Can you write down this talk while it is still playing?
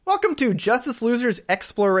welcome to Justice Losers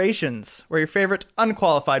Explorations, where your favorite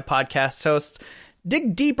unqualified podcast hosts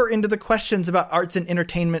dig deeper into the questions about arts and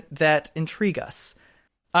entertainment that intrigue us.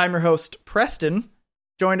 I'm your host, Preston,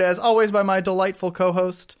 joined as always by my delightful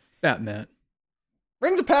co-host, Matt.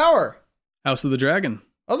 Rings of Power. House of the Dragon.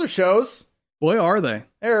 Those are shows. Boy, are they.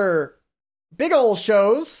 They're big old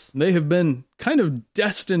shows. They have been kind of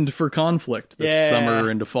destined for conflict this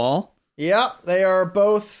summer into fall. Yeah, they are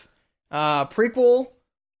both prequel,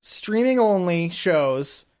 streaming-only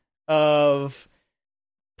shows of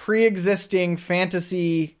pre-existing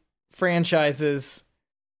fantasy franchises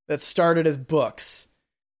that started as books.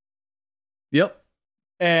 Yep.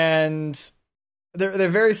 And they're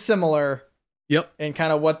very similar. Yep. In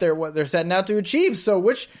kind of what they're setting out to achieve. So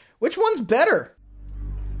which one's better?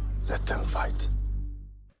 Let them fight.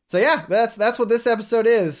 So yeah, that's what this episode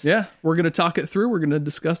is. Yeah, we're going to talk it through. We're going to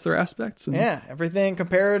discuss their aspects. And Everything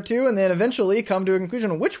compared to, and then eventually come to a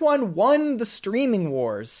conclusion. Which one won the streaming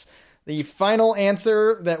wars? The final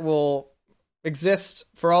answer that will exist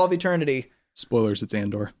for all of eternity. Spoilers, it's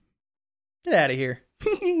Andor. Get out of here.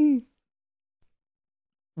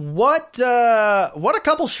 What a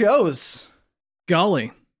couple shows.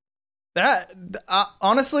 Golly. That,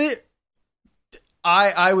 honestly,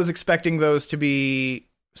 I was expecting those to be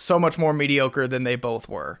so much more mediocre than they both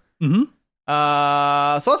were. Mm-hmm.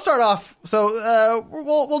 So let's start off. So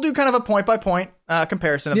we'll do kind of a point by point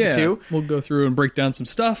comparison of the two. We'll go through and break down some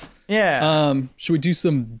stuff. Yeah. Should we do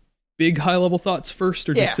some big high level thoughts first,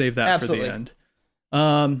 or just save that absolutely. for the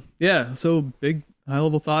end? So big high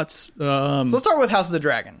level thoughts. So let's start with House of the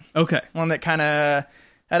Dragon. Okay. One that kind of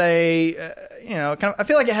had I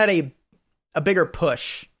feel like it had a bigger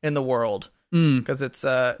push in the world because it's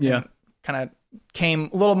kind of came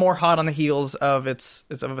a little more hot on the heels of its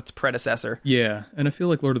predecessor. Yeah, and I feel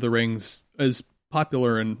like Lord of the Rings, as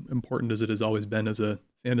popular and important as it has always been as a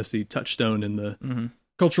fantasy touchstone in the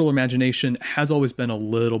cultural imagination, has always been a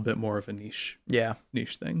little bit more of a niche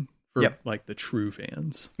thing for like the true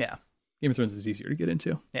fans. Yeah, Game of Thrones is easier to get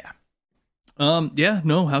into. Yeah.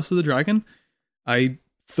 House of the Dragon, I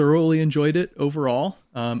thoroughly enjoyed it overall.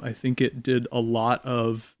 I think it did a lot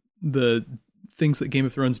of the things that Game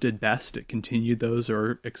of Thrones did best. It continued those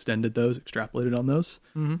or extended those, extrapolated on those.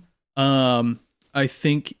 Mm-hmm. I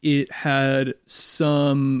think it had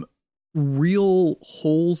some real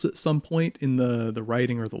holes at some point in the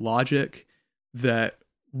writing or the logic that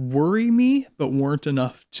worry me, but weren't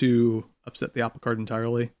enough to upset the apple cart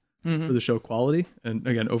entirely for the show quality. And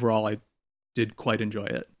again, overall, I did quite enjoy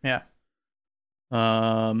it. Yeah.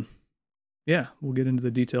 We'll get into the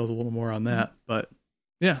details a little more on that, but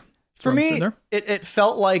yeah. For me, it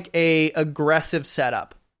felt like a aggressive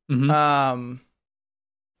setup. Mm-hmm.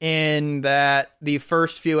 In that the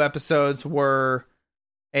first few episodes were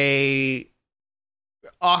a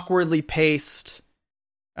awkwardly paced,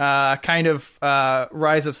 kind of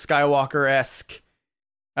Rise of Skywalker-esque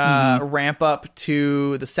ramp up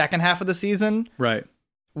to the second half of the season. Right.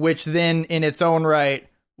 Which then in its own right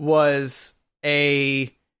was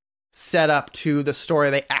a setup to the story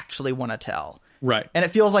they actually want to tell. Right. And it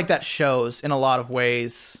feels like that shows in a lot of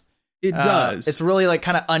ways. It does. It's really like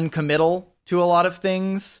kind of uncommittal to a lot of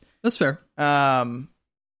things. That's fair.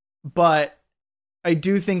 But I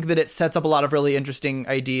do think that it sets up a lot of really interesting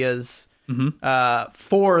ideas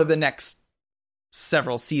for the next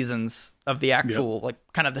several seasons of the actual, like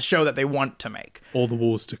kind of the show that they want to make. All the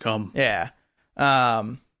wars to come. Yeah.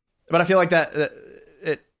 But I feel like to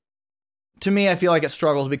me, I feel like it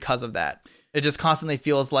struggles because of that. It just constantly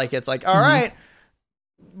feels like it's like, all right,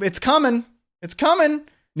 it's coming. It's coming. And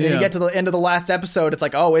then you get to the end of the last episode. It's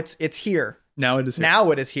like, oh, it's here. Now it is here.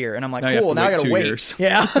 Now it is here. And I'm like, cool. Now I got to wait. Years.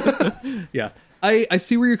 Yeah. Yeah. I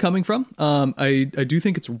see where you're coming from. I do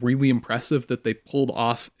think it's really impressive that they pulled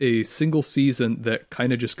off a single season that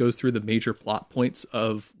kind of just goes through the major plot points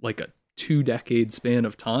of like a 2-decade span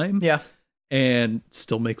of time. Yeah. And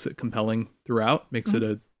still makes it compelling throughout, makes it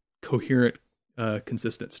a coherent,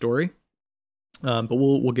 consistent story. But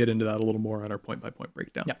we'll get into that a little more on our point by point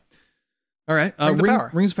breakdown. Yeah. All right.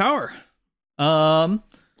 Rings of Power.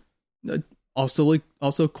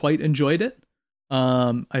 Also quite enjoyed it.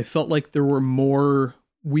 I felt like there were more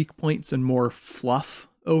weak points and more fluff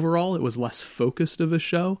overall. It was less focused of a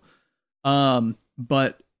show.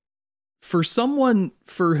 But for someone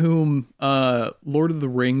for whom Lord of the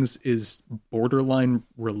Rings is borderline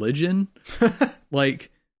religion,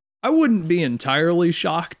 like, I wouldn't be entirely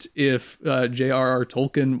shocked if J.R.R.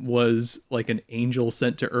 Tolkien was like an angel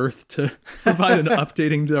sent to Earth to provide an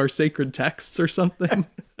updating to our sacred texts or something.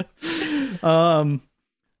 Then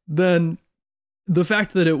the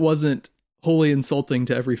fact that it wasn't wholly insulting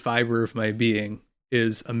to every fiber of my being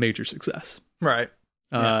is a major success. Right.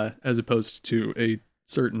 As opposed to a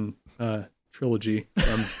certain trilogy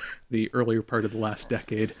from the earlier part of the last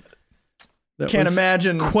decade. That Can't was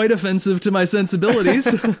imagine. quite offensive to my sensibilities.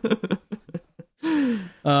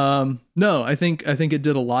 No, I think it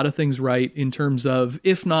did a lot of things right in terms of,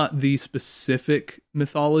 if not the specific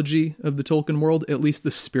mythology of the Tolkien world, at least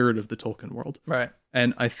the spirit of the Tolkien world. Right.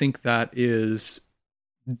 And I think that is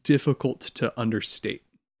difficult to understate.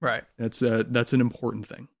 Right. That's an important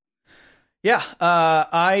thing. Yeah.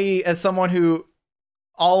 I, as someone who,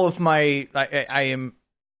 all of my, I am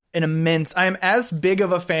as big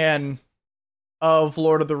of a fan of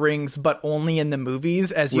Lord of the Rings, but only in the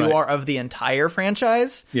movies, as you Right. are of the entire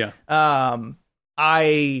franchise. Yeah.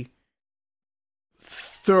 I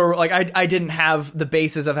didn't have the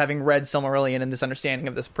basis of having read Silmarillion and this understanding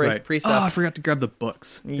of this Right. pre Oh, stuff. I forgot to grab the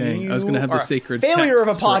books. Dang, I was going to have You the are sacred failure of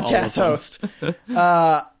a texts for all of podcast them.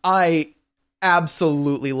 host. I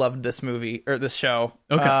absolutely loved this movie or this show.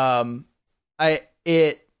 Okay.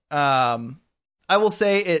 I will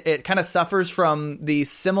say it kind of suffers from the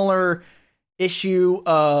similar issue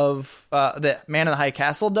of that Man in the High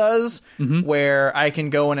Castle does, Mhm. where I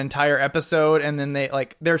can go an entire episode and then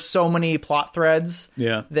there's so many plot threads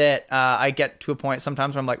Yeah. that I get to a point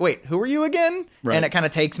sometimes where I'm like, wait, who are you again? Right. And it kind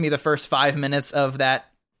of takes me the first 5 minutes of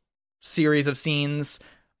that series of scenes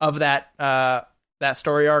of that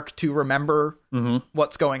story arc to remember Mm-hmm.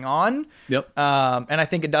 what's going on. Yep. And I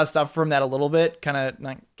think it does suffer from that a little bit, kind of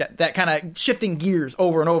like that kind of shifting gears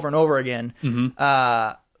over and over and over again. Mm-hmm.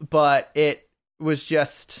 But it was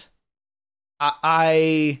just,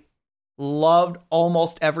 I loved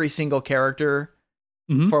almost every single character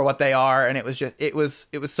Mhm. for what they are, and it was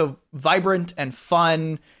so vibrant and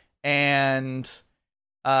fun, and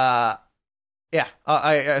it's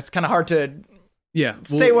kind of hard to Yeah.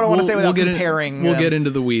 say what I want to say without comparing. We'll them. get into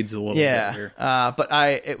the weeds a little bit Yeah, here. but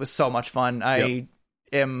it was so much fun. I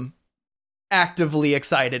am actively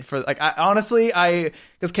excited for, like,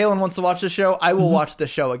 because Kaylin wants to watch the show. I will watch the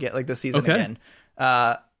show again, like this season Okay. again,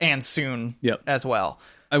 and soon Yep. as well.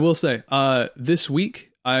 I will say, this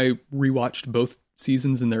week I rewatched both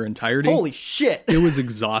seasons in their entirety. Holy shit! It was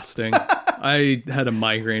exhausting. I had a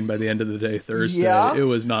migraine by the end of the day Thursday. Yeah? It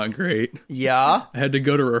was not great. Yeah, I had to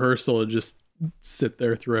go to rehearsal and just sit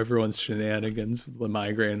there through everyone's shenanigans with the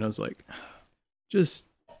migraine. I was like, just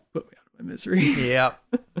put me out of my misery. yep.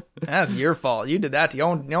 That's your fault. You did that to your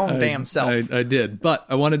own damn self. I did, but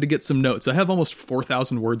I wanted to get some notes. I have almost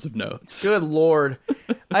 4,000 words of notes. Good lord.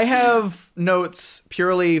 I have notes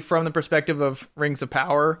purely from the perspective of Rings of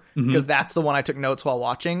Power, because that's the one I took notes while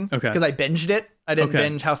watching. Okay. Because I binged it. I didn't Okay.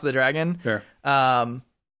 binge House of the Dragon. Fair.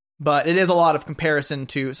 But it is a lot of comparison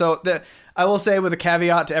to. So I will say, with a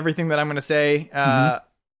caveat to everything that I'm going to say,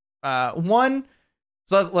 one.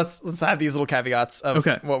 So let's have these little caveats of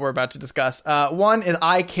Okay. what we're about to discuss. One is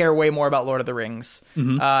I care way more about Lord of the Rings,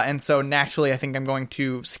 and so naturally I think I'm going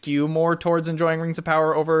to skew more towards enjoying Rings of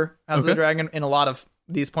Power over House of the Okay. Dragon in a lot of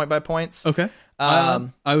these point by points. Okay.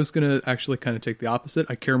 I was going to actually kind of take the opposite.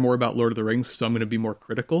 I care more about Lord of the Rings, so I'm going to be more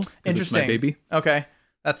critical. 'Cause Interesting. It's my baby. Okay,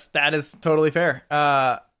 that is totally fair.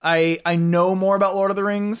 I know more about Lord of the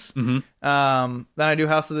Rings than I do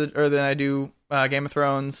than I do Game of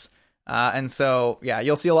Thrones. And so, yeah,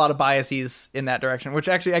 you'll see a lot of biases in that direction, which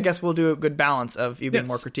actually I guess will do a good balance of you being Yes.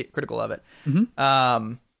 more critical of it.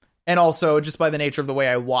 And also, just by the nature of the way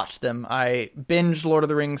I watch them, I binged Lord of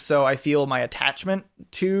the Rings, so I feel my attachment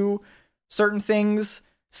to certain things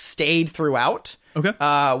stayed throughout. Okay.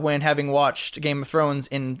 When having watched Game of Thrones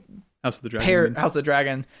in House of the Dragon. House of the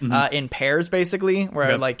Dragon in pairs, basically, where I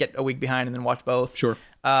Okay. would like get a week behind and then watch both. Sure.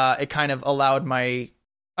 It kind of allowed my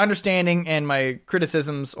understanding and my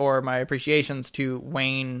criticisms or my appreciations to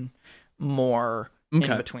wane more in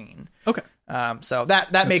Okay. between. Okay. So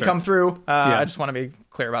that may fair. come through. Yeah. I just want to be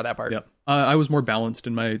clear about that part. Yep. I was more balanced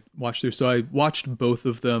in my watch through. So I watched both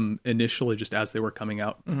of them initially just as they were coming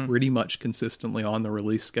out, pretty much consistently on the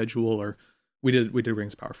release schedule. Or we did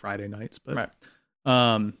Rings of Power Friday nights, but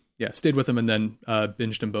Right. stayed with them and then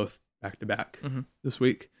binged them both back to back this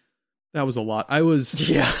week. That was a lot. I was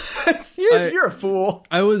Yeah. You're a fool.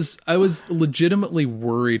 I was legitimately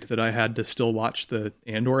worried that I had to still watch the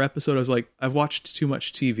Andor episode. I was like, I've watched too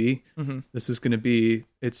much TV. This is going to be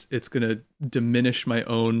it's going to diminish my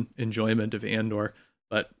own enjoyment of Andor.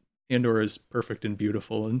 But Andor is perfect and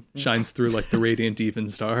beautiful and shines through like the radiant even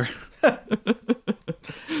star.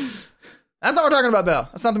 That's not what we're talking about, though.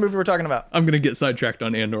 That's not the movie we're talking about. I'm going to get sidetracked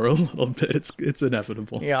on Andor a little bit. It's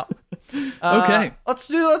inevitable. Yeah. Okay. Let's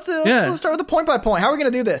start with the point by point. How are we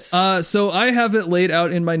going to do this? So I have it laid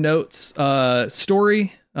out in my notes.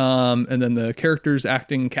 Story, and then the characters,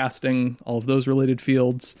 acting, casting, all of those related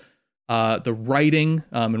fields. The writing,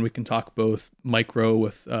 and we can talk both micro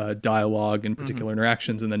with dialogue and particular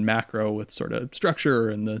interactions, and then macro with sort of structure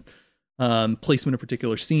and the placement of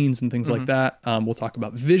particular scenes and things like that. We'll talk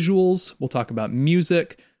about visuals. We'll talk about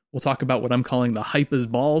music. We'll talk about what I'm calling the hype as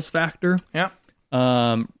balls factor. Yeah.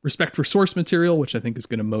 Respect for source material, which I think is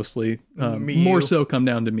going to mostly more so come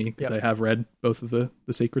down to me because I have read both of the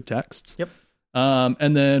sacred texts. Yep.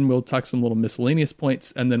 And then we'll talk some little miscellaneous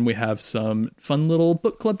points, and then we have some fun little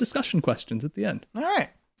book club discussion questions at the end. All right.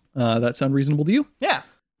 That sound reasonable to you? Yeah.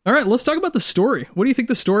 All right, let's talk about the story. What do you think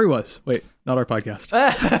the story was? Wait, not our podcast.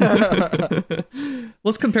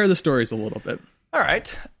 Let's compare the stories a little bit. All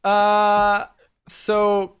right.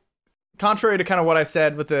 So contrary to kind of what I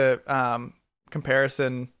said with the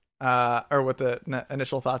comparison or with the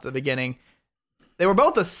initial thoughts at the beginning, they were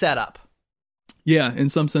both a setup. Yeah, in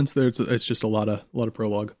some sense, it's just a lot of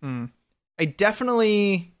prologue. I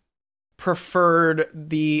definitely preferred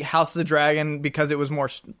the House of the Dragon because it was more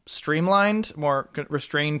streamlined, more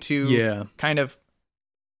restrained to kind of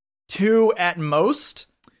 2 at most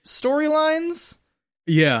storylines.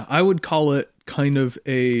 Yeah, I would call it kind of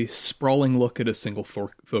a sprawling look at a single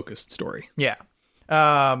focused story. Yeah.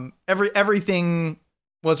 Everything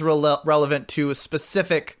was relevant to a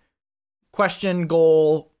specific question,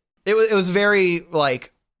 goal. It was very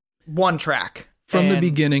like one track. From the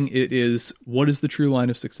beginning, it is what is the true line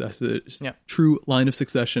of success? True line of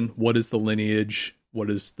succession. What is the lineage?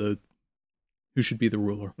 What is who should be the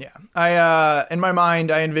ruler? Yeah. I in my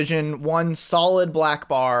mind, I envision one solid black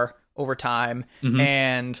bar over time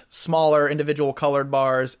and smaller individual colored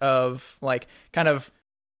bars of like kind of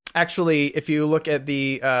actually, if you look at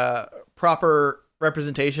the proper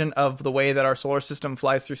representation of the way that our solar system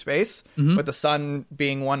flies through space, with the sun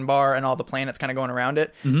being one bar and all the planets kind of going around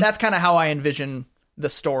it, that's kind of how I envision the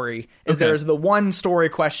story. There's the one story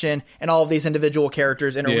question and all of these individual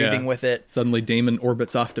characters interweaving with it. Suddenly Damon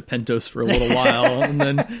orbits off to Pentos for a little while, and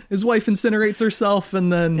then his wife incinerates herself,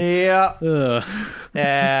 and then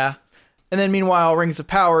yeah. And then meanwhile, Rings of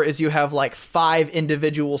Power is you have like 5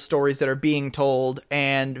 individual stories that are being told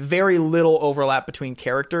and very little overlap between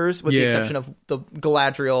characters with the exception of the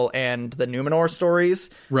Galadriel and the Numenor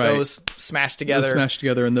stories. Right. Those smashed together.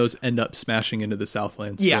 And those end up smashing into the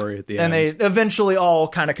Southland story at the end. And they eventually all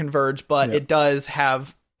kind of converge, but it does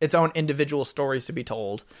have its own individual stories to be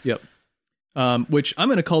told. Yep. Which I'm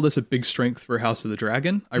going to call this a big strength for House of the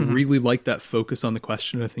Dragon. I really like that focus on the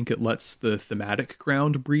question. I think it lets the thematic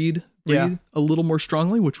ground breathe a little more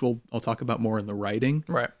strongly, which I'll talk about more in the writing.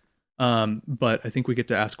 Right. But I think we get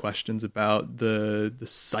to ask questions about the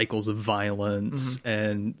cycles of violence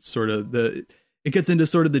and sort of it gets into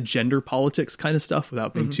sort of the gender politics kind of stuff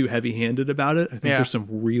without being too heavy-handed about it. I think there's some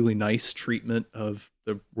really nice treatment of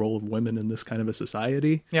the role of women in this kind of a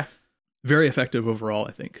society. Yeah. Very effective overall,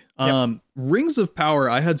 I think. Rings of Power,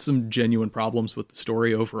 I had some genuine problems with the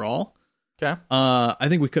story overall. Okay. I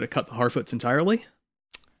think we could have cut the Harfoots entirely.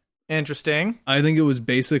 Interesting. I think it was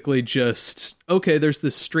basically just, okay, there's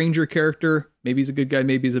this stranger character. Maybe he's a good guy,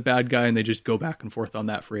 maybe he's a bad guy, and they just go back and forth on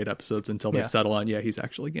that for 8 episodes until they settle on, he's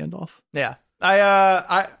actually Gandalf. Yeah.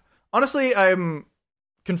 I honestly, I'm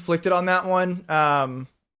conflicted on that one.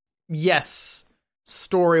 Yes,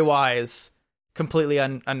 story-wise, completely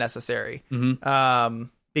unnecessary.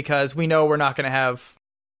 Because we know we're not going to have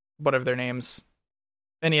whatever their names,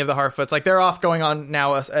 any of the Harfoots. Like, they're off going on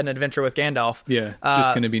now an adventure with Gandalf. Yeah, it's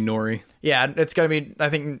just going to be Nori. Yeah, it's going to be,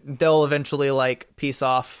 I think they'll eventually like peace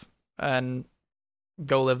off and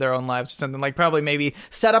go live their own lives or something. Like, probably maybe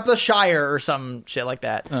set up the Shire or some shit like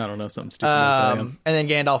that. I don't know, something stupid like that. And then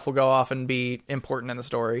Gandalf will go off and be important in the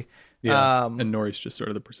story. Yeah, and Nori's just sort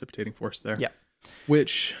of the precipitating force there. Yeah.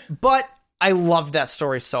 But I loved that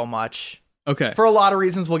story so much. Okay. For a lot of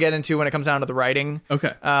reasons we'll get into when it comes down to the writing.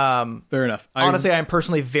 Okay. Fair enough. Honestly, I'm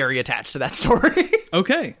personally very attached to that story.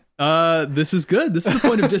 Okay. This is good. This is a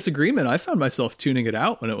point of disagreement. I found myself tuning it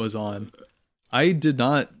out when it was on. I did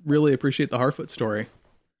not really appreciate the Harfoot story.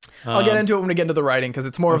 I'll get into it when we get into the writing, because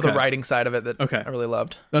it's more of the writing side of it that I really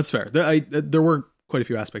loved. That's fair. There were quite a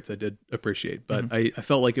few aspects I did appreciate, but I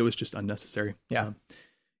felt like it was just unnecessary. Yeah.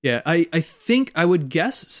 I think I would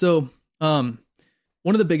guess. So,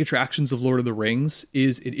 one of the big attractions of Lord of the Rings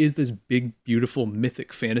is it is this big, beautiful,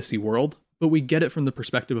 mythic fantasy world, but we get it from the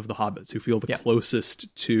perspective of the hobbits, who feel the closest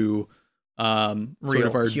to sort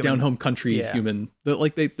of our down-home country human.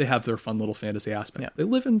 Like they have their fun little fantasy aspects. Yeah. They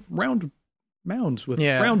live in round mounds with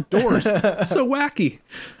round doors. It's so wacky.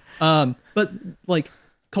 But like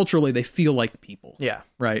culturally, they feel like people. Yeah.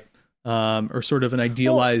 Right. or sort of an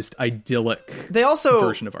idealized, idyllic They also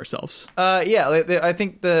version of ourselves. I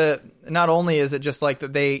think not only is it just like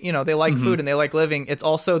that they like food and they like living, it's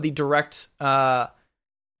also the direct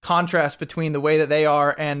contrast between the way that they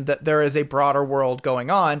are and that there is a broader world going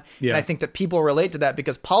on. Yeah. And I think that people relate to that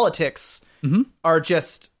because politics are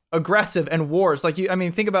just aggressive and wars. Like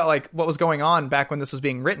think about like what was going on back when this was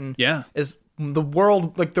being written. Yeah. Is the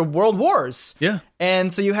world wars. Yeah.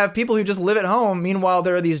 And so you have people who just live at home. Meanwhile,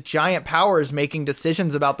 there are these giant powers making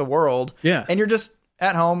decisions about the world. Yeah. And you're just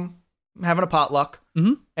at home having a potluck.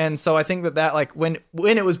 Mm-hmm. And so I think that like when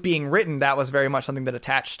it was being written, that was very much something that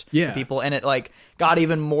attached to people. And it like got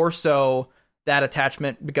even more so that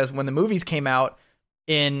attachment because when the movies came out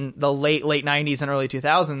in the late 90s and early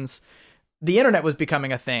 2000s, the internet was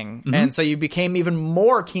becoming a thing. And so you became even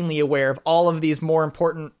more keenly aware of all of these more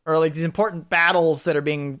important or like these important battles that are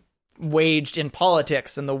being waged in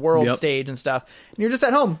politics and the world stage and stuff. And you're just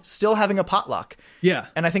at home still having a potluck. Yeah.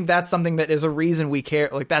 And I think that's something that is a reason we care.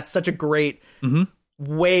 Like that's such a great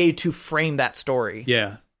way to frame that story.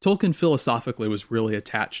 Yeah. Tolkien philosophically was really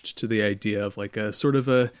attached to the idea of like a sort of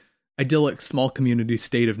a idyllic small community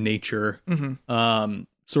state of nature,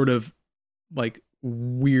 sort of like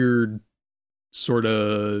weird sort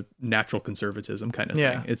of natural conservatism kind of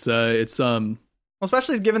thing. It's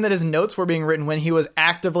especially given that his notes were being written when he was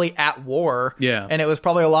actively at war. Yeah. And it was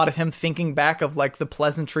probably a lot of him thinking back of like the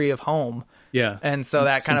pleasantry of home. Yeah. And so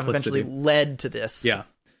that kind of eventually led to this. Yeah.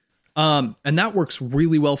 And that works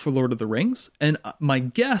really well for Lord of the Rings. And my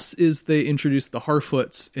guess is they introduced the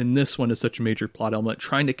Harfoots in this one as such a major plot element,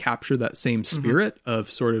 trying to capture that same spirit of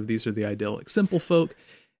sort of these are the idyllic simple folk.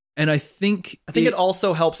 And I think it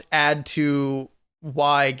also helps add to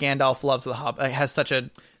why Gandalf loves the Hobbit, has such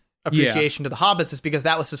a appreciation to the Hobbits, is because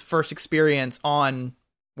that was his first experience on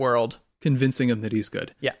world. Convincing him that he's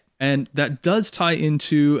good. Yeah. And that does tie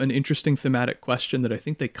into an interesting thematic question that I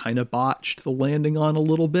think they kind of botched the landing on a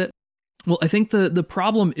little bit. Well, I think the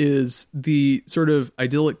problem is the sort of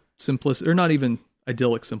idyllic simplicity, or not even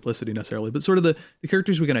idyllic simplicity necessarily, but sort of the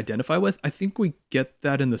characters we can identify with. I think we get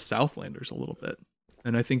that in the Southlanders a little bit.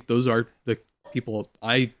 And I think those are the people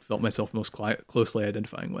I felt myself most closely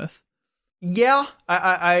identifying with. Yeah,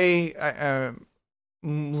 I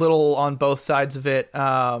little on both sides of it.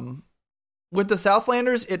 With the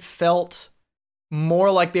Southlanders, it felt more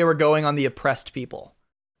like they were going on the oppressed people.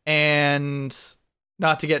 And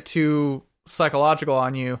not to get too psychological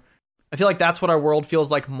on you, I feel like that's what our world feels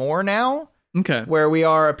like more now. Okay. Where we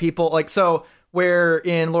are a people, like, so where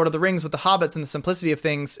in Lord of the Rings with the hobbits and the simplicity of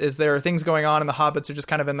things is there are things going on and the hobbits are just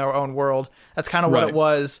kind of in their own world. That's kind of what it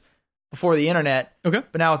was before the internet. Okay.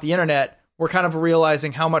 But now with the internet, we're kind of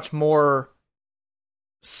realizing how much more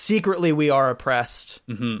secretly we are oppressed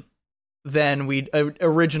than we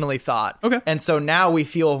originally thought. Okay. And so now we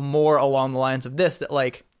feel more along the lines of this, that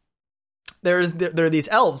like there are these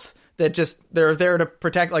elves that just they're there to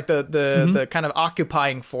protect like the kind of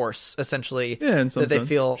occupying force essentially. Yeah, in some that they sense.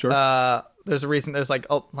 feel. Sure. There's a reason. There's like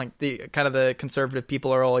the kind of the conservative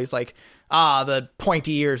people are always like the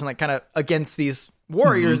pointy ears and like kind of against these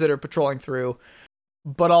warriors that are patrolling through,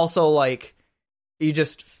 but also like you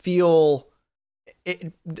just feel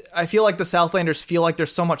it. I feel like the Southlanders feel like they're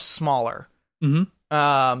so much smaller.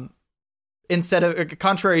 Instead of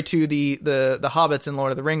contrary to the hobbits in Lord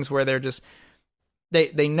of the Rings, where they're just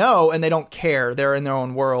they know and they don't care. They're in their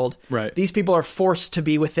own world. Right. These people are forced to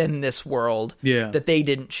be within this world that they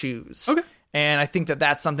didn't choose. Okay. And I think that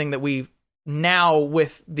that's something that we now,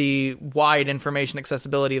 with the wide information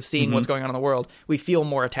accessibility of seeing what's going on in the world, we feel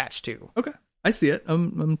more attached to. Okay. I see it.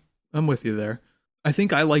 I'm with you there. I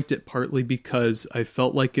think I liked it partly because I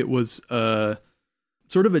felt like it was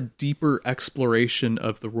sort of a deeper exploration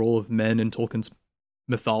of the role of men in Tolkien's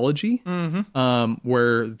mythology,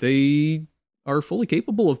 where they are fully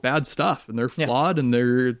capable of bad stuff and they're flawed and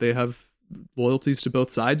they have loyalties to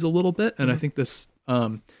both sides a little bit. And I think this,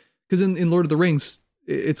 because in Lord of the Rings,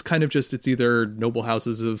 it's kind of just, it's either noble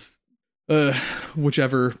houses of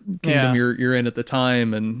whichever kingdom you're in at the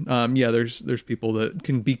time. And there's people that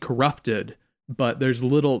can be corrupted, but there's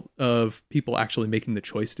little of people actually making the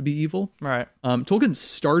choice to be evil. Right. Tolkien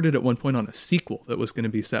started at one point on a sequel that was going to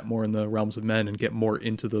be set more in the realms of men and get more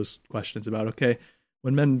into those questions about, okay,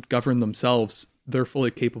 when men govern themselves, they're fully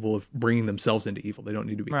capable of bringing themselves into evil. They don't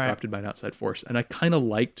need to be corrupted by an outside force. And I kind of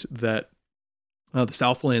liked that the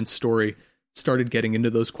Southland story started getting into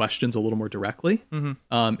those questions a little more directly. And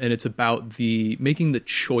it's about making the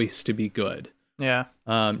choice to be good. Yeah.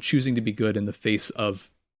 Choosing to be good in the face of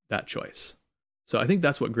that choice. So I think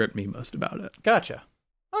that's what gripped me most about it. Gotcha.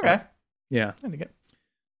 Okay. Yeah. I think it.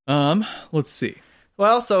 Let's see.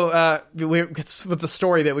 Well, so with the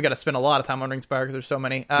story bit, we got to spend a lot of time on Ringspire because there's so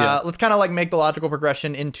many. Let's kind of like make the logical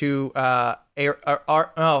progression into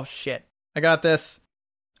oh shit, I got this.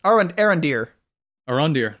 Arondir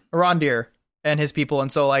and his people,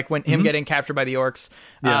 and so like when him getting captured by the orcs,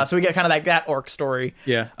 so we get kind of that orc story.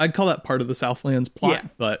 Yeah, I'd call that part of the Southlands plot,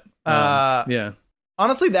 but yeah.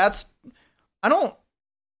 Honestly, I don't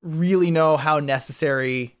really know how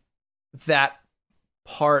necessary that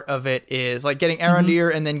part of it is, like getting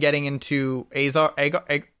Arondir and then getting into Agar.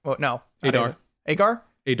 Isn't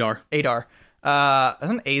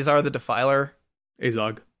Azar the Defiler?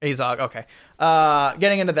 Azog, okay.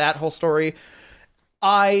 Getting into that whole story,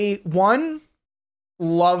 I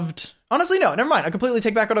loved. Honestly, no, never mind. I completely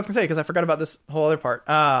take back what I was gonna say because I forgot about this whole other part.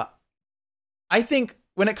 I think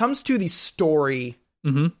when it comes to the story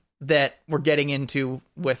that we're getting into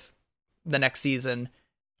with the next season,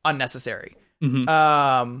 unnecessary.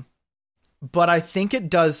 But I think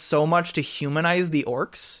it does so much to humanize the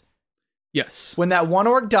orcs. Yes. When that one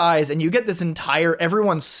orc dies and you get this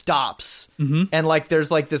everyone stops and like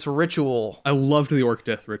there's like this ritual. I loved the orc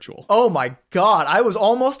death ritual. Oh my God. I was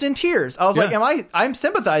almost in tears. I was like, I'm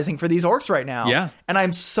sympathizing for these orcs right now. Yeah. And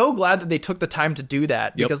I'm so glad that they took the time to do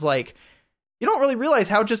that because like, you don't really realize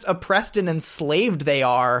how just oppressed and enslaved they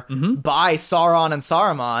are by Sauron and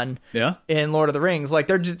Saruman in Lord of the Rings. Like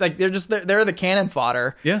they're the cannon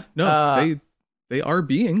fodder. Yeah. No, they are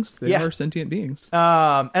beings. They are sentient beings.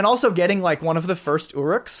 And also getting like one of the first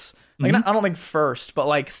Uruks. Like I don't think first, but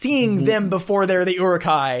like seeing them before they're the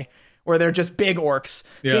Uruk-hai, where they're just big orcs.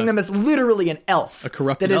 Yeah. Seeing them as literally an elf. A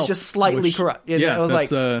corrupted elf. That is just slightly corrupt. It was like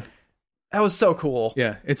that was so cool.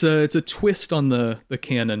 Yeah, it's a twist on the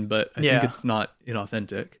canon, but I think it's not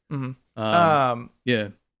inauthentic. Yeah.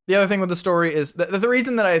 The other thing with the story is the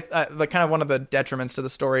reason that I like kind of one of the detriments to the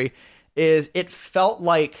story is it felt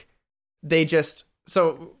like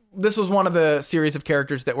so this was one of the series of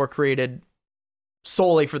characters that were created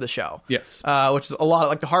solely for the show. Yes. Which is a lot of,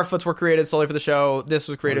 like the Harfoots were created solely for the show. This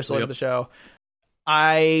was created solely for the show.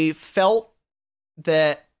 I felt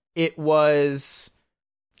like it was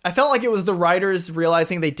the writers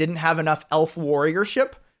realizing they didn't have enough elf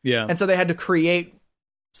warriorship. Yeah. And so they had to create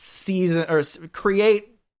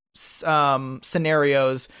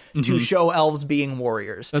scenarios to show elves being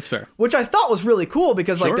warriors. That's fair. Which I thought was really cool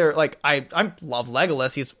because like they're like I love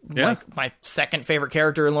Legolas. He's like my second favorite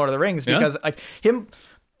character in Lord of the Rings because like him.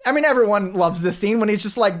 I mean, everyone loves this scene when he's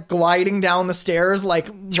just like gliding down the stairs, like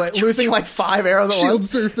losing like 5 arrows at shield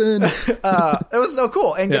once. surfing. It was so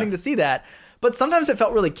cool and getting to see that. But sometimes it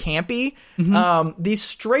felt really campy. These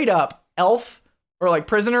straight up elf or like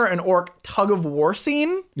prisoner and orc tug of war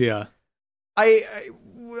scene. Yeah.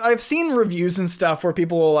 I've seen reviews and stuff where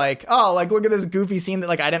people were like, oh, like, look at this goofy scene that,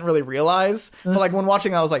 like, I didn't really realize. But, like, when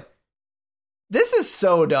watching that, I was like, this is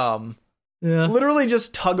so dumb. Yeah. Literally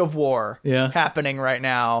just tug of war happening right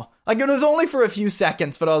now. Like, it was only for a few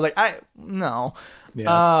seconds, but I was like, no.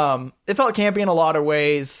 Yeah. It felt campy in a lot of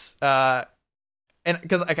ways. And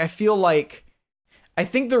because, like, I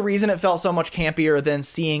think the reason it felt so much campier than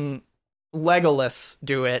seeing Legolas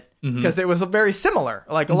do it, because it was very similar.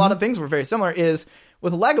 Like, a lot of things were very similar, is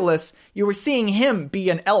with Legolas, you were seeing him be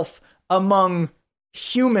an elf among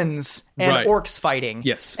humans and orcs fighting.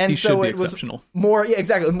 Yes, and he so should be it was exceptional. More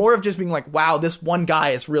of just being like, wow, this one guy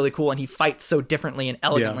is really cool and he fights so differently and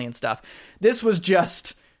elegantly and stuff. This was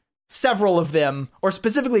just several of them, or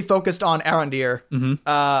specifically focused on Arondir.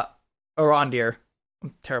 Arondir.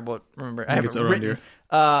 I'm terrible at remembering. I have it written.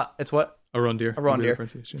 It's what?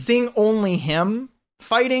 Arondir. Seeing only him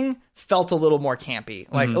fighting felt a little more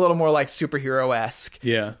campy, like a little more like superhero-esque,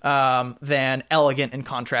 than elegant in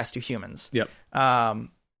contrast to humans. Yep.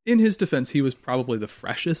 In his defense, he was probably the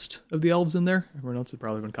freshest of the elves in there. Everyone else had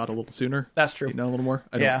probably been caught a little sooner. That's true. A little more.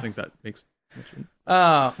 I don't think that makes much.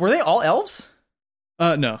 Were they all elves?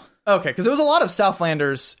 No. Okay, because there was a lot of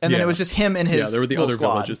Southlanders, and then it was just him and his there were the other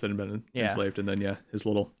squad. villages that had been enslaved, and then his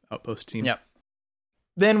little outpost team. Yep.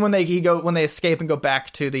 Then when they escape and go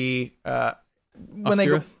back to the they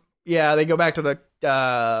go back to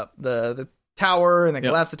the tower and they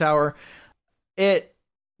collapse the tower. It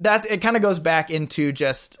kind of goes back into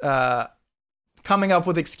just coming up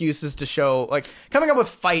with excuses to show, like coming up with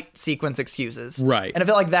fight sequence excuses, right? And I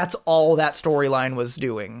feel like that's all that storyline was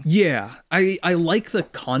doing. Yeah, I like the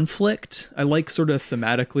conflict. I like sort of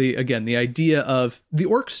thematically, again, the idea of the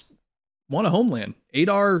orcs want a homeland.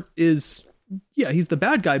 Adar is he's the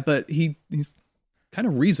bad guy, but he's kind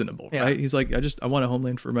of reasonable, right? He's like, I want a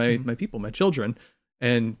homeland for my people, my children,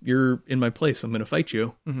 and you're in my place. I'm going to fight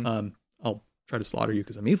you. I'll try to slaughter you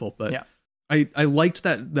because I'm evil. But I liked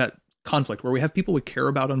that conflict where we have people we care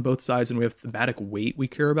about on both sides and we have thematic weight we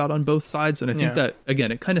care about on both sides. And I think that,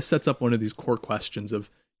 again, it kind of sets up one of these core questions of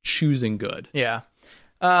choosing good. Yeah.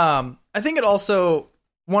 I think it also,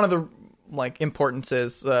 one of the like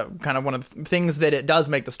importances, kind of one of the things that it does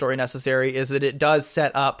make the story necessary is that it does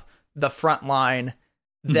set up the front line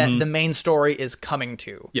that the main story is coming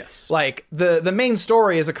to. Yes. Like the main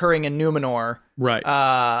story is occurring in Numenor. Right.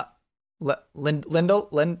 Linden. So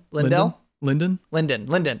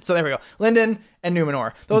there we go. Linden and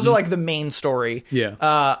Numenor. Those are like the main story.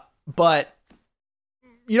 Yeah. But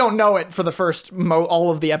you don't know it for the first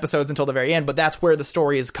all of the episodes until the very end, but that's where the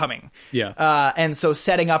story is coming. Yeah. And so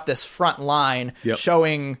setting up this front line,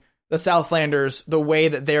 showing the Southlanders the way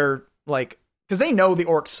that they're like, because they know the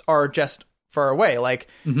orcs are just far away, like,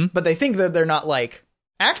 but they think that they're not like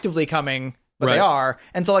actively coming, but they are.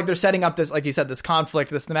 And so like they're setting up this, like you said, this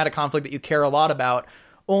conflict, this thematic conflict that you care a lot about,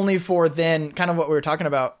 only for then kind of what we were talking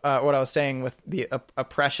about, what I was saying with the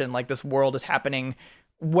oppression, like this world is happening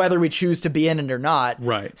whether we choose to be in it or not.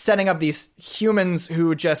 Right. Setting up these humans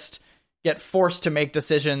who just get forced to make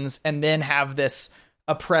decisions and then have this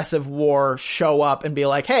oppressive war show up and be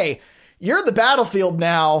like, hey, you're the battlefield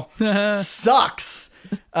now. Sucks.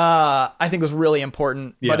 I think was really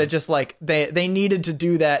important, but it just like they needed to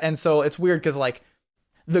do that. And so it's weird because like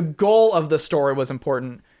the goal of the story was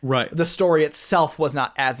important. Right. The story itself was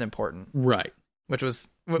not as important. Right. Which is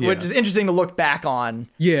interesting to look back on.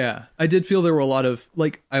 Yeah, I did feel there were a lot of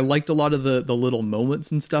like I liked a lot of the little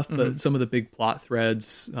moments and stuff, but some of the big plot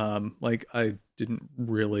threads, like I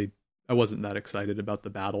wasn't that excited about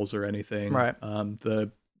the battles or anything. Right.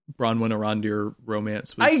 The Bronwyn Arondir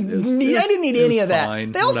romance was. I didn't need any of that.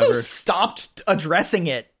 Fine, they also stopped addressing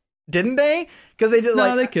it, didn't they? Because they just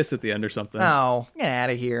they kiss at the end or something. Oh, get out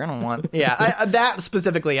of here! I don't want. Yeah, that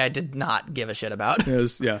specifically, I did not give a shit about. It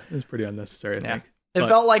was pretty unnecessary. I think it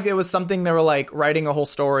felt like it was something they were like writing a whole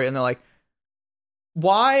story, and they're like,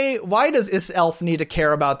 why does this elf need to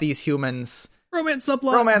care about these humans? Romance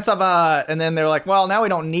subplot, and then they're like, well, now we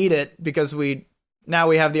don't need it because we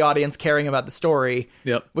have the audience caring about the story.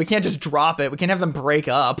 Yep. We can't just drop it. We can't have them break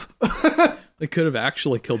up. They could have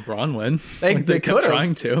actually killed Bronwyn. They could have.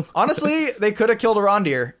 Trying to. Honestly, they could have killed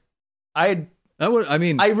Arondir. I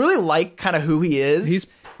really like kind of who he is. He's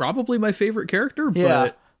probably my favorite character,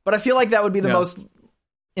 but I feel like that would be the most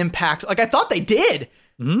impact. Like I thought they did.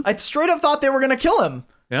 I straight up thought they were going to kill him.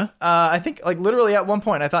 Yeah. I think like literally at one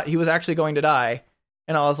point I thought he was actually going to die.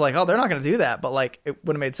 And I was like, oh, they're not going to do that. But like, it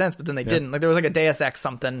would have made sense. But then they didn't. Like, there was like a Deus Ex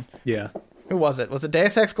something. Yeah. Who was it? Was it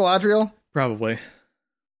Deus Ex Galadriel? Probably.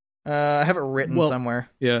 I have it written somewhere.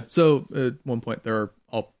 Yeah. So at one point, they're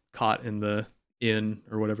all caught in the inn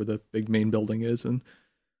or whatever the big main building is. And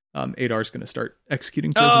Adar's going to start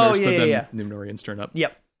executing prisoners. Oh, but then Numenoreans turn up.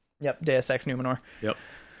 Yep. Deus Ex Numenor. Yep.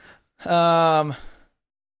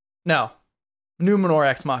 No. Numenor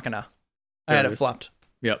Ex Machina. I had it flipped.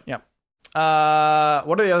 Yep. What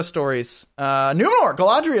are the other stories? Numenor,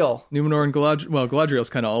 Galadriel. Numenor and Galadriel. Well, Galadriel's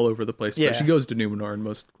kind of all over the place, but she goes to Numenor and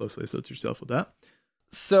most closely associates herself with that.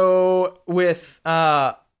 So with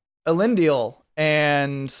Elendil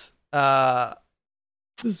and this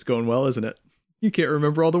is going well, isn't it? You can't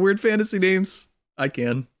remember all the weird fantasy names. I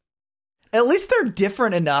can. At least they're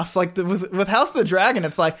different enough. Like with House of the Dragon,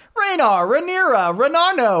 it's like Rhaenyra, Rhaenyra,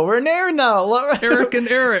 Renarno, Rhaenyra, Eric and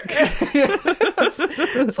Eric.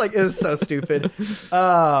 it's like it was so stupid.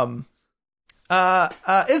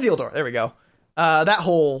 Isildur. There we go. That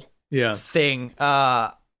whole thing.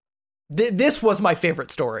 This was my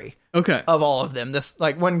favorite story. Okay. Of all of them, this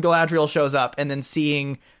like when Galadriel shows up and then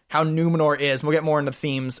seeing how Numenor is. We'll get more into the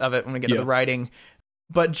themes of it when we get to the writing,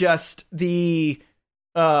 but just the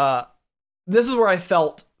this is where I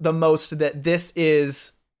felt the most that this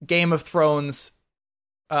is Game of Thrones,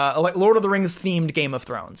 like Lord of the Rings themed Game of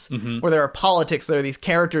Thrones, where there are politics, there are these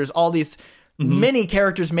characters, all these many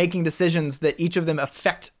characters making decisions that each of them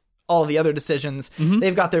affect all the other decisions.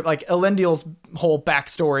 They've got their like Elendil's whole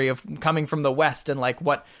backstory of coming from the West and like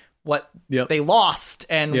what they lost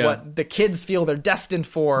and what the kids feel they're destined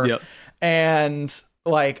for, and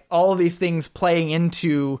like all of these things playing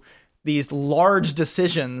into these large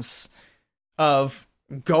decisions of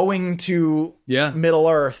going to Middle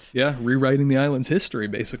Earth. Yeah, rewriting the island's history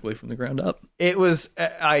basically from the ground up. It was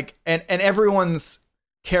like, and everyone's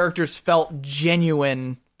characters felt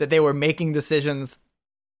genuine that they were making decisions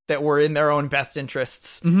that were in their own best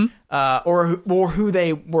interests, or who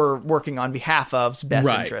they were working on behalf of's best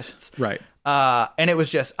interests. Right. And it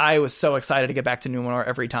was just, I was so excited to get back to Numenor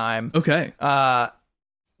every time. Okay.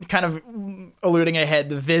 Kind of alluding ahead,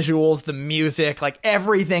 the visuals, the music, like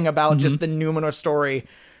everything about just the Numenor story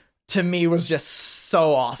to me was just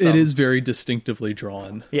so awesome. It is very distinctively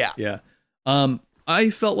drawn. Yeah. Yeah. I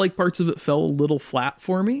felt like parts of it fell a little flat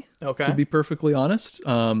for me, Okay. to be perfectly honest.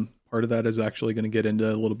 Part of that is actually going to get into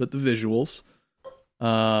a little bit the visuals.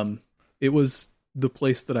 It was the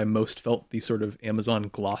place that I most felt the sort of Amazon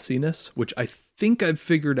glossiness, which I think I've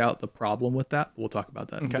figured out the problem with that. We'll talk about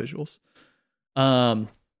that in visuals.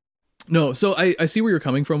 No, so I see where you're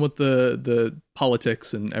coming from with the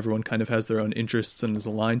politics, and everyone kind of has their own interests and is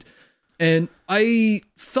aligned. And I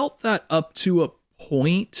felt that up to a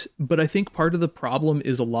point, but I think part of the problem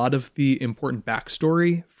is a lot of the important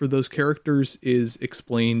backstory for those characters is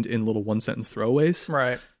explained in little one-sentence throwaways.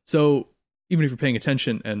 Right. So even if you're paying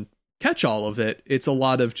attention and catch all of it, it's a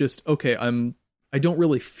lot of just, okay, I don't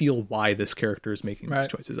really feel why this character is making these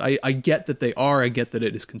choices. I get that they are. I get that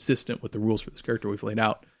it is consistent with the rules for this character we've laid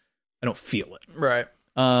out. I don't feel it. Right.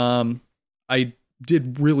 I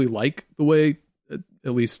did really like the way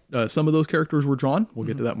at least some of those characters were drawn. We'll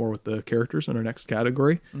get to that more with the characters in our next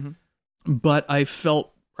category. But I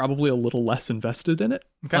felt probably a little less invested in it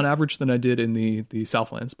on average than I did in the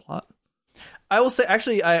Southlands plot. I will say,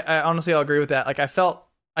 actually, I honestly, I'll agree with that. Like,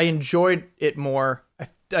 I enjoyed it more.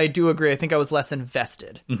 I do agree. I think I was less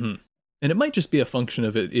invested. And it might just be a function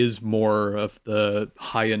of it is more of the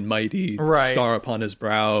high and mighty star upon his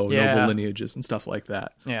brow, noble lineages and stuff like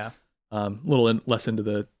that. Yeah. A little less into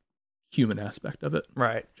the human aspect of it.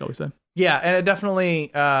 Right. Shall we say? Yeah. And it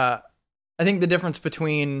definitely, I think the difference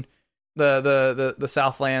between the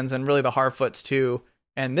Southlands and really the Harfoots too,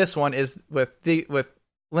 and this one is with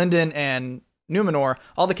Linden and Numenor,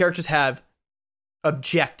 all the characters have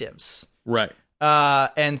objectives. Right.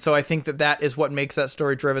 And so I think that is what makes that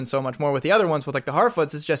story driven so much more. With the other ones, with like the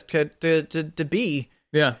Harfoots, it's just to be.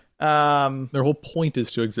 Yeah. Their whole point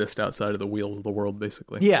is to exist outside of the wheels of the world,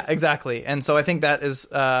 basically. Yeah, exactly. And so I think that is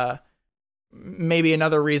maybe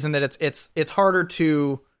another reason that it's harder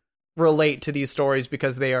to relate to these stories,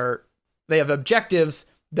 because they have objectives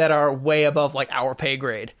that are way above like our pay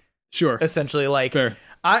grade. Sure. Essentially, like fair.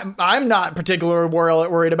 I'm not particularly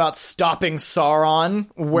worried about stopping Sauron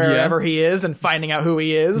wherever he is and finding out who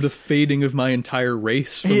he is. The fading of my entire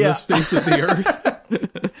race from the face of the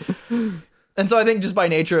earth. And so I think just by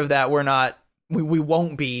nature of that, we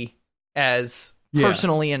won't be as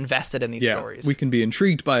personally invested in these stories. We can be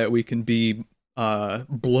intrigued by it. We can be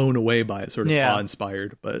blown away by it, sort of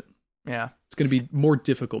awe-inspired, but it's going to be more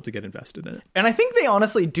difficult to get invested in it. And I think they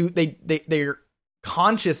honestly do. They're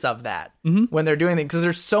conscious of that when they're doing things, because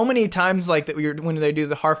there's so many times like that when they do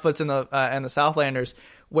the Harfoots and the Southlanders,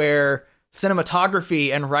 where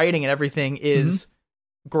cinematography and writing and everything is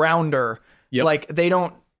grounder. Yep. Like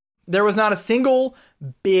there was not a single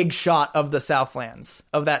big shot of the Southlands,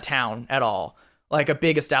 of that town at all, like a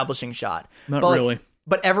big establishing shot. Not really.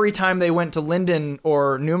 But every time they went to Linden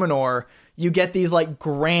or Numenor, you get these like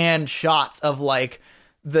grand shots of like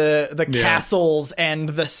the castles and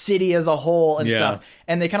the city as a whole and stuff.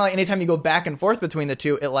 And they kind of like, anytime you go back and forth between the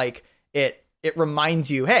two, it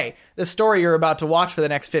reminds you, hey, the story you're about to watch for the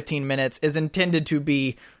next 15 minutes is intended to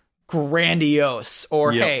be grandiose,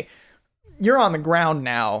 or hey, you're on the ground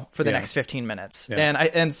now for the next 15 minutes.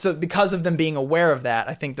 And so because of them being aware of that,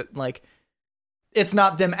 I think that like it's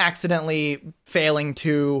not them accidentally failing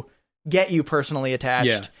to get you personally attached.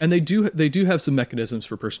 Yeah, and they do have some mechanisms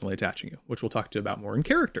for personally attaching you, which we'll talk to about more in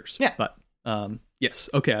characters. Yeah, but yes,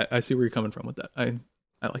 okay, I see where you're coming from with that. I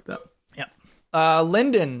like that. Yeah,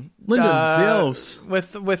 Linden, the elves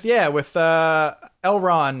with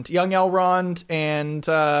Elrond, young Elrond,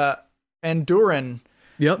 and Durin.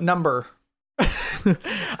 Yep, number.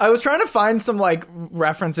 I was trying to find some like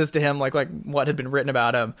references to him, like what had been written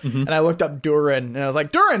about him, and I looked up Durin, and I was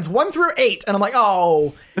like, Durin's 1 through 8, and I'm like,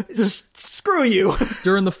 oh, screw you.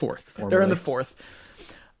 Durin the Fourth. Durin the Fourth.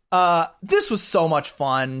 This was so much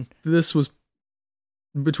fun. This was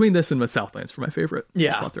between this and the Southlands for my favorite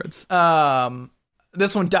plot threads.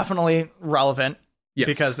 This one definitely relevant,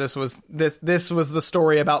 because this was the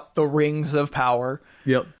story about the rings of power.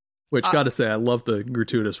 Yep. Which, gotta say, I love the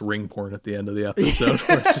gratuitous ring porn at the end of the episode,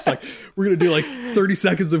 where it's just like, we're gonna do like 30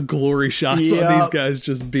 seconds of glory shots on these guys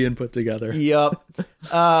just being put together. Yep.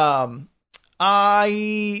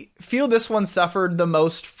 I feel this one suffered the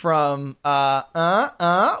most from,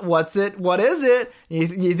 what's it? What is it?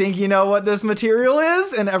 You think you know what this material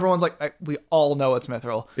is? And everyone's like, we all know it's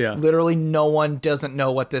mithril. Yeah. Literally no one doesn't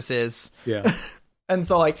know what this is. Yeah. And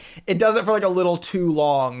so like, it does it for like a little too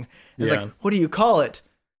long. It's like, what do you call it?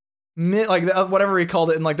 Like whatever he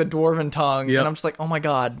called it in like the dwarven tongue, and I'm just like, oh my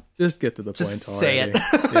god, just get to the point. Just say it.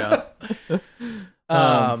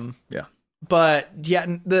 Yeah. But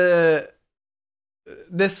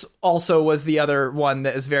this also was the other one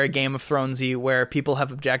that is very Game of Thronesy, where people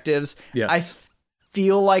have objectives. Yes. I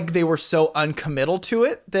feel like they were so uncommittal to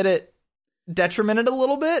it that it detrimented a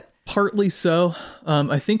little bit. Partly so.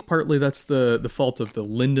 I think partly that's the fault of the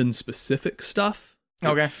Linden specific stuff.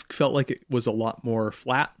 Okay. It felt like it was a lot more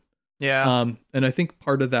flat. Yeah. And I think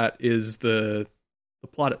part of that is the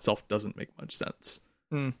plot itself doesn't make much sense.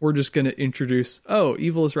 We're just going to introduce,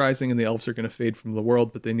 evil is rising and the elves are going to fade from the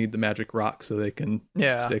world, but they need the magic rock so they can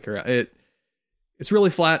stick around. It's really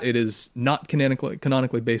flat. It is not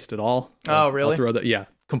canonically based at all. Really? I'll throw that. Yeah,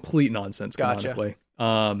 complete nonsense Gotcha. canonically.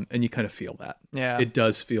 And you kind of feel that. Yeah. It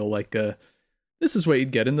does feel like this is what you'd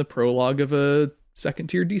get in the prologue of a second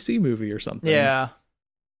tier DC movie or something. Yeah.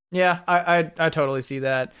 Yeah, I totally see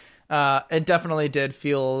that. It definitely did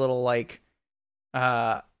feel a little like, we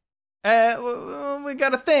got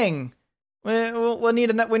a thing. We'll need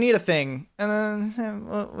a thing, and then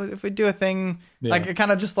if we do a thing, like it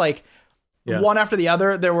kind of just like one after the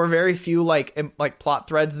other. There were very few like plot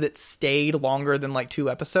threads that stayed longer than like 2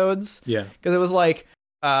 episodes. Yeah, because it was like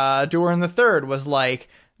Durin the Third was like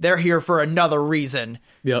they're here for another reason.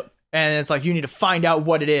 Yep. And it's like, you need to find out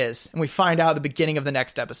what it is. And we find out at the beginning of the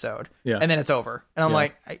next episode. Yeah. And then it's over. And I'm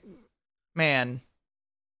like, man,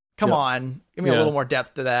 come on. Give me a little more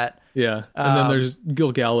depth to that. Yeah. And then there's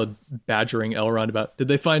Gil-galad badgering Elrond about, did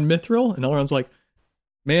they find Mithril? And Elrond's like,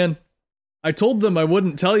 man, I told them I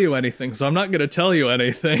wouldn't tell you anything, so I'm not going to tell you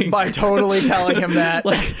anything. By totally telling him that.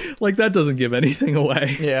 like that doesn't give anything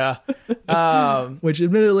away. Yeah. Which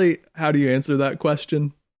admittedly, how do you answer that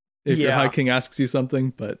question? If your High King asks you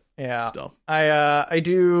something, but still. I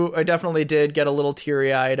definitely did get a little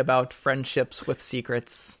teary-eyed about friendships with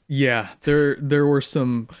secrets. Yeah, there were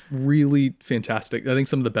some really fantastic, I think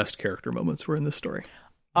some of the best character moments were in this story.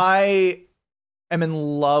 I am in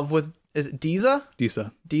love with, is it Disa?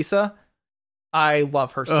 Disa. I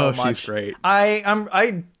love her so much. She's great.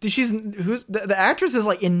 She's the actress is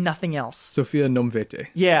like in nothing else. Sofia Nomvete.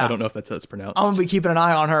 Yeah. I don't know if that's how it's pronounced. I'm gonna be keeping an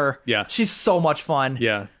eye on her. Yeah. She's so much fun.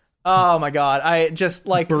 Yeah. Oh my god. I just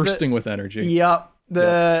like bursting with energy. Yep.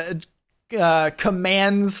 The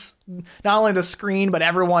commands not only the screen but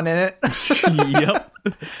everyone in it. Yep.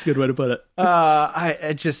 That's a good way to put it.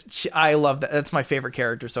 I love that. That's my favorite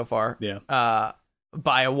character so far. Yeah.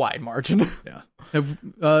 By a wide margin.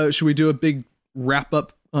 Yeah. Should we do a big wrap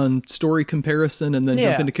up on story comparison and then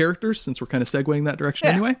jump into characters, since we're kind of segueing that direction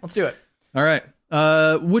anyway? Let's do it. All right.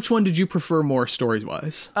 Which one did you prefer more story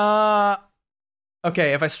wise?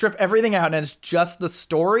 Okay, if I strip everything out and it's just the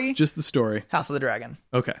story, House of the Dragon.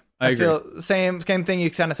 Okay, I agree. Feel same thing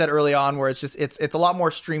you kind of said early on, where it's just it's a lot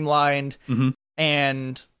more streamlined,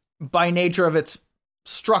 and by nature of its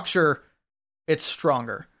structure, it's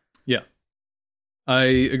stronger. Yeah, I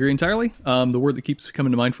agree entirely. The word that keeps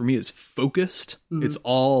coming to mind for me is focused. It's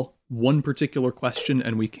all one particular question,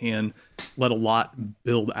 and we can let a lot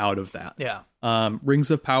build out of that. Yeah.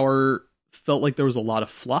 Rings of Power felt like there was a lot of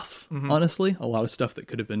fluff, honestly. A lot of stuff that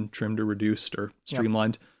could have been trimmed or reduced or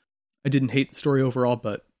streamlined. I didn't hate the story overall,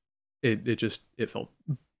 but it felt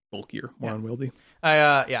bulkier, more unwieldy.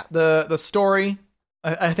 The story,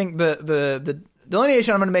 I think the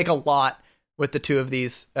delineation I'm going to make a lot with the two of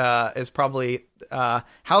these is probably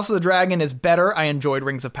House of the Dragon is better. I enjoyed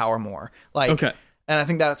Rings of Power more. And I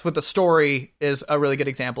think that's what the story is a really good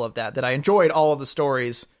example of that I enjoyed all of the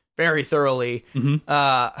stories very thoroughly.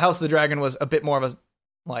 House of the Dragon was a bit more of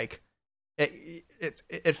a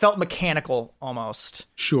it felt mechanical almost.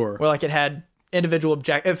 Sure. Where like it had individual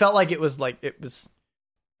it felt like it was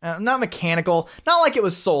not mechanical, not like it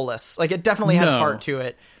was soulless. Like it definitely had heart to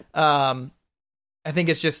it. I think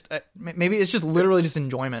it's just maybe it's just literally just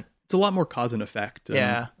enjoyment. It's a lot more cause and effect.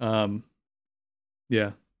 And,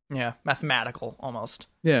 yeah, mathematical almost.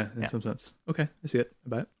 Yeah, in some sense. Okay, I see it. I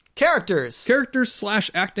buy it. Characters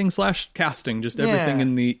 / acting / casting, just everything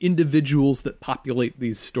in the individuals that populate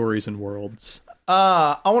these stories and worlds.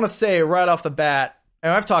 I want to say right off the bat,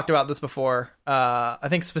 and I've talked about this before, I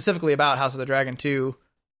think specifically about House of the Dragon 2,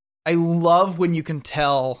 I love when you can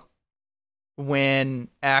tell when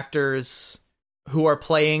actors who are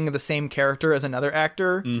playing the same character as another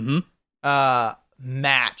actor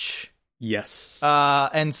match. Yes.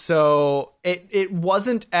 And so it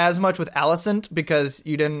wasn't as much with Alicent, because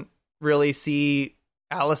you didn't really see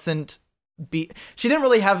Alicent she didn't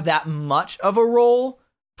really have that much of a role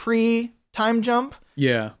pre-time jump.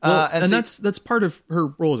 Yeah. Well, and so that's part of her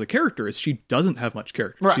role as a character, is she doesn't have much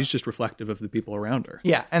character. Right. She's just reflective of the people around her.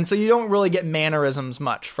 Yeah. And so you don't really get mannerisms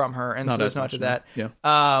much from her. And not so there's much of that. Yeah.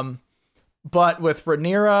 But with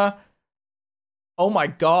Rhaenyra, oh my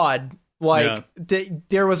God.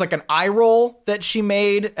 There was like an eye roll that she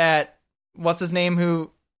made at what's his name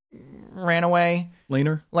who ran away?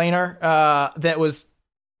 Laner. That was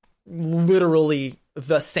literally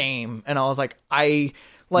the same. And I was like,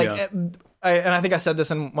 and I think I said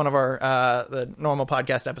this in one of our the normal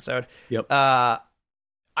podcast episode. Yep.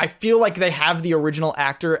 I feel like they have the original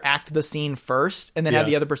actor act the scene first and then have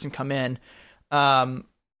the other person come in. And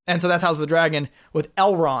so that's House of the Dragon with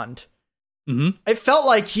Elrond. Mm-hmm. It felt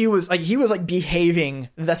like he was behaving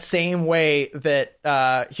the same way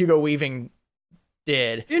that Hugo Weaving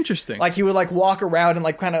did. Interesting. Like he would like walk around and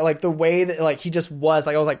like kind of like the way that like he just was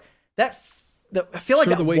like, I was like I feel like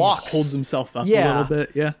that the way walks. he holds himself up a little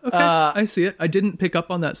bit. Yeah. Okay. I see it. I didn't pick up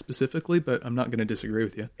on that specifically, but I'm not going to disagree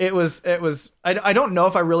with you. It was, I don't know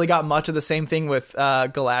if I really got much of the same thing with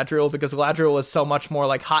Galadriel, because Galadriel was so much more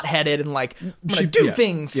like hot headed and like, I'm gonna do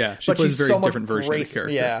things. Yeah. She but plays she's a very so much different version of the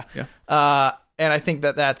character. Yeah. And I think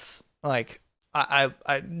that's like,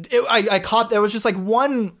 I caught, there was just like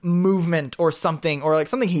one movement or something, or like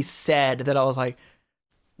something he said that I was like,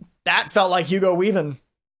 that felt like Hugo Weaving.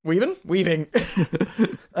 And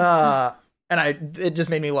it just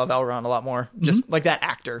made me love Elrond a lot more. Just like that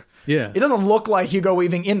actor. Yeah. It doesn't look like Hugo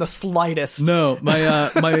Weaving in the slightest. No,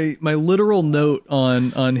 my my literal note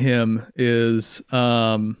on him is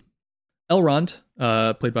Elrond,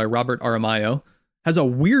 played by Robert Aramayo, has a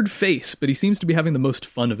weird face, but he seems to be having the most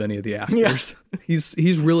fun of any of the actors. Yeah.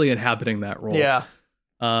 He's really inhabiting that role. Yeah.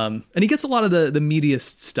 And he gets a lot of the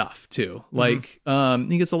meatiest stuff too. Like,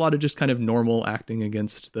 he gets a lot of just kind of normal acting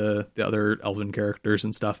against the other elven characters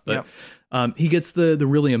and stuff. But, he gets the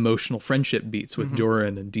really emotional friendship beats with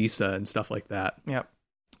Durin and Disa and stuff like that. Yep.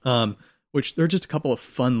 Which there are just a couple of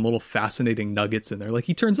fun little fascinating nuggets in there. Like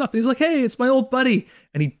he turns up and he's like, "Hey, it's my old buddy."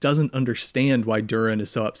 And he doesn't understand why Durin is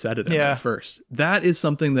so upset at him at first. That is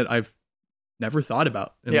something that I've never thought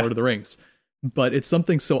about in Lord of the Rings. But it's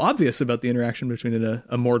something so obvious about the interaction between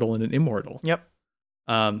a mortal and an immortal. Yep.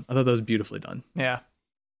 I thought that was beautifully done. Yeah.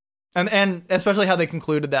 And especially how they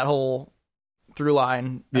concluded that whole through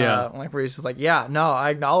line. Like where he's just like, yeah, no,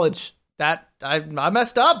 I acknowledge that I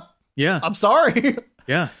messed up. Yeah. I'm sorry.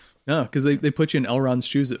 Yeah. No, because they put you in Elrond's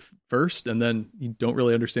shoes at first, and then you don't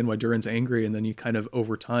really understand why Durin's angry, and then you kind of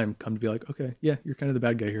over time come to be like, okay, yeah, you're kind of the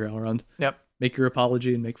bad guy here, Elrond. Yep. Make your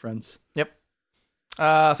apology and make friends. Yep. So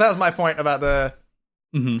that was my point about the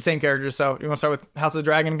same characters. So you want to start with House of the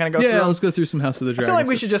Dragon and kind of go through them? Let's go through some House of the Dragon. I feel like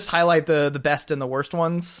we should just highlight the best and the worst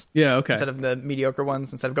ones. Yeah, okay. Instead of the mediocre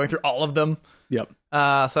ones, instead of going through all of them. Yep.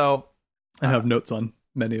 So I have notes on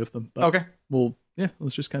many of them. But okay.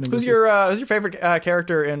 Let's just kind of who's your favorite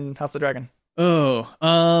character in House of the Dragon?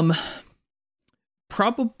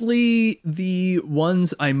 Probably the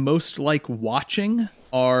ones I most like watching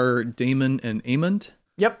are Daemon and Aemond.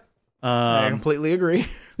 Yep. I completely agree.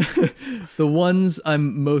 The ones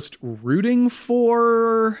I'm most rooting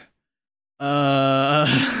for, they're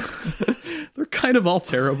kind of all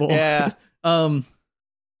terrible. Yeah.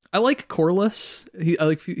 I like Corlys. I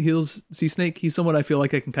like Heels Sea Snake. He's someone I feel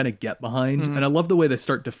like I can kind of get behind. And I love the way they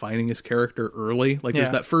start defining his character early. Like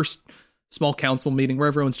there's that first small council meeting where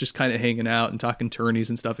everyone's just kind of hanging out and talking tourneys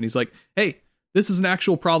and stuff. And he's like, hey, this is an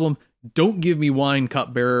actual problem. Don't give me wine,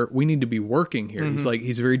 cupbearer. We need to be working here.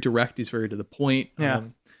 He's very direct. He's very to the point. Yeah.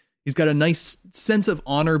 He's got a nice sense of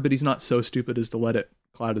honor, but he's not so stupid as to let it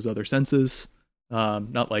cloud his other senses.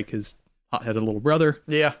 Not like his hot-headed little brother.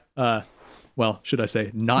 Yeah. Well, should I say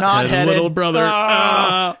not-headed little brother?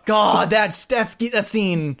 God, that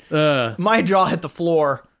scene. My jaw hit the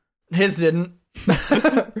floor. His didn't.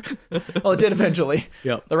 Well, it did eventually.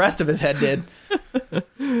 Yep. The rest of his head did.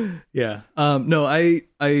 Yeah. No, I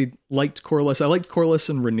liked Corlys. I liked Corlys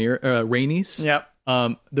and Rhaenys.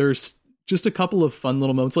 Yep. There's just a couple of fun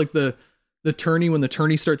little moments, like the tourney, when the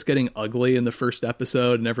tourney starts getting ugly in the first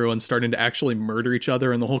episode and everyone's starting to actually murder each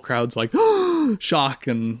other and the whole crowd's like shock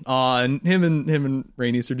and awe, and him and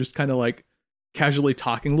Rhaenys are just kind of like casually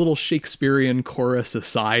talking, little Shakespearean chorus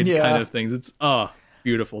aside kind of things. It's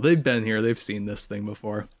beautiful. They've been here. They've seen this thing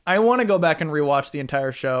before. I want to go back and rewatch the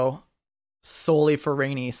entire show solely for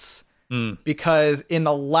Rhaenys because in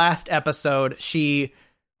the last episode she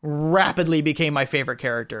rapidly became my favorite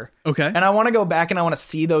character. Okay. And I want to go back and I want to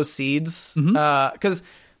see those seeds.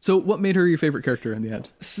 So what made her your favorite character in the end?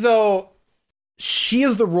 So she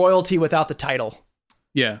is the royalty without the title.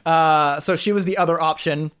 Yeah. So she was the other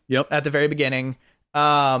option at the very beginning.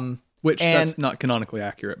 Which that's not canonically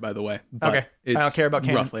accurate, by the way. But okay. I don't care about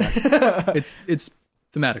canon. Roughly accurate. It's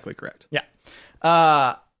thematically correct. Yeah.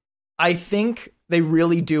 I think they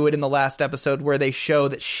really do it in the last episode where they show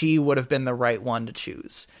that she would have been the right one to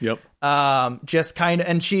choose. Yep. Just kind of,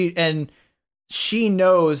 and she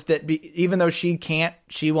knows that even though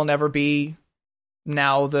she will never be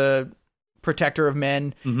now the protector of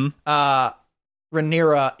men, Mm-hmm.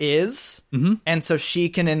 Rhaenyra is, Mm-hmm. and so she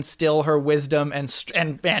can instill her wisdom and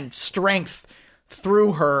strength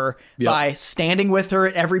through her by standing with her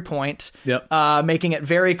at every point, making it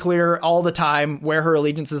very clear all the time where her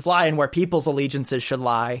allegiances lie and where people's allegiances should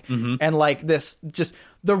lie, and like this, just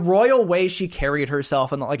the royal way she carried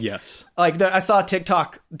herself, and like I saw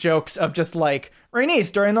TikTok jokes of just like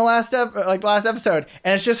Rhaenys during the last episode,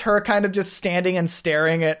 and it's just her kind of just standing and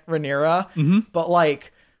staring at Rhaenyra, but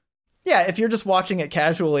like. Yeah, if you're just watching it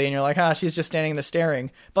casually and you're like, she's just standing there staring.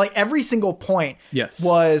 But like every single point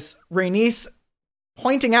was Rhaenys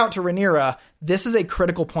pointing out to Rhaenyra, this is a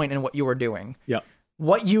critical point in what you are doing. Yeah.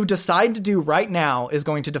 What you decide to do right now is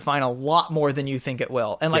going to define a lot more than you think it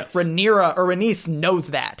will. And like Rhaenyra or Rhaenys knows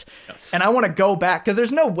that. Yes. And I want to go back because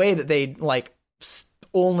there's no way that they like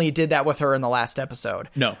only did that with her in the last episode.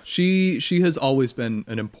 No, she has always been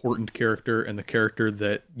an important character, and the character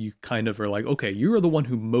that you kind of are like, okay, you are the one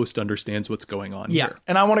who most understands what's going on here.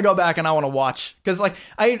 And I want to go back and I want to watch, because like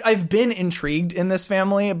I've been intrigued in this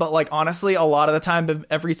family, but like honestly, a lot of the time,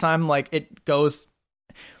 every time like it goes,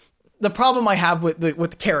 the problem I have with the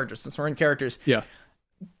characters, since we're in characters,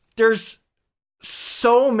 there's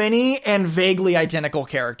so many and vaguely identical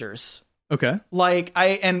characters. Okay. Like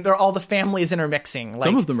they're all the families intermixing. Like,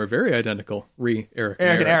 some of them are very identical. Eric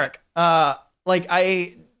and Eric. Like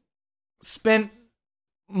I spent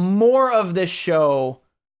more of this show,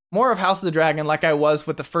 more of House of the Dragon, like I was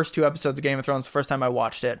with the first 2 episodes of Game of Thrones the first time I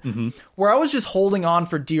watched it, where I was just holding on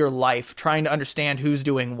for dear life, trying to understand who's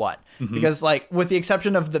doing what. Because like, with the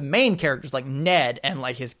exception of the main characters like Ned and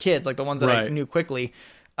like his kids, like the ones that I knew quickly,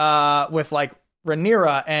 with like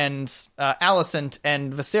Rhaenyra and Alicent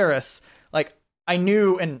and Viserys, like I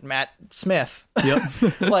knew, and Matt Smith,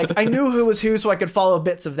 like I knew who was who, so I could follow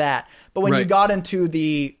bits of that. But when you got into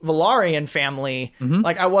the Velaryon family,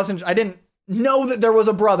 like I didn't know that there was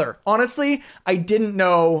a brother. Honestly, I didn't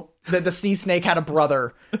know that the Sea Snake had a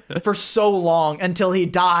brother for so long until he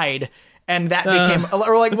died. And that became,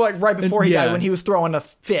 or like right before he died, when he was throwing a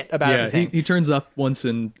fit about everything. He turns up once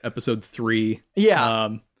in episode 3.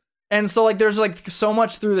 Yeah. And so like there's like so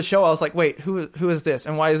much through the show I was like, wait, who is this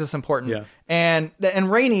and why is this important? Yeah. And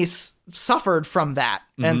Rhaenys suffered from that.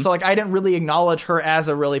 And so like I didn't really acknowledge her as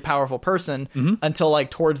a really powerful person until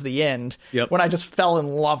like towards the end, when I just fell in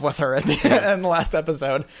love with her at the in the last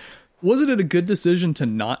episode. Was it a good decision to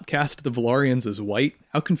not cast the Velaryons as white?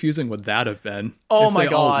 How confusing would that have been? Oh if my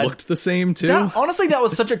they God. all looked the same too. Honestly, that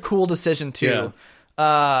was such a cool decision too.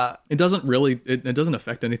 Yeah. It doesn't really, it doesn't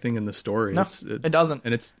affect anything in the story. No, it doesn't.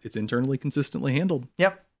 And it's internally consistently handled.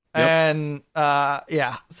 Yep. And,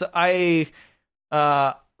 so I,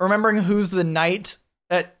 remembering who's the knight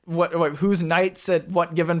at who's knights at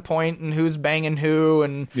what given point and who's banging who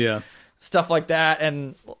and stuff like that.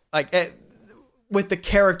 And like with the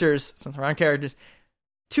characters, since we're on characters,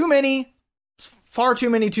 far too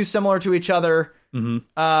many, too similar to each other.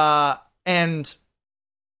 And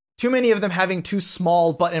too many of them having too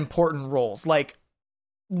small but important roles, like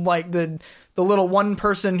the little one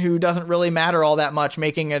person who doesn't really matter all that much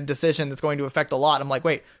making a decision that's going to affect a lot. I'm like,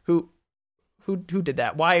 wait, who did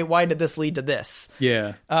that? Why did this lead to this?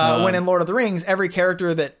 Yeah. When in Lord of the Rings, every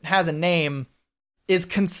character that has a name is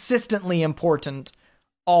consistently important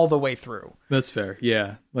all the way through. That's fair.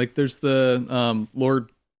 Yeah. Like there's the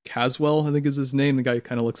Lord Caswell, I think is his name, the guy who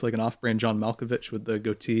kind of looks like an off-brand John Malkovich with the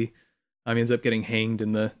goatee. He ends up getting hanged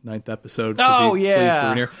in the 9th episode. Oh, he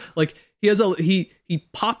yeah. Like he has he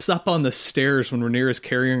pops up on the stairs when Rhaenyra is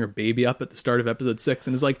carrying her baby up at the start of episode 6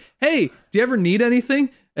 and is like, "Hey, do you ever need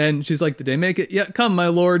anything?" And she's like, "Did they make it? Yeah, come, my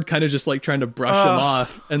lord." Kind of just like trying to brush him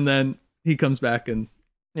off, and then he comes back and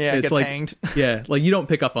gets like, hanged. Yeah, like you don't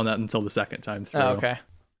pick up on that until the second time through. Oh, okay.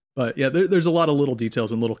 But yeah, there's a lot of little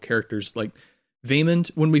details and little characters like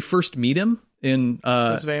Vaemond. When we first meet him in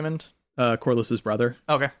Who's Vaemond? Corlys's brother.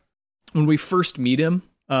 Okay. When we first meet him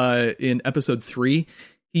in episode 3,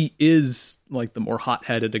 he is like the more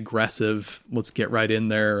hot-headed, aggressive, let's get right in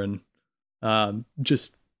there and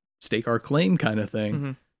just stake our claim kind of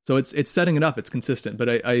thing. So it's setting it up, it's consistent. But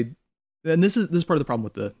and this is part of the problem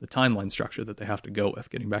with the timeline structure that they have to go with,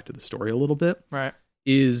 getting back to the story a little bit. Right.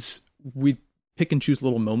 Is we pick and choose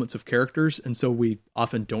little moments of characters, and so we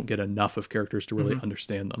often don't get enough of characters to really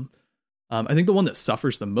understand them. I think the one that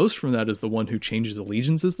suffers the most from that is the one who changes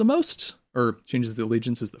allegiances the most, or changes the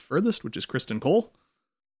allegiances the furthest, which is Criston Cole.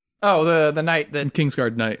 Oh, the knight, the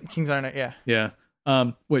Kingsguard Knight. Kingsguard Knight, yeah.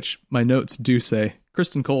 Yeah. Which my notes do say,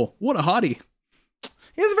 Criston Cole, what a hottie.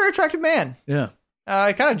 He is a very attractive man. Yeah.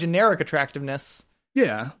 Kind of generic attractiveness.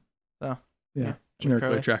 Yeah. So,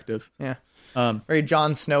 generically attractive. Yeah. Very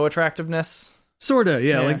Jon Snow attractiveness. Sorta,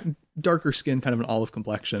 yeah. Like darker skin, kind of an olive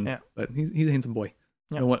complexion. Yeah. But he's a handsome boy.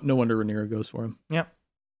 Yep. No wonder Rhaenyra goes for him. Yep.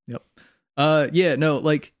 Yeah, no,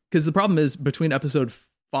 like, because the problem is between episode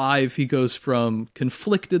 5, he goes from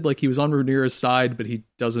conflicted, like he was on Rhaenyra's side, but he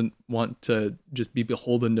doesn't want to just be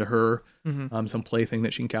beholden to her, some plaything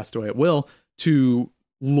that she can cast away at will, to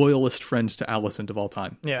loyalist friend to Alicent of all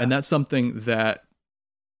time. Yeah. And that's something that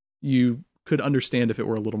you could understand if it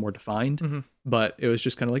were a little more defined, but it was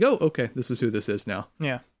just kind of like, oh, okay, this is who this is now.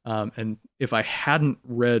 Yeah. And if I hadn't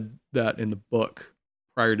read that in the book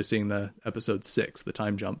prior to seeing the episode 6, the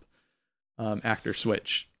time jump actor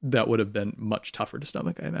switch, that would have been much tougher to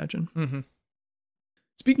stomach, I imagine.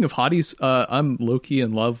 Speaking of hotties, I'm low-key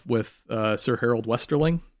in love with Sir Harold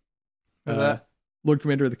Westerling. Who's that? Lord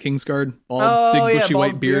Commander of the Kingsguard, bald, big bushy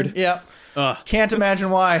white beard. Yeah. Can't imagine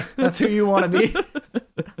why. That's who you want to be.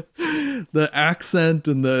 The accent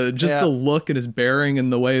and the look and his bearing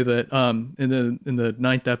and the way that in the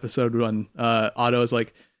 9th episode when Otto is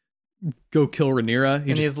like, go kill Rhaenyra,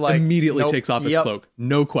 he's like, immediately takes off his cloak,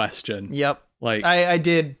 no question. Yep. Like I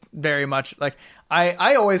did very much like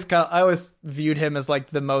I always viewed him as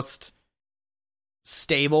like the most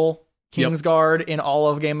stable Kingsguard in all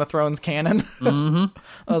of Game of Thrones canon. I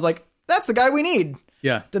was like, that's the guy we need.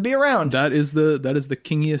 Yeah, to be around. That is the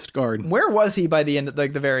kingiest guard. Where was he by the end,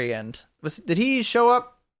 like the very end? Did he show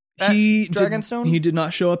up at Dragonstone? He did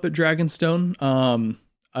not show up at Dragonstone.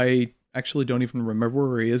 I actually don't even remember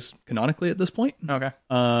where he is canonically at this point. Okay.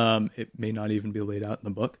 It may not even be laid out in the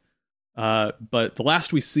book. But the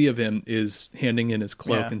last we see of him is handing in his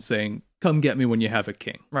cloak and saying, "Come get me when you have a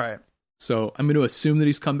king." Right. So I'm going to assume that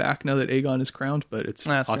he's come back now that Aegon is crowned, but it's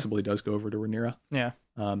That's possibly does go over to Rhaenyra. Yeah.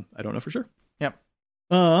 I don't know for sure. Yep.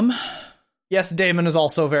 Yes, Daemon is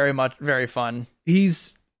also very fun.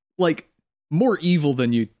 He's like more evil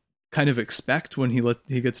than you kind of expect when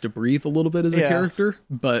he gets to breathe a little bit as a character,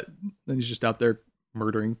 but then he's just out there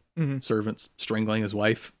murdering servants, strangling his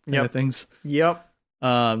wife, kind of things. Yep.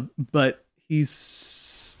 But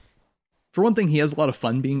he's, for one thing, he has a lot of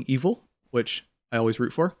fun being evil, which I always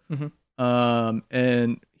root for.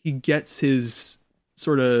 And he gets his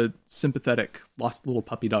sort of sympathetic lost little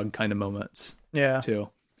puppy dog kind of moments. Yeah. Too.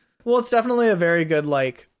 Well, it's definitely a very good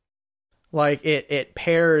like it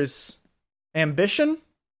pairs ambition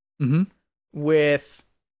with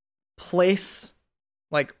place,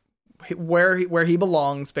 like where he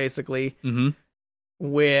belongs, basically,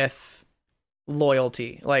 with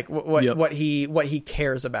loyalty, like what he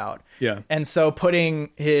cares about. Yeah. And so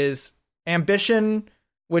putting his ambition,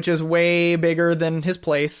 which is way bigger than his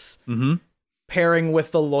place, pairing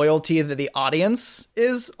with the loyalty that the audience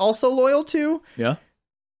is also loyal to,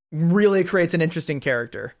 really creates an interesting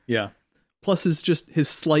character. Yeah. Plus his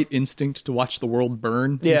slight instinct to watch the world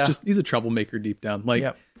burn. Yeah. He's a troublemaker deep down.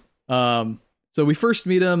 Like, so we first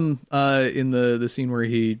meet him in the scene where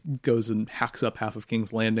he goes and hacks up half of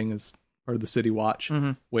King's Landing as part of the City Watch,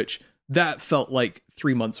 which that felt like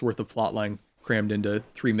 3 months worth of plotline crammed into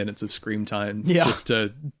 3 minutes of screen time just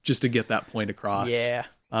to get that point across. Yeah.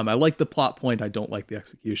 I like the plot point. I don't like the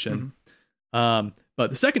execution. But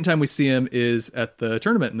the second time we see him is at the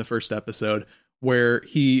tournament in the first episode, where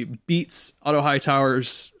he beats Otto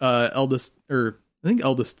Hightower's eldest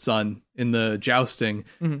son in the jousting,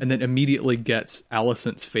 and then immediately gets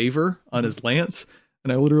Alicent's favor on his lance.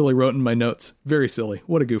 And I literally wrote in my notes, very silly.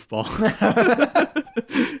 What a goofball.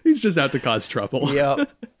 He's just out to cause trouble. Yep.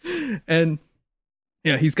 And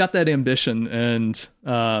yeah, he's got that ambition and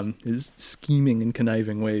his scheming and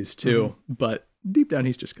conniving ways too. But deep down,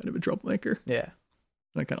 he's just kind of a troublemaker. Yeah.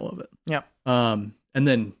 And I kind of love it. Yep. And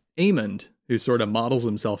then Aemond, who sort of models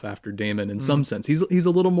himself after Daemon in some sense. He's a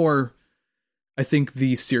little more, I think,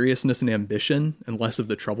 the seriousness and ambition and less of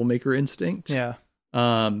the troublemaker instinct. Yeah.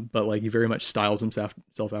 But like he very much styles himself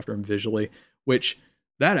after him visually, which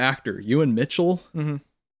that actor, Ewan Mitchell,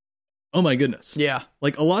 oh my goodness. Yeah.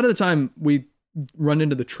 Like a lot of the time we run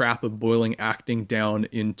into the trap of boiling acting down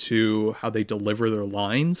into how they deliver their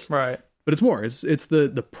lines. Right. But it's more, it's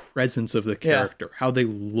the presence of the character, how they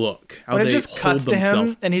look, how when they it just hold cuts to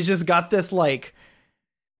themselves. him and he's just got this like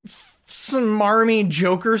smarmy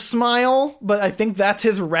Joker smile, but I think that's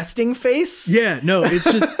his resting face. Yeah, no, it's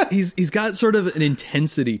just he's got sort of an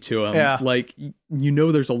intensity to him. Yeah. Like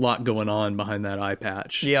there's a lot going on behind that eye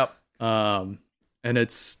patch. Yep. And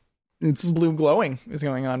it's blue glowing is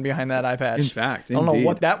going on behind that eye patch. In fact, I don't know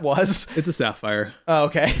what that was. It's a sapphire. Oh,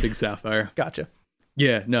 okay. Big sapphire. Gotcha.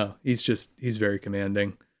 Yeah, no, he's very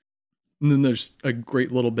commanding. And then there's a great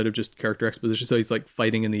little bit of just character exposition. So he's like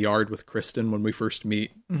fighting in the yard with Kristen when we first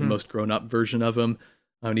meet the most grown up version of him.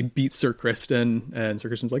 And he beats Sir Kristen, and Sir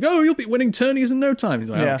Kristen's like, "Oh, you'll be winning tourneys in no time." He's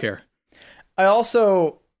like, "I don't care." I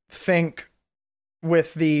also think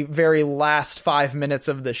with the very last 5 minutes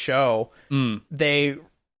of the show, they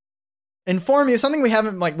inform you something we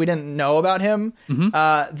didn't know about him,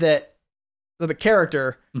 that the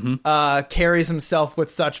character carries himself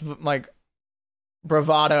with such like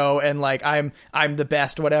bravado and like I'm the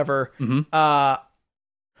best, whatever.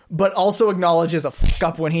 But also acknowledges a fuck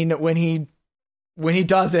up when he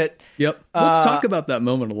does it. Yep. Let's talk about that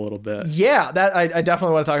moment a little bit. Yeah, that I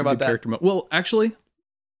definitely want to talk about that. Character well, actually,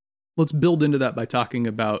 let's build into that by talking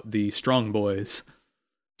about the Strong Boys.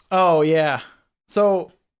 Oh yeah.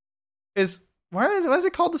 So why is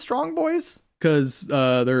it called the Strong Boys? Because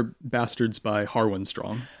they're bastards by Harwin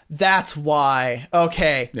Strong. That's why.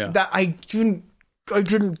 Okay. Yeah. That I didn't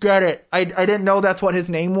get it. I didn't know that's what his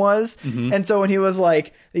name was. And so when he was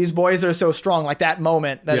like, these boys are so strong, like that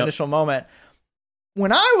moment, that initial moment.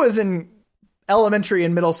 When I was in elementary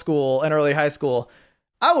and middle school and early high school,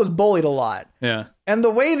 I was bullied a lot. Yeah. And the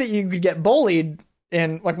way that you could get bullied,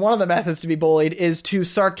 and like one of the methods to be bullied, is to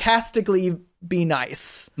sarcastically be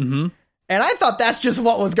nice. And I thought that's just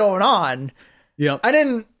what was going on. Yep.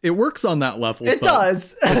 It works on that level. It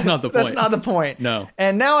does. That's not the point. That's not the point. No.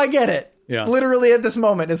 And now I get it. Yeah. Literally at this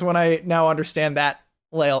moment is when I now understand that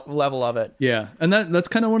level of it. Yeah. And that's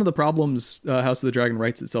kind of one of the problems House of the Dragon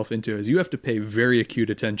writes itself into, is you have to pay very acute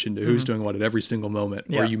attention to who's doing what at every single moment,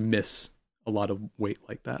 or you miss a lot of weight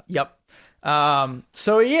like that. Yep.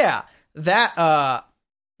 So yeah, that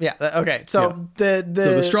okay. So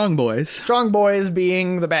the Strong Boys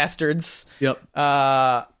being the bastards. Yep.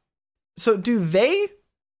 So do they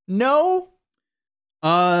know?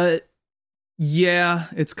 Yeah,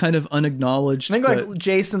 it's kind of unacknowledged. I think like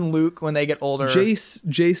Jace and Luke when they get older.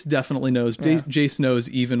 Jace definitely knows. Yeah. Jace knows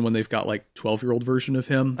even when they've got like 12-year-old version of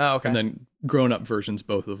him. Oh, okay. And then grown-up versions,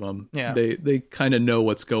 both of them. Yeah. They kind of know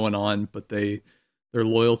what's going on, but they're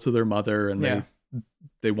loyal to their mother, and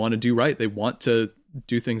they want to do right. They want to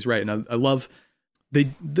do things right. And I love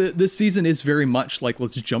this season is very much like,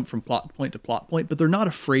 let's jump from plot point to plot point, but they're not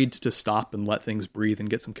afraid to stop and let things breathe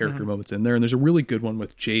and get some character moments in there. And there's a really good one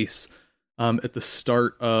with Jace at the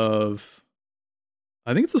start of,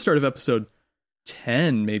 I think it's the start of episode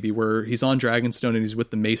 10 maybe, where he's on Dragonstone and he's with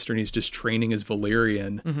the Maester and he's just training as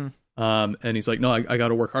Valyrian. And he's like, no, I got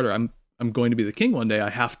to work harder. I'm going to be the king one day. I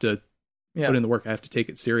have to put in the work. I have to take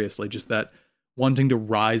it seriously. Just that wanting to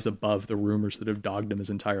rise above the rumors that have dogged him his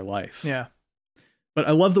entire life. Yeah. But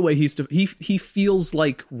I love the way he feels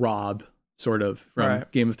like Robb, sort of, from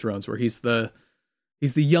Game of Thrones, where he's the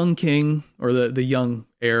young king, or the young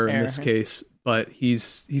heir in this case, but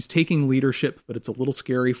he's taking leadership, but it's a little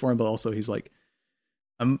scary for him. But also he's like,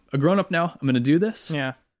 I'm a grown up now. I'm going to do this.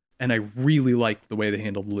 Yeah. And I really like the way they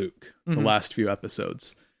handled Luke the last few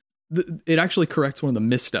episodes. It actually corrects one of the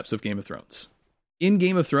missteps of Game of Thrones. In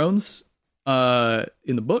Game of Thrones,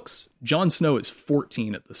 in the books, Jon Snow is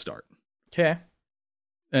 14 at the start. Okay.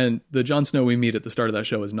 And the Jon Snow we meet at the start of that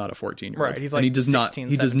show is not a 14-year-old. Right, he's like, and he does 16,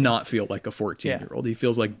 not. He does not feel like a 14-year-old. He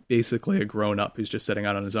feels like basically a grown-up who's just setting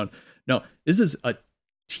out on his own. No, this is a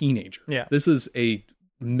teenager. Yeah, this is a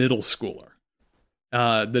middle schooler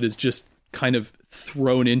that is just kind of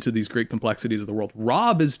thrown into these great complexities of the world.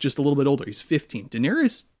 Robb is just a little bit older. He's 15.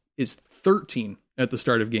 Daenerys is 13 at the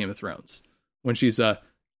start of Game of Thrones, when she's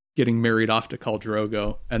getting married off to Khal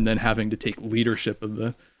Drogo and then having to take leadership of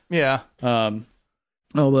the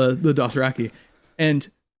the Dothraki.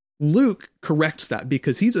 And Luke corrects that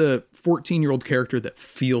because he's a 14-year-old character that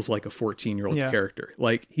feels like a 14-year-old character.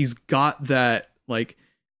 Like, he's got that, like,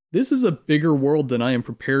 this is a bigger world than I am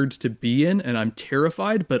prepared to be in, and I'm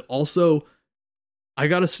terrified, but also I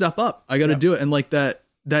got to step up. I got to do it. And like that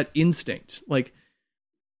instinct, like,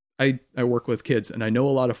 I work with kids and I know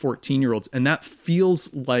a lot of 14-year-olds, and that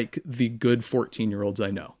feels like the good 14-year-olds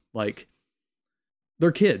I know. Like,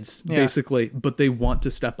 they're kids, basically, but they want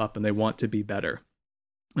to step up and they want to be better.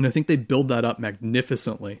 And I think they build that up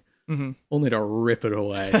magnificently, only to rip it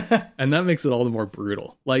away. And that makes it all the more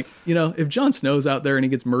brutal. Like, you know, if Jon Snow's out there and he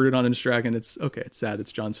gets murdered on his dragon, it's okay. It's sad.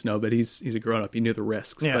 It's Jon Snow, but he's a grown up. He knew the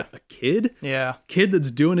risks. Yeah. But a kid that's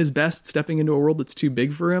doing his best, stepping into a world that's too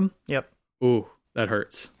big for him. Yep. Ooh, that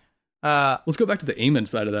hurts. Let's go back to the Aemon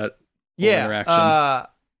side of that interaction.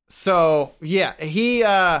 So yeah,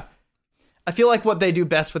 I feel like what they do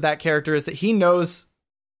best with that character is that he knows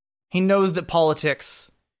that politics,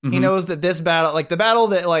 he knows that this battle, like the battle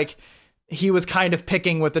that like he was kind of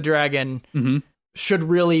picking with the dragon, should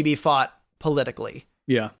really be fought politically.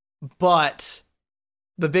 Yeah. But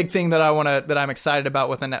the big thing that I'm excited about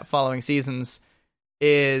within that following seasons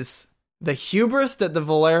is the hubris that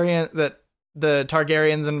the the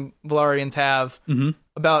Targaryens and Valyrians have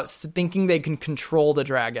about thinking they can control the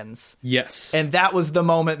dragons. Yes. And that was the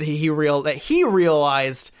moment that he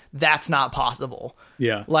realized that's not possible.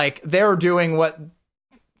 Yeah. Like, they're doing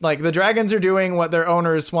the dragons are doing what their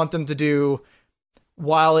owners want them to do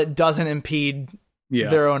while it doesn't impede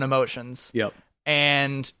their own emotions. Yep.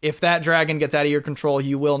 And if that dragon gets out of your control,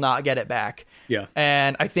 you will not get it back. Yeah.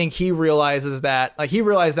 And I think he realizes that, like, he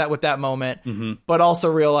realized that with that moment, but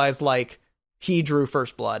also realized, like, he drew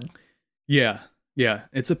first blood. Yeah. Yeah.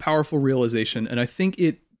 It's a powerful realization. And I think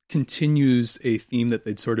it continues a theme that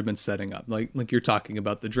they'd sort of been setting up. Like you're talking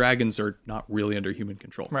about, the dragons are not really under human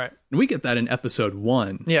control. Right. And we get that in episode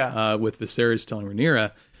 1. Yeah. With Viserys telling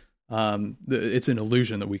Rhaenyra, it's an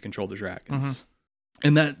illusion that we control the dragons.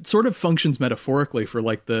 And that sort of functions metaphorically for,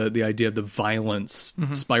 like, the idea of the violence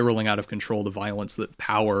spiraling out of control, the violence that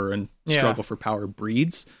power and struggle for power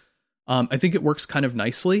breeds. I think it works kind of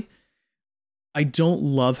nicely. I don't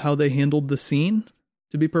love how they handled the scene,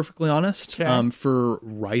 to be perfectly honest, for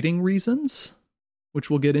writing reasons, which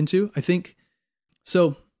we'll get into. I think,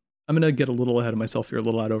 so I'm going to get a little ahead of myself here, a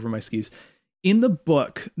little out over my skis. In the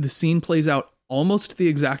book, the scene plays out almost the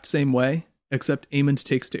exact same way, except Aemond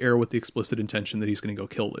takes to air with the explicit intention that he's going to go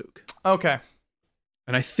kill Luke. Okay.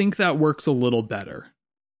 And I think that works a little better,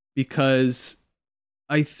 because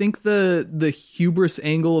I think the hubris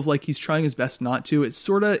angle of, like, he's trying his best not to,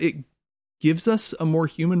 it gives us a more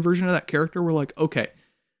human version of that character. We're like, okay,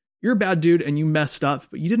 you're a bad dude and you messed up,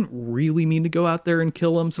 but you didn't really mean to go out there and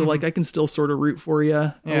kill him. So like, I can still sort of root for you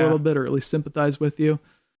a little bit, or at least sympathize with you.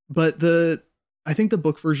 But I think the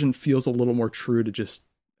book version feels a little more true to just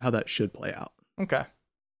how that should play out. Okay.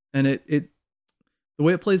 And the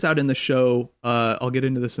way it plays out in the show, I'll get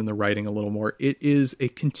into this in the writing a little more. It is a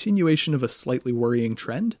continuation of a slightly worrying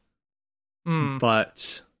trend,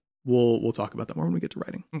 but we'll talk about that more when we get to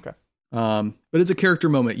writing. Okay. But it's a character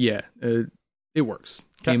moment. Yeah, it works.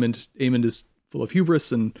 Okay. Aemond is full of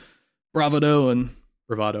hubris and bravado.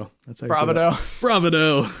 That's how you say that.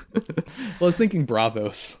 Bravado. Well, I was thinking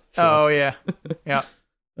bravos. So. Oh yeah. Yeah.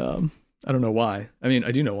 I don't know why. I mean,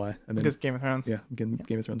 I do know why. Because Game of Thrones. Yeah, Game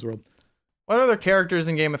of Thrones world. What other characters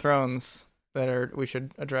in Game of Thrones that we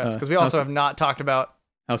should address? Because we also have not talked about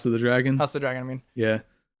House of the Dragon. I mean. Yeah.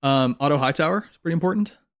 Otto Hightower is pretty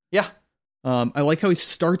important. Yeah. I like how he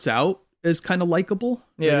starts out as kind of likable.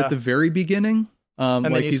 Yeah. Right at the very beginning. And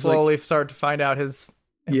then you slowly start to find out his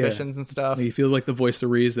ambitions and stuff. He feels like the voice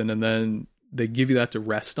of reason, and then they give you that to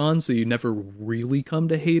rest on, so you never really come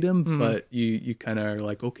to hate him, but you kind of are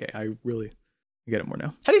like, okay, I get it more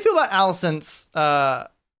now. How do you feel about Alicent's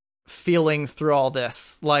feelings through all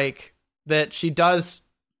this? Like, that she does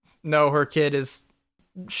know her kid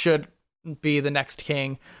should be the next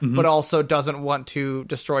king, but also doesn't want to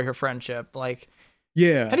destroy her friendship. Like,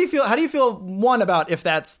 yeah. How do you feel one, about if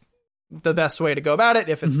that's the best way to go about it,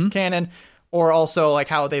 if it's canon, or also like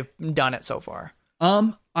how they've done it so far?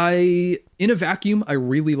 In a vacuum, I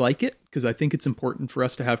really like it, because I think it's important for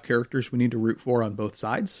us to have characters we need to root for on both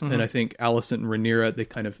sides. And I think Alicent and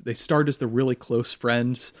Rhaenyra, they start as the really close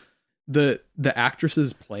friends. The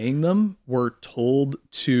actresses playing them were told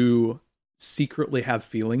to secretly have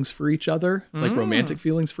feelings for each other, like romantic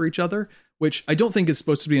feelings for each other, which I don't think is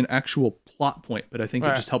supposed to be an actual plot point, but I think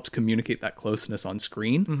it just helps communicate that closeness on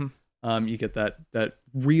screen. You get that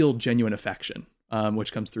real genuine affection,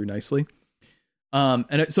 which comes through nicely.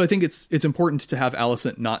 So I think it's important to have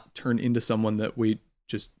Alicent not turn into someone that we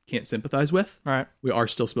just can't sympathize with. Right. We are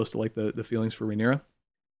still supposed to like the feelings for Rhaenyra.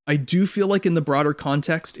 I do feel like in the broader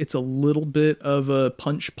context, it's a little bit of a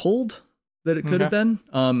punch pulled that it could have been.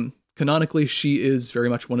 Canonically, she is very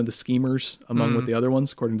much one of the schemers among with the other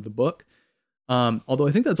ones, according to the book. Although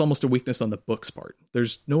I think that's almost a weakness on the book's part.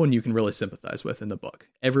 There's no one you can really sympathize with in the book.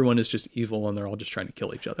 Everyone is just evil, and they're all just trying to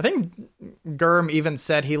kill each other. I think Gurm even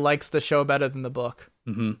said he likes the show better than the book,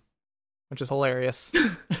 which is hilarious.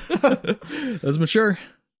 That's mature.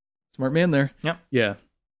 Smart man there. Yep. Yeah.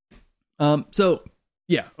 So,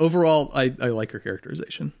 yeah, overall, I like her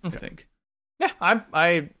characterization, I think. Yeah,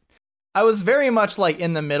 I was very much like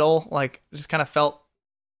in the middle, like just kind of felt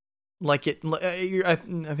like it. I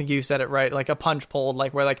think you said it right, like a punch pulled,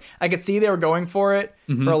 like where like I could see they were going for it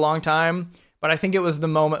for a long time, but I think it was the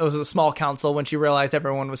moment. It was a small council when she realized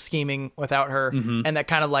everyone was scheming without her, and that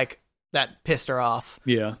kind of like that pissed her off.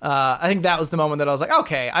 Yeah, I think that was the moment that I was like,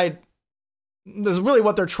 okay, this is really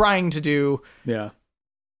what they're trying to do. Yeah,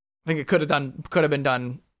 I think it could have been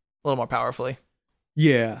done a little more powerfully.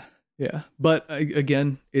 Yeah. Yeah, but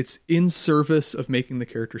again, it's in service of making the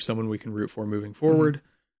character someone we can root for moving forward.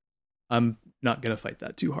 I'm not going to fight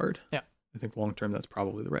that too hard. Yeah. I think long term, that's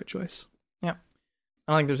probably the right choice. Yeah.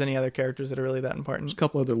 I don't think there's any other characters that are really that important. There's a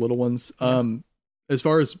couple other little ones. As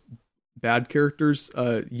far as bad characters,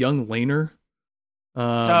 young Laner.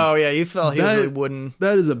 Oh yeah, you felt he was really wooden.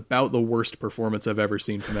 That is about the worst performance I've ever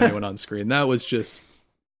seen from anyone on screen. That was just,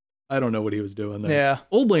 I don't know what he was doing there. Yeah,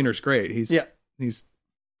 old Laner's great. He's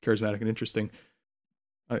charismatic and interesting.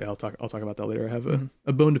 I'll talk about that later. I have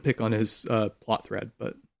a bone to pick on his plot thread,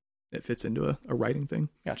 but it fits into a writing thing.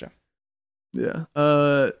 Gotcha. Yeah.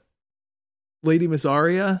 Lady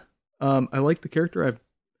Missaria. I like the character.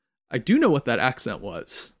 I do know what that accent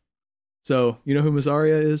was. So you know who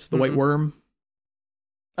Missaria is? The White Worm.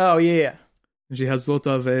 Oh yeah. She has sort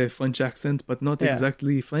of a French accent, but not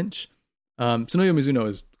exactly French. Sonoya Mizuno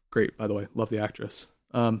is great, by the way. Love the actress.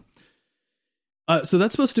 So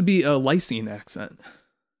that's supposed to be a Lysine accent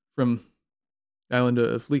from the island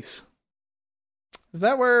of Lys. Is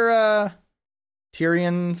that where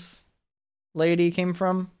Tyrion's lady came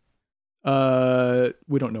from?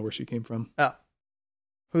 We don't know where she came from. Oh.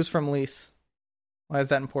 Who's from Lys? Why is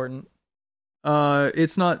that important?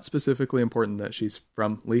 It's not specifically important that she's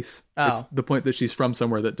from Lys. Oh. It's the point that she's from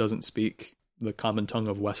somewhere that doesn't speak the common tongue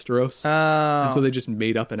of Westeros. Oh. And so they just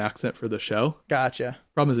made up an accent for the show. Gotcha.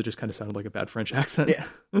 Problem is it just kind of sounded like a bad French accent. Yeah.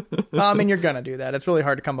 Well, I mean, you're going to do that. It's really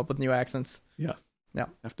hard to come up with new accents. Yeah. Yeah.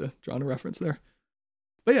 Have to draw on a reference there.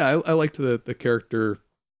 But yeah, I liked the character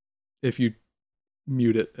if you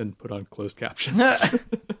mute it and put on closed captions. Let's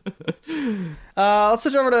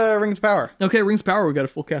switch over to Rings of Power. Okay, Rings of Power. We got a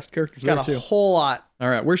full cast of characters Got there a too. whole lot. All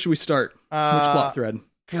right, where should we start? Which plot thread?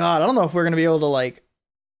 God, I don't know if we're going to be able to like.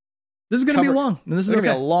 This is going to be long, and this is going to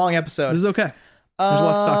okay. be a long episode. This is okay. There's a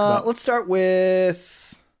lot to talk about. Let's start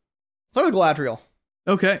with Galadriel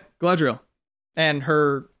Okay, Galadriel. and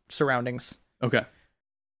her surroundings. Okay.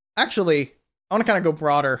 Actually, I want to kind of go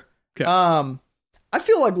broader. Okay. I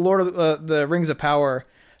feel like Lord of the Rings of Power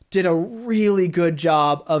did a really good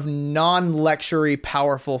job of non-lectury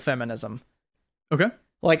powerful feminism. Okay.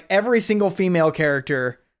 Like every single female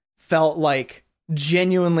character felt like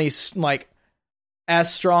genuinely like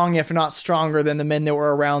as strong, if not stronger, than the men that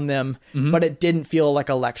were around them, but it didn't feel like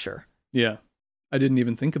a lecture. Yeah. I didn't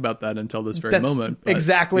even think about that until this very moment. But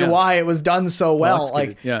exactly why it was done so well.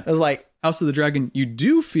 Executed. Like, it was like House of the Dragon, you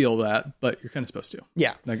do feel that, but you're kind of supposed to.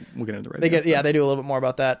 Yeah. Like, we'll get into the right. They do a little bit more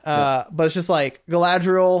about that. But it's just like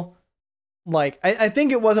Galadriel, like, I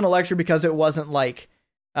think it wasn't a lecture because it wasn't like,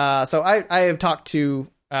 so I have talked to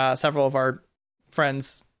several of our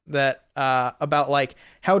friends that about like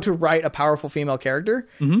how to write a powerful female character.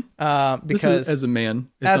 Because this is, as a man,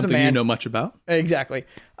 is something you know much about. Exactly.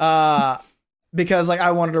 Because like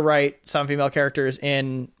I wanted to write some female characters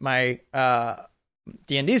in my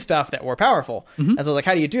D&D stuff that were powerful. And so I was like,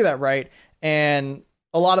 how do you do that right? And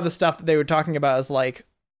a lot of the stuff that they were talking about is like,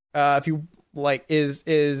 if you like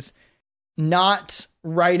is not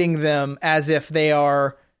writing them as if they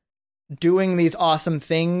are doing these awesome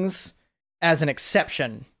things as an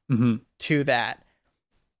exception to that.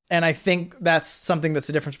 And I think that's something that's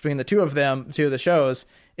the difference between the two of the shows,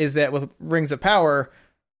 is that with Rings of Power,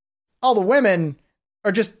 all the women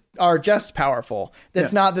are just powerful.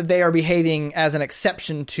 That's not that they are behaving as an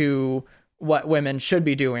exception to what women should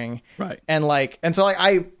be doing. Right. And so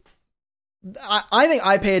I think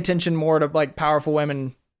I pay attention more to like powerful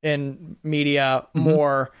women in media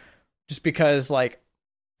more just because like,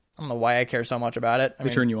 I don't know why I care so much about it. They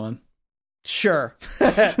turn you on. Sure.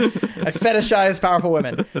 I fetishize powerful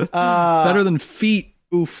women. Better than feet.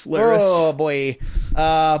 Oof, Laris. Oh boy.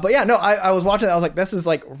 But yeah, no, I was watching that. I was like, this is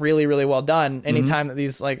like really, really well done. Anytime that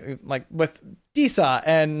these like with Disa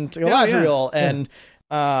and Galadriel and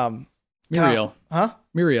Muriel.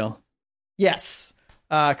 Muriel. Yes.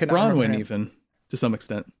 Bronwyn even, to some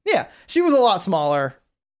extent. Yeah. She was a lot smaller.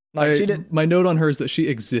 Like she did. My note on her is that she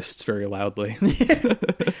exists very loudly.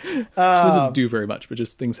 She doesn't do very much, but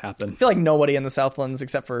just things happen. I feel like nobody in the Southlands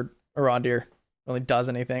except for Arondir really does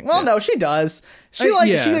anything. Well, no, she does. She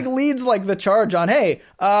leads like the charge on, hey,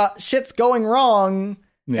 shit's going wrong,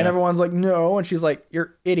 and everyone's like, no, and she's like,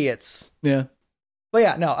 you're idiots. Yeah. But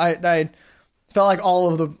yeah, no, I felt like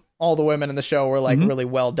all the women in the show were like really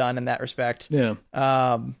well done in that respect. Yeah.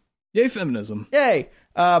 Yay, feminism. Yay.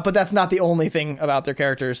 But that's not the only thing about their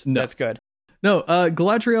characters that's good. No,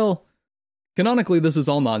 Galadriel, canonically, this is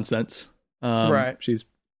all nonsense. Right. She's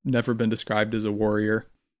never been described as a warrior.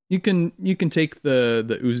 You can take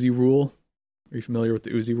the Uzi rule. Are you familiar with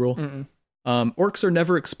the Uzi rule? Orcs are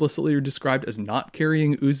never explicitly described as not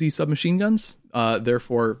carrying Uzi submachine guns.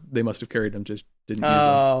 Therefore, they must have carried them, just didn't use them.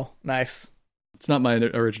 Oh, nice. It's not my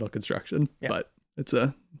original construction, but it's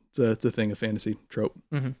a thing, a fantasy trope.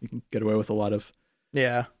 You can get away with a lot of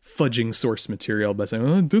fudging source material by saying,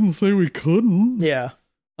 oh, it didn't say we couldn't. Yeah.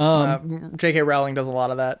 J.K. Rowling does a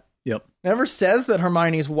lot of that. Yep. Never says that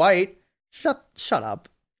Hermione's white. Shut up.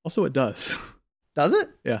 Also, it does. Does it?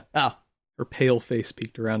 Yeah. Oh. Her pale face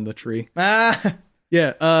peeked around the tree. Ah.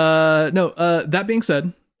 Yeah. No. That being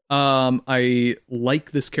said, I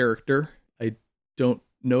like this character. I don't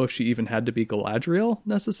know if she even had to be Galadriel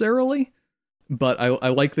necessarily, but I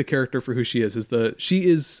like the character for who she is.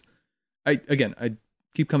 I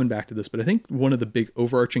keep coming back to this, but I think one of the big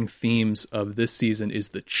overarching themes of this season is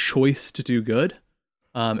the choice to do good,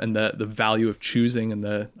 and the value of choosing, and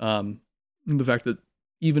the fact that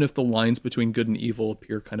even if the lines between good and evil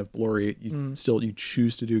appear kind of blurry, you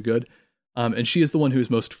choose to do good. And she is the one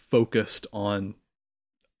who's most focused on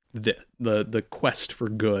the quest for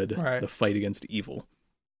good, right. The fight against evil.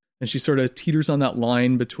 And she sort of teeters on that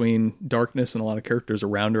line between darkness, and a lot of characters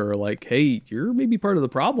around her are like, hey, you're maybe part of the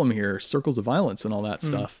problem here, circles of violence and all that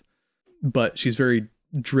stuff. But she's very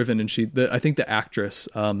driven, and I think the actress,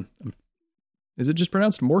 is it just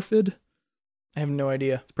pronounced Morfydd? I have no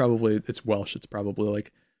idea. It's Welsh. It's probably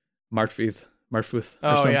like Marfydd or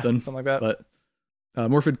something. Yeah, something like that. But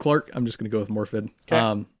Morfydd Clark, I'm just going to go with Morfydd.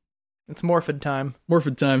 Okay. It's Morfydd time.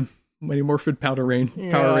 Morfydd time. Mighty Morfydd Power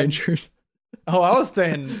Rangers. Oh, I was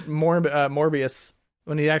saying Morbius,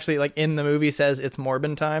 when he actually, like, in the movie says it's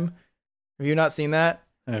Morbin time. Have you not seen that?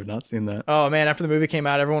 I have not seen that. Oh, man, after the movie came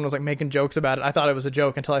out, everyone was, like, making jokes about it. I thought it was a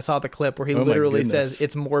joke until I saw the clip where he literally says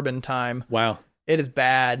it's Morbin time. Wow. It is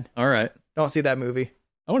bad. All right. Don't see that movie.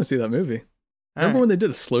 I want to see that movie. Remember when they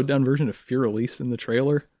did a slowed down version of Fear Elise in the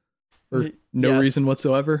trailer? For no reason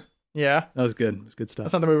whatsoever? Yeah. That was good. It was good stuff.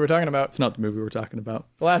 That's not the movie we're talking about. It's not the movie we're talking about.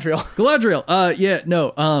 Galadriel. Yeah,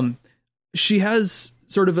 no. She has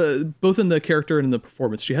sort of both in the character and in the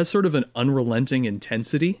performance, she has sort of an unrelenting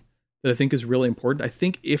intensity that I think is really important. I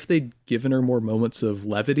think if they'd given her more moments of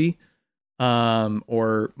levity,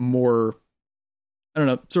 or more, I don't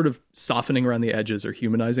know, sort of softening around the edges or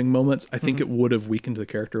humanizing moments, I think it would have weakened the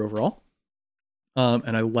character overall.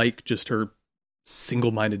 And I like just her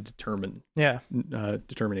single-minded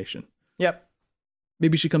determination. Yep.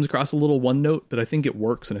 Maybe she comes across a little one note, but I think it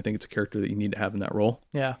works, and I think it's a character that you need to have in that role.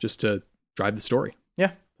 Yeah. Just to drive the story.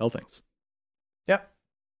 Yeah. Tell things. Yep.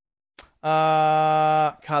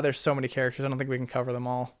 God, there's so many characters. I don't think we can cover them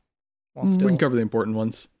all. We can cover the important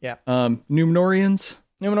ones. Yeah. Numenorians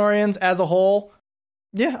as a whole.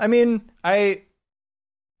 Yeah, I mean, I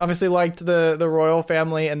obviously liked the royal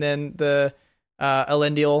family, and then the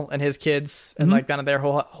Elendil and his kids, and like kind of their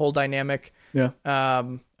whole dynamic. Yeah.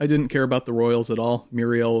 I didn't care about the royals at all.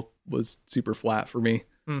 Muriel was super flat for me.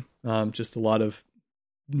 Just a lot of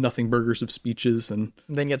nothing burgers of speeches, and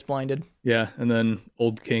then gets blinded. Yeah, and then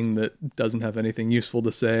old king that doesn't have anything useful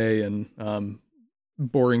to say, and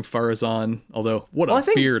boring Pharazôn. Although,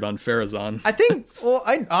 beard on Pharazôn.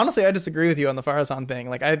 I honestly disagree with you on the Pharazôn thing.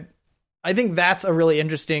 Like, I think that's a really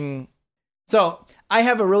interesting. So I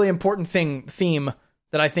have a really important theme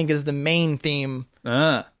that I think is the main theme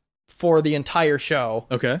for the entire show.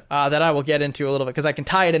 Okay. That I will get into a little bit, because I can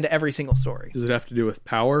tie it into every single story. Does it have to do with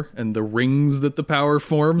power and the rings that the power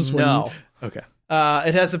forms? No. Okay.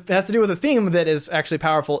 It has to do with a theme that is actually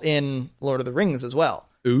powerful in Lord of the Rings as well.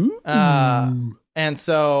 Ooh. And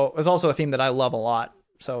so it's also a theme that I love a lot.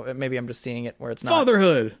 So maybe I'm just seeing it where it's not.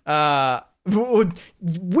 Fatherhood.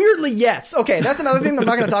 Weirdly, yes. Okay, that's another thing. I'm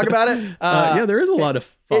not going to talk about it. Yeah, there is a lot of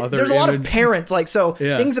father. There's a lot of parents, like, so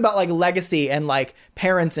things about like legacy and like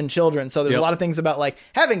parents and children. So there's a lot of things about like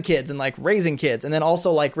having kids and like raising kids, and then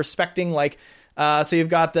also like respecting like. So you've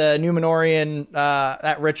got the Numenorian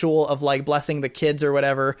that ritual of like blessing the kids or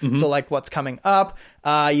whatever. So like what's coming up.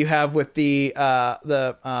 You have with the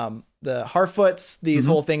Harfoots these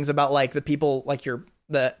whole things about like the people like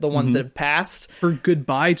the ones that have passed. Her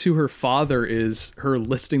goodbye to her father is her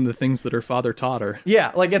listing the things that her father taught her.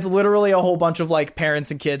 Yeah, like it's literally a whole bunch of like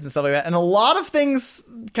parents and kids and stuff like that. And a lot of things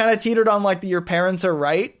kind of teetered on like the your parents are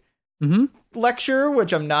right lecture,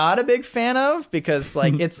 which I'm not a big fan of, because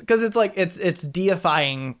like it's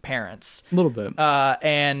deifying parents. A little bit.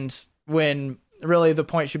 And when really the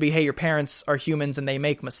point should be, hey, your parents are humans and they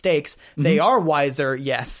make mistakes. They are wiser,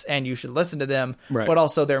 yes, and you should listen to them. Right. But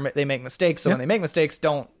also they make mistakes. So when they make mistakes,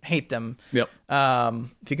 don't hate them. Yep.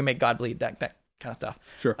 If you can make God bleed, that kind of stuff.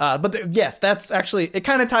 Sure. But yes, that's actually, it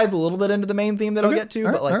kind of ties a little bit into the main theme that I'll get to.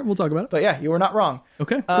 All but right, we'll talk about it. But yeah, you were not wrong.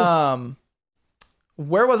 Okay. Cool.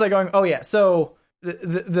 Where was I going? Oh yeah. So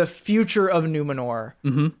the future of Numenor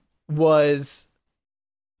was,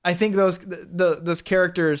 I think those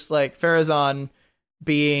characters like Pharazôn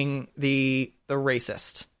being the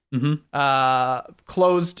racist,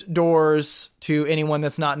 closed doors to anyone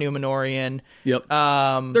that's not Numenorian. Yep.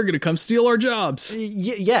 They're gonna come steal our jobs.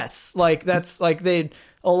 Yes, like that's like a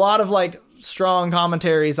lot of like strong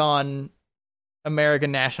commentaries on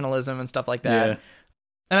American nationalism and stuff like that. Yeah.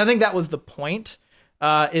 And I think that was the point,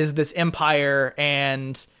 is this empire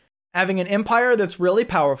and having an empire that's really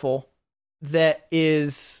powerful that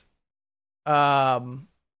is, so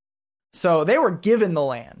they were given the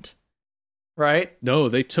land, right? No,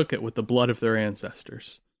 they took it with the blood of their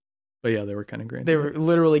ancestors. But yeah, they were kind of granted. They were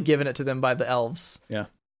literally given it to them by the elves. Yeah.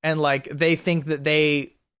 And like, they think that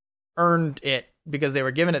they earned it because they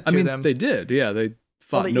were given it to them. They did. Yeah, they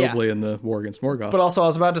fought nobly in the war against Morgoth. But also, I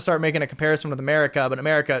was about to start making a comparison with America, but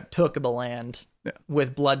America took the land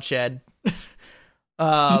with bloodshed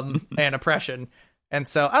and oppression. And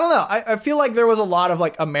so, I don't know. I feel like there was a lot of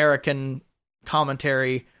like American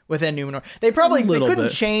commentary within Numenor. They couldn't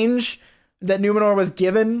change that Numenor was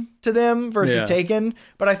given to them versus taken,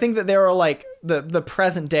 but I think that there were like the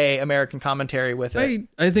present day American commentary with it.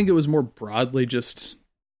 I think it was more broadly just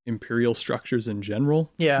imperial structures in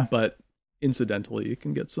general. Yeah. But incidentally, you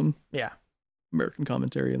can get some American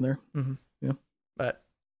commentary in there. Mm-hmm. Yeah. But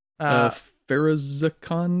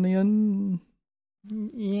Pharazakonian?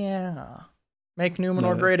 Yeah. Make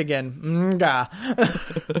Numenor great again.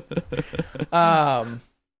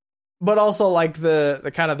 But also like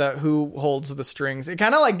the kind of the who holds the strings. It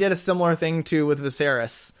kind of like did a similar thing too with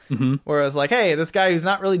Viserys, where it was like, hey, this guy who's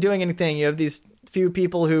not really doing anything. You have these few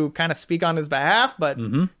people who kind of speak on his behalf, but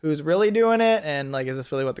who's really doing it? And like, is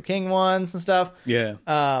this really what the king wants and stuff? Yeah.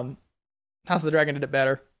 House of the Dragon did it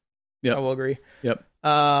better. Yeah, I will agree. Yep.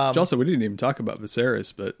 Also, we didn't even talk about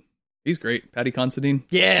Viserys, but he's great. Paddy Considine.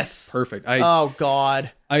 Yes. Perfect. Oh God.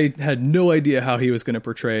 I had no idea how he was going to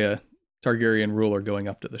portray a Targaryen ruler going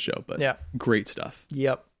up to the show, but great stuff.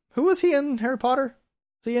 Yep. Who was he in Harry Potter?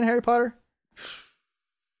 Was he in Harry Potter?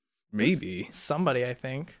 Maybe. Somebody, I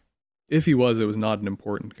think. If he was, it was not an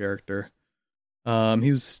important character. He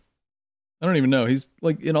was, I don't even know. He's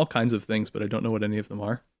like in all kinds of things, but I don't know what any of them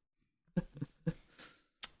are.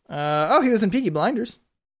 He was in Peaky Blinders.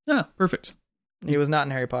 Ah, perfect. He was not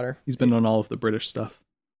in Harry Potter. He's been on all of the British stuff.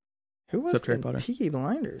 Who was except Harry in Potter. Peaky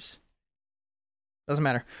Blinders? Doesn't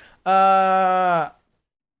matter. Where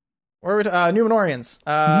are we Numenorians.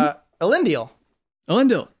 Elendil.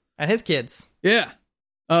 Elendil. And his kids. Yeah.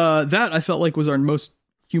 That I felt like was our most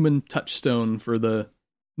human touchstone for the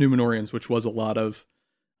Numenorians, which was a lot of,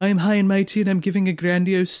 I am high and mighty and I'm giving a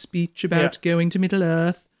grandiose speech about going to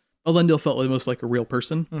Middle-earth. Elendil felt most like a real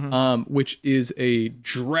person, which is a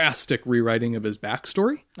drastic rewriting of his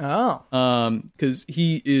backstory. Oh. Because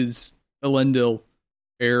he is Elendil,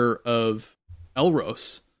 heir of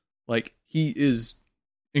Elros. Like, he is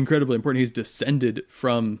incredibly important. He's descended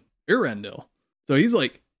from Erendil. So he's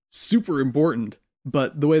like super important,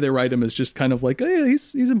 but the way they write him is just kind of like, oh, yeah,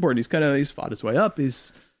 he's important. He's fought his way up. But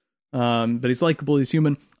he's likable. He's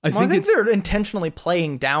human. I think they're intentionally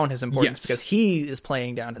playing down his importance because he is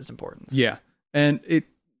playing down his importance. Yeah. And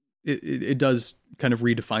it does kind of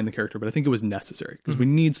redefine the character, but I think it was necessary because we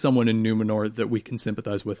need someone in Numenor that we can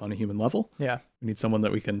sympathize with on a human level. Yeah. We need someone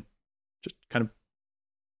that we can just kind of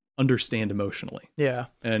understand emotionally. Yeah.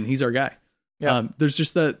 And he's our guy. Yeah. There's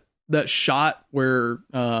just that shot where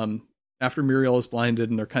after Muriel is blinded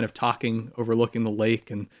and they're kind of talking, overlooking the lake,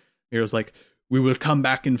 and Muriel's like, we will come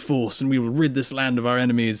back in force and we will rid this land of our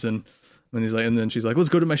enemies. And then he's like, and then she's like, let's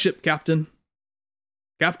go to my ship, Captain.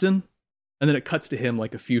 And then it cuts to him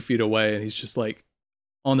like a few feet away and he's just like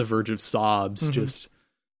on the verge of sobs. Just,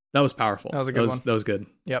 that was powerful. That was a good one. That was good.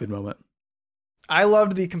 Yep. Good moment. I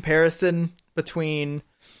loved the comparison between.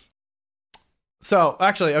 So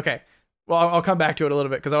actually, okay. Well, I'll come back to it a little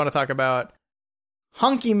bit because I want to talk about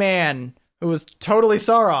Hunky Man, who was totally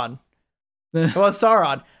Sauron. It was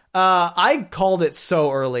Sauron. I called it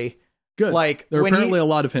so early. Good. Like there are apparently a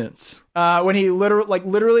lot of hints. When he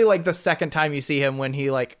literally like the second time you see him, when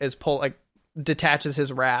he like is detaches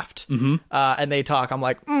his raft, and they talk. I'm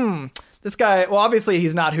like, this guy. Well, obviously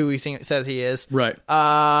he's not who he says he is. Right.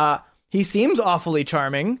 He seems awfully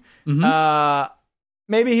charming.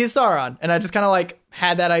 Maybe he's Sauron, and I just kind of like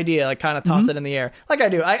had that idea, like kind of toss it in the air, like I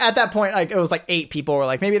do. At that point, like it was like 8 people were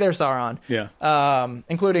like, maybe they're Sauron. Yeah.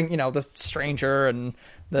 Including the stranger and.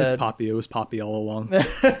 It's Poppy. It was Poppy all along.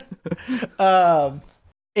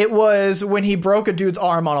 It was when he broke a dude's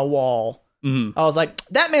arm on a wall. I was like,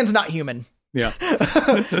 that man's not human. Yeah.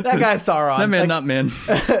 That guy's Sauron. That man, not man.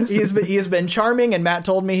 He's been charming, and Matt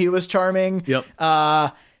told me he was charming. Yep.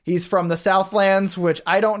 He's from the Southlands, which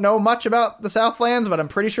I don't know much about the Southlands, but I'm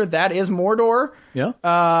pretty sure that is Mordor.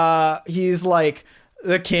 Yeah. He's like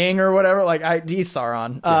the king or whatever. Like he's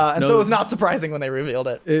Sauron, and so it was not surprising when they revealed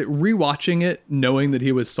it. Rewatching it, knowing that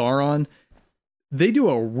he was Sauron, they do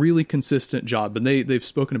a really consistent job, and they've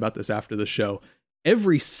spoken about this after the show.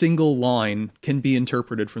 Every single line can be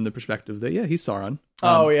interpreted from the perspective that he's Sauron.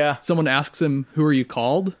 Oh yeah. Someone asks him, "Who are you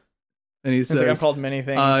called?" And he says, like, "I'm called many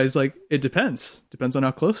things." He's like, "It depends. Depends on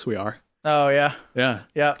how close we are." Oh yeah.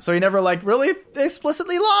 Yeah. So he never like really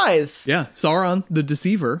explicitly lies. Yeah. Sauron, the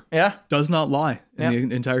deceiver, does not lie in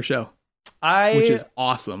the entire show. Which is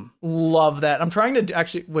awesome. Love that. I'm trying to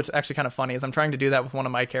actually, what's actually kind of funny is I'm trying to do that with one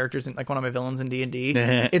of my characters, like one of my villains in D&D.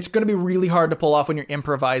 It's going to be really hard to pull off when you're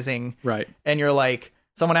improvising. Right. And you're like,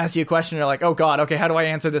 someone asks you a question, and you're like, oh God, okay, how do I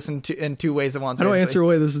answer this in two ways at once? How do I answer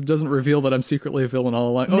away this doesn't reveal that I'm secretly a villain all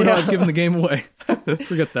along? Oh no, I've given the game away.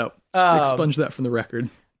 Forget that. Expunge that from the record.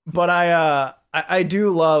 But I do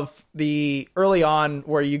love the early on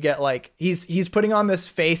where you get like, he's putting on this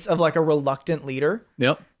face of like a reluctant leader.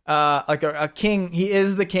 Yep. Like a king, he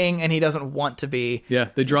is the king and he doesn't want to be. Yeah,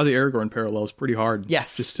 they draw the Aragorn parallels pretty hard.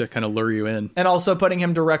 Yes. Just to kind of lure you in. And also putting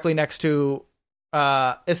him directly next to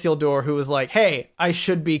Isildur, who was like, hey, I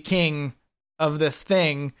should be king of this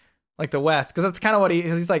thing, like the West. Because that's kind of what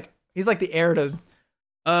he's like the heir to...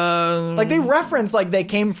 like they reference like they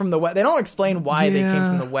came from the West. They don't explain why they came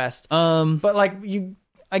from the West. But like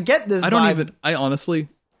I get this vibe. I honestly,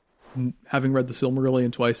 having read the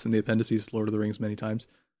Silmarillion twice and the appendices of Lord of the Rings many times,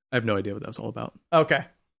 I have no idea what that was all about. Okay.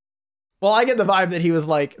 Well, I get the vibe that he was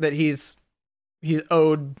like, that he's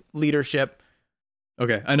owed leadership.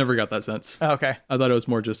 Okay, I never got that sense. Okay. I thought it was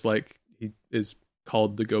more just like he is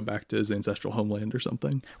called to go back to his ancestral homeland or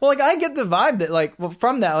something. Well, like I get the vibe that like, well,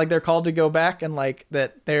 from that, like they're called to go back and like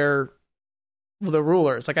that they're the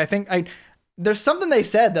rulers. Like I think there's something they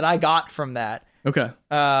said that I got from that. Okay.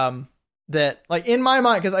 That like in my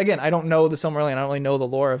mind, because again I don't know the Silmarillion, I don't really know the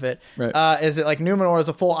lore of it. Right. Is it like Numenor is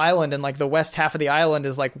a full island and like the west half of the island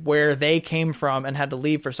is like where they came from and had to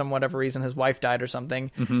leave for some whatever reason, his wife died or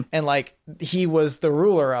something, and like he was the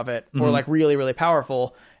ruler of it, or like really really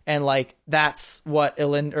powerful, and like that's what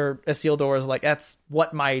Isildur is like. That's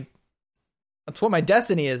what my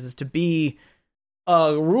destiny is to be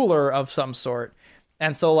a ruler of some sort,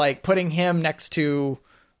 and so like putting him next to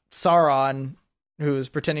Sauron, who's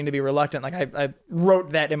pretending to be reluctant. Like I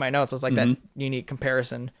wrote that in my notes. It's like that unique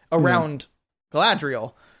comparison around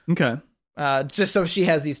Galadriel. Okay. Just so she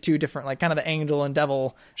has these two different, like kind of the angel and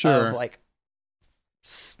devil of like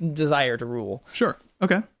desire to rule. Sure.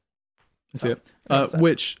 Okay. I see it.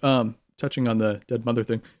 Which, touching on the dead mother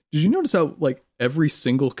thing, did you notice how like every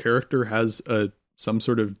single character has some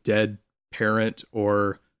sort of dead parent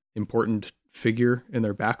or important figure in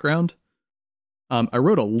their background? I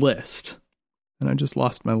wrote a list. And I just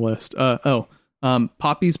lost my list.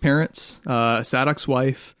 Poppy's parents, Sadoc's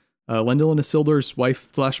wife, Elendil and Isildur's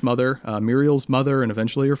wife/mother, Muriel's mother, and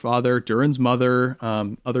eventually her father, Durin's mother,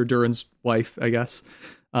 other Durin's wife, I guess,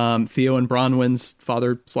 Theo and Bronwyn's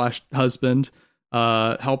father/husband,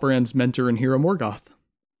 Halbrand's mentor and hero Morgoth.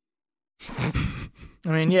 I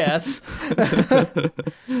mean, yes.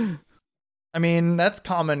 I mean, that's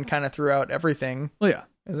common kind of throughout everything. Well, yeah.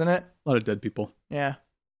 Isn't it? A lot of dead people. Yeah.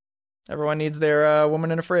 Everyone needs their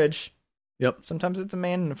woman in a fridge. Yep. Sometimes it's a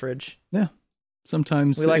man in a fridge. Yeah.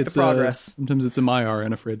 Sometimes we like the progress. Sometimes it's a Maiar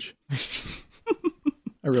in a fridge.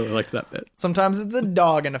 I really liked that bit. Sometimes it's a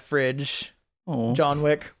dog in a fridge. Oh, John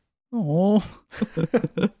Wick. Oh.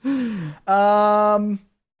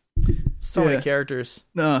 So many characters.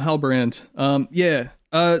 Halbrand. Yeah.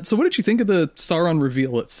 So what did you think of the Sauron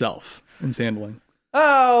reveal itself in Sandling?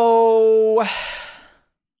 Oh,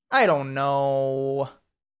 I don't know.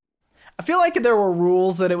 I feel like there were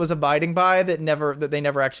rules that it was abiding by that they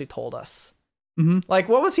never actually told us. Mm-hmm. Like,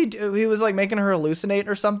 what was he do? He was like making her hallucinate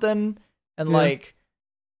or something, and like,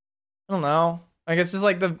 I don't know. I guess just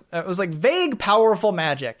like it was like vague, powerful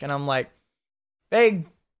magic, and I'm like, vague,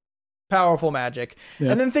 powerful magic.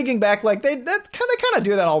 Yeah. And then thinking back, like they kind of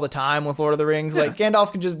do that all the time with Lord of the Rings. Yeah. Like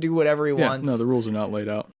Gandalf can just do whatever he wants. No, the rules are not laid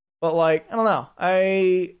out. But like, I don't know.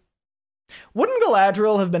 Wouldn't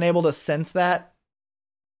Galadriel have been able to sense that?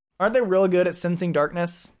 Aren't they real good at sensing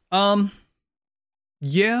darkness?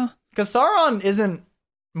 Yeah. Because Sauron isn't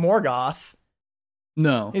Morgoth.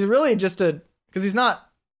 No. He's really just because he's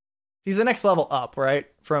the next level up, right?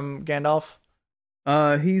 From Gandalf?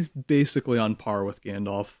 He's basically on par with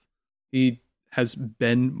Gandalf. He has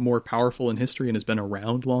been more powerful in history and has been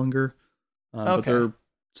around longer. But they're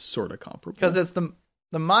sort of comparable. Because it's the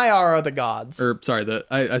Maiar are the gods. Or, sorry,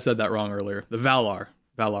 I said that wrong earlier. The Valar.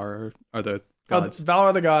 Valar are the gods. Valar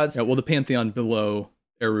are the gods. Yeah, well, the pantheon below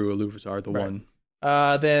Eru Ilúvatar, the one.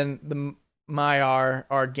 Then the Maiar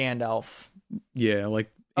are Gandalf. Yeah,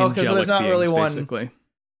 like Oh, 'cause angelic there's not beings, really one- basically.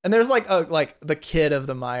 And there's like the kid of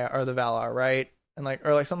the Maya or the Valar, right? And like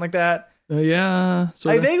or like something like that. Yeah, I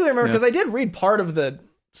sorta. vaguely remember Yeah. because I did read part of the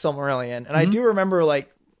Silmarillion, and I do remember like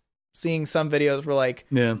seeing some videos where like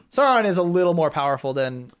Yeah, Sauron is a little more powerful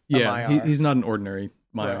than a yeah. Maiar, He's not an ordinary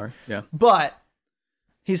Maiar. Right. Yeah, but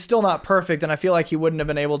he's still not perfect, and I feel like he wouldn't have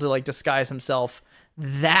been able to like disguise himself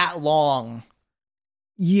that long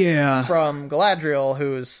yeah. from Galadriel,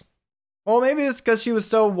 who's well, maybe it's because she was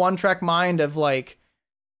so one-track mind of like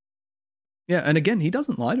Yeah, and again, he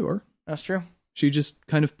doesn't lie to her. that's true. She just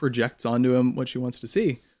kind of projects onto him what she wants to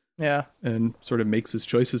see Yeah, and sort of makes his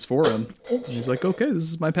choices for him. And he's like, okay, this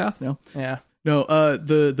is my path now. yeah, No,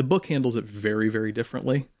 the book handles it very, very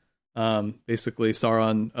differently. Basically,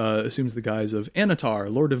 Sauron assumes the guise of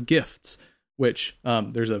Anatar, Lord of Gifts, which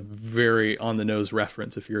there's a very on-the-nose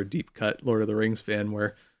reference if you're a deep-cut Lord of the Rings fan,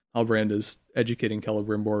 where Halbrand is educating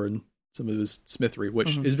Celebrimbor and some of his smithery,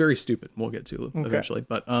 which is very stupid. We'll get to eventually.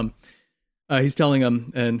 But he's telling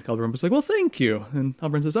him, and Celebrimbor's like, well, thank you. And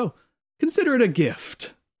Halbrand says, oh, consider it a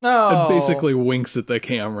gift. oh, And basically winks at the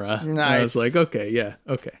camera. And I was Nice. like, okay, yeah,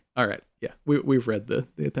 okay, all right, yeah. We've read the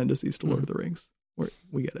appendices to Lord of the Rings.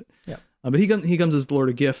 We get it. Yeah. But he comes as the Lord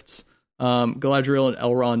of Gifts. Galadriel and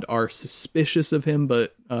Elrond are suspicious of him,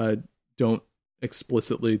 but don't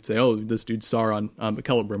explicitly say, "Oh, this dude's Sauron." But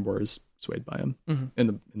Celebrimbor is swayed by him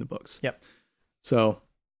in the books. Yep. So,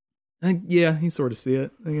 yeah, he sort of see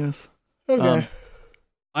it, I guess. okay.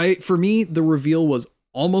 For me, the reveal was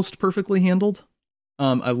almost perfectly handled.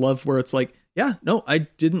 I love where it's like, yeah, no, I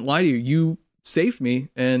didn't lie to you. You saved me,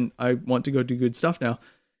 and I want to go do good stuff now.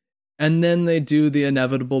 And then they do the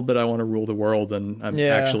inevitable, but I want to rule the world, and I'm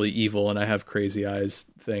actually evil, and I have crazy eyes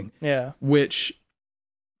thing. Yeah, Which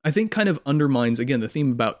I think kind of undermines, again, the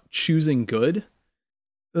theme about choosing good.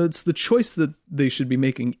 It's the choice that they should be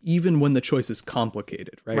making, even when the choice is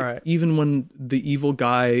complicated, right? Right. Even when the evil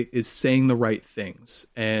guy is saying the right things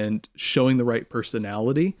and showing the right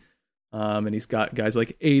personality. And he's got guys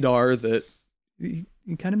like Adar that he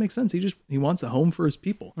kind of makes sense. He wants a home for his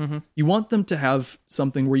people. You want them to have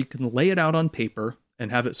something where you can lay it out on paper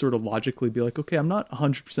and have it sort of logically be like, okay, I'm not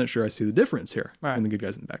 100% sure I see the difference here in the good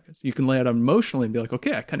guys and the bad guys. You can lay it out emotionally and be like,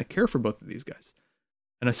 okay, I kind of care for both of these guys.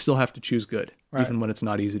 And I still have to choose good, even when it's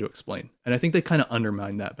not easy to explain. And I think they kind of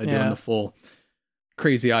undermine that by doing the full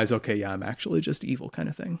crazy eyes, okay, yeah, I'm actually just evil kind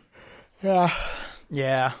of thing.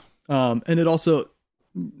 yeah. And it also,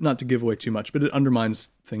 not to give away too much, but it undermines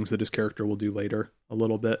things that his character will do later a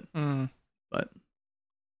little bit. But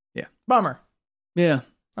yeah, Bummer. yeah.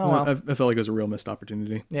 Oh, well. I felt like it was a real missed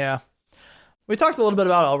opportunity. Yeah. We talked a little bit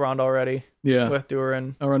about Elrond already Yeah, with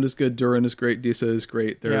Durin. Elrond is good. Durin is great. Disa is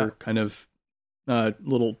great. They're kind of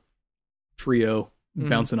little trio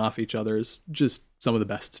bouncing off each other. Is just some of the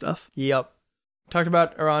best stuff. Yep. Talked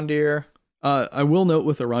about Arondir. I will note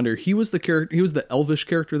with Arondir, he was the elvish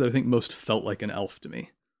character that I think most felt like an elf to me.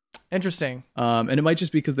 Interesting. And it might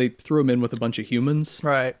just be because they threw him in with a bunch of humans.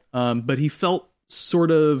 Right. But he felt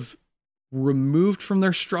sort of removed from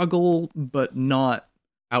their struggle, but not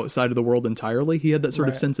outside of the world entirely. He had that sort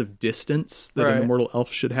of sense of distance that an immortal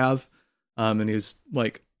elf should have. And he was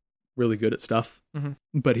like really good at stuff.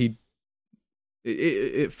 But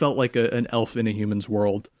it felt like an elf in a human's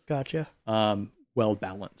world. Gotcha. Well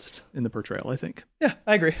balanced in the portrayal, I think. Yeah,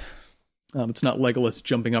 I agree. It's not Legolas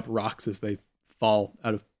jumping up rocks as they fall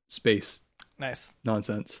out of space. Nice.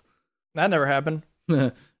 Nonsense. That never happened.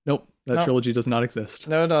 Nope. That trilogy does not exist.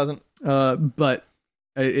 No, it doesn't. But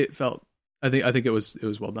it felt. I think it was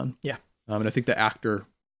well done. Yeah. And I think the actor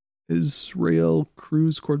Israel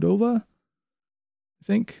Cruz Cordova. I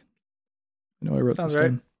think. I know I wrote Sounds this right.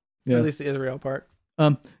 down. Yeah. At least the Israel part.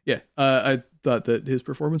 Yeah. I thought that his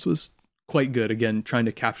performance was quite good. Again, trying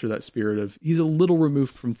to capture that spirit of he's a little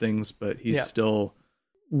removed from things, but he's still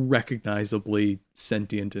recognizably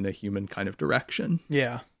sentient in a human kind of direction.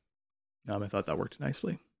 Yeah. I thought that worked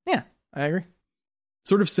nicely. Yeah, I agree.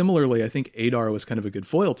 Sort of similarly, I think Adar was kind of a good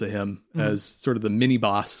foil to him as sort of the mini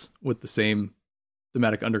boss with the same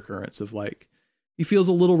thematic undercurrents of like, he feels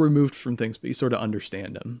a little removed from things, but you sort of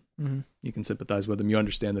understand him. You can sympathize with him. You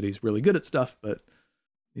understand that he's really good at stuff, but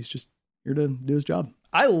he's just here to do his job.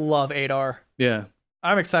 I love Adar. Yeah.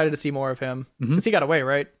 I'm excited to see more of him. Because he got away,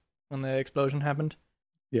 right? When the explosion happened.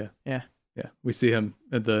 Yeah. Yeah. Yeah. We see him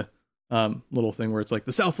at the little thing where it's like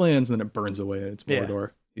the Southlands and then it burns away and it's Mordor.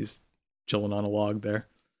 Yeah. He's chilling on a log there.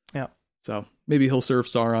 Yeah. So maybe he'll serve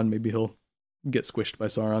Sauron. Maybe he'll get squished by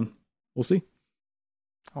Sauron. We'll see.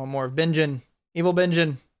 I want more of Benjen. Evil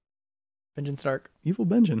Benjen. Benjen Stark. Evil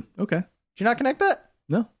Benjen. Okay. Did you not connect that?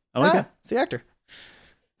 No. I like it. It's the actor.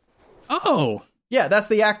 Oh. Yeah, that's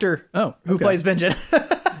the actor Oh, who okay. plays Bingen.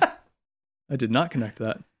 I did not connect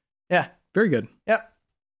that. Yeah. Very good. Yep.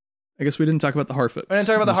 I guess we didn't talk about the Harfoots. We didn't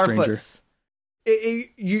talk about the Stranger. Harfoots.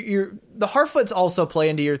 The Harfoots also play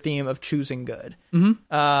into your theme of choosing good.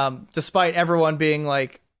 Mm-hmm. Despite everyone being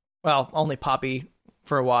like, well, only Poppy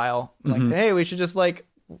for a while. Like, Mhm. hey, we should just like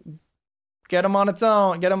get him on its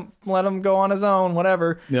own, let him go on his own,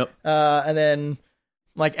 whatever. Yep. And then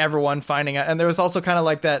like everyone finding out. And there was also kind of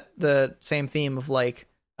like the same theme of like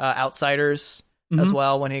outsiders as Mhm.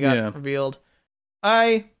 well when he got Yeah. revealed.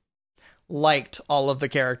 I liked all of the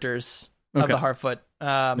characters of Okay. the Harfoot.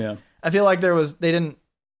 Yeah. I feel like they didn't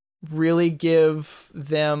really give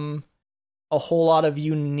them a whole lot of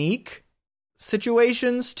unique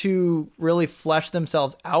situations to really flesh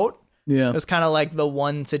themselves out. Yeah. It was kind of like the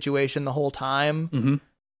one situation the whole time. Mm-hmm.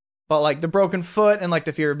 But like the broken foot and like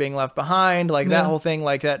the fear of being left behind, like that Yeah. whole thing,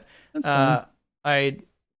 like that. That's fine. I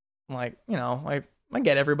like, I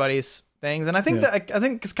get everybody's things, and I think Yeah. that I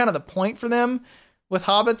think it's kind of the point for them with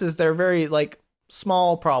hobbits is they're very like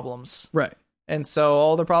small problems, Right. and so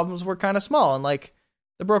all the problems were kind of small, and like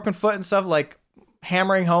the broken foot and stuff, like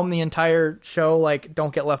hammering home the entire show, like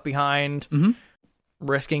don't get left behind, Mhm.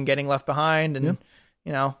 risking getting left behind, and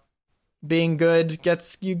Yeah. being good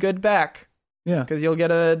gets you good back. Yeah. Because you'll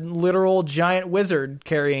get a literal giant wizard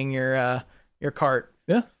carrying your cart.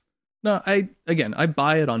 Yeah. No, I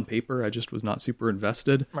buy it on paper. I just was not super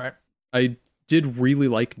invested. Right. I did really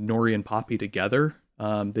like Nori and Poppy together.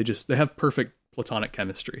 They have perfect platonic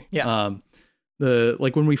chemistry. Yeah.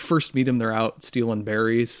 Like when we first meet them, they're out stealing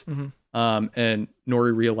berries. Mhm. And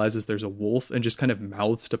Nori realizes there's a wolf and just kind of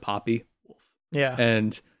mouths to Poppy, wolf. Yeah.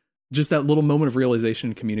 And just that little moment of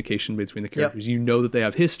realization and communication between the characters. You know that they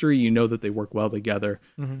have history. You know that they work well together.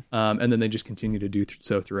 Mhm. And then they just continue to do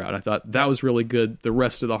so throughout. I thought that was really good. The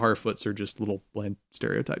rest of the Harfoots are just little bland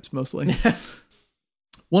stereotypes mostly.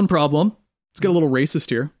 One problem. Let's get a little racist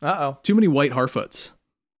here. Uh-oh. Too many white Harfoots.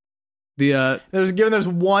 There's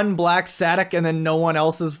one black Sadak and then no one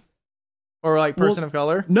else is, or like person of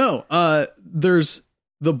color. No, there's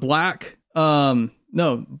the black,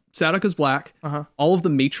 no, Sadak is black. Uh-huh. All of the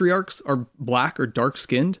matriarchs are black or dark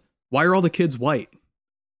skinned. Why are all the kids white?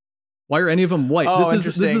 Why are any of them white? Oh, this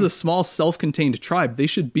is interesting. a small self-contained tribe. They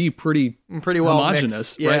should be pretty Well homogenous,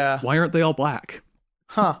 mixed. right? Yeah. Why aren't they all black?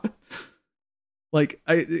 Huh. Like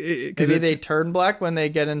Maybe they turn black when they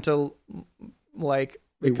get into like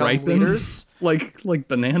They become ripen? leaders. like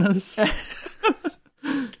bananas.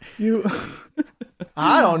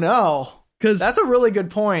 I don't know. Because That's a really good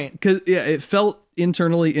point. it felt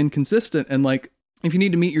internally inconsistent, and like if you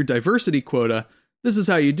need to meet your diversity quota, this is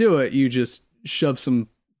how you do it. You just shove some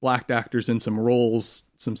black actors in some roles,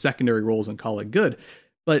 some secondary roles, and call it good.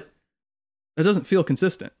 But it doesn't feel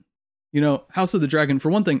consistent. House of the Dragon, for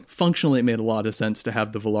one thing, functionally it made a lot of sense to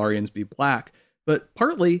have the Valarians be black, but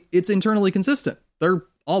partly it's internally consistent. They're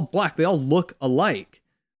all black. They all look alike.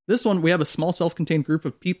 This one, we have a small self-contained group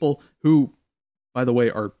of people who, by the way,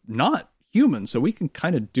 are not human, so we can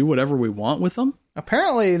kind of do whatever we want with them.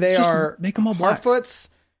 Apparently they Just are make them all black. Harfoots,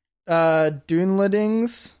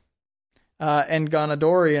 Dunedings, and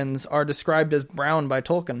Gondorians are described as brown by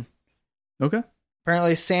Tolkien. Okay.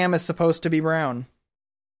 Apparently Sam is supposed to be brown.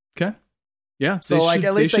 Okay. Yeah. So like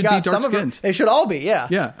at least they got be some of them. They should all be, yeah.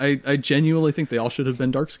 Yeah, I genuinely think they all should have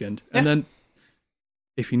been dark-skinned. And then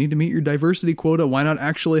if you need to meet your diversity quota, why not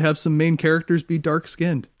actually have some main characters be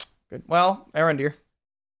dark-skinned? Good. Well, Arondir.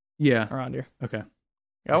 Yeah. Arondir. Okay.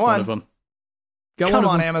 Got Just one. of them. Got Come one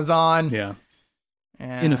on, of them. Amazon. Yeah.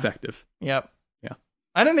 Yeah. Ineffective. Yep. Yeah.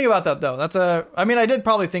 I didn't think about that though. I mean, I did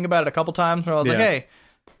probably think about it a couple times where I was like, Yeah. hey,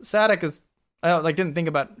 Sadak is, I didn't think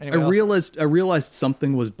about anyone else. I realized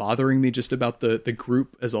something was bothering me just about the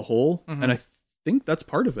group as a whole, Mhm. and I think that's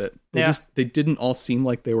part of it. Yeah. They didn't all seem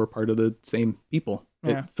like they were part of the same people.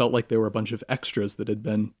 Yeah. It felt like they were a bunch of extras that had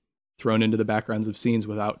been thrown into the backgrounds of scenes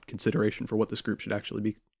without consideration for what this group should actually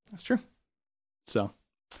be. That's true. So,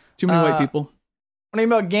 too many white people. What do you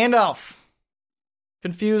think about Gandalf?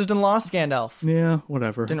 Confused and lost Gandalf. Yeah,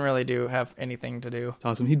 whatever. Didn't really have anything to do.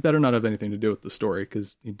 Toss him. He'd better not have anything to do with the story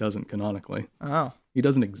because he doesn't canonically. Oh. He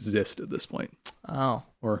doesn't exist at this point, Oh.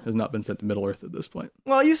 or has not been sent to Middle Earth at this point.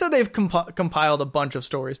 Well, you said they've compiled a bunch of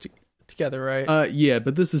stories together, right? Yeah,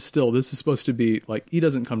 but this is supposed to be like he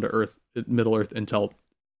doesn't come to Earth, Middle Earth, until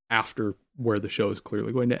after where the show is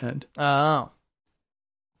clearly going to end, Oh.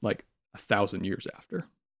 like 1,000 years after.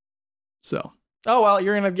 So, Oh, well,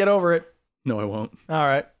 you're going to get over it. no, I won't. All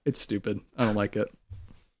right. It's stupid. I don't like it.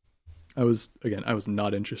 I was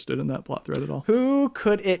not interested in that plot thread at all. Who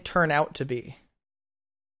could it turn out to be?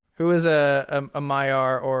 Who is a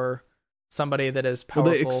Maiar or somebody that is Well,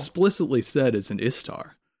 powerful. they explicitly said it's an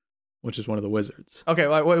Istar, which is one of the wizards. Okay,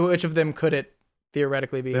 which of them could it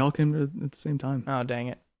theoretically be? They all came at the same time. Oh, dang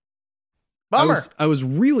it. Bummer. I was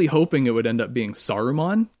really hoping it would end up being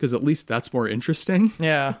Saruman, because at least that's more interesting.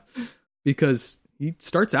 Yeah. Because he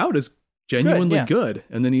starts out as genuinely good,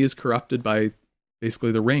 and then he is corrupted by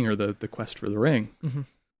basically the ring, or the quest for the ring. Mhm.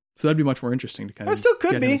 So that'd be much more interesting to kind of. It still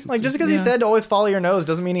could be. Like, just because he said to always follow your nose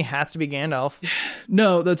doesn't mean he has to be Gandalf.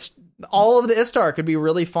 No, that's All of the Istar could be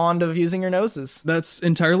really fond of using your noses.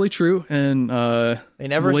 entirely true, and They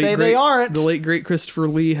never the late say they great- aren't. The late great Christopher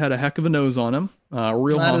Lee had a heck of a nose on him.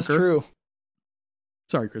 Real That honker. is true.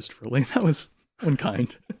 Sorry, Christopher Lee. That was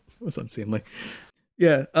unkind. It was unseemly.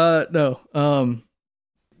 Yeah. No.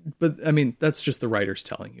 But I mean, that's just the writers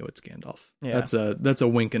telling you it's Gandalf. Yeah. That's a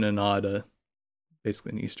wink and a nod,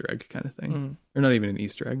 basically an Easter egg kind of thing, Mhm. or not even an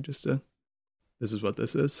Easter egg, just this is what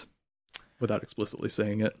this is, without explicitly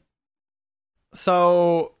saying it.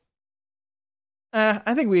 So,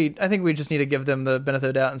 I think we just need to give them the benefit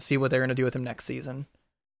of the doubt and see what they're going to do with him next season.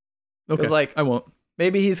 Okay. like- I won't.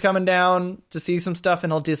 Maybe he's coming down to see some stuff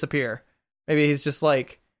and he'll disappear. Maybe he's just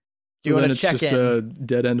like So doing then a it's just check-in. a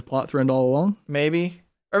dead end plot thread all along. Maybe.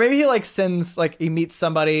 Or maybe he like sends, like he meets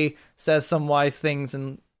somebody, says some wise things,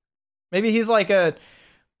 and maybe he's like a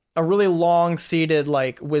really long seated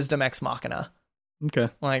like wisdom ex machina. Okay.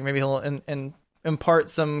 Like maybe he'll and impart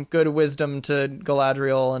some good wisdom to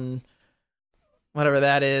Galadriel and whatever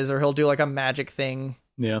that is, or he'll do like a magic thing.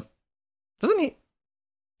 Yeah. Doesn't he?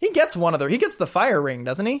 He gets he gets the fire ring,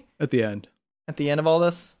 doesn't he? At the end. At the end of all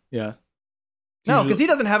this? Yeah. No, because he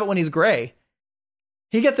doesn't have it when he's gray.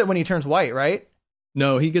 He gets it when he turns white, right?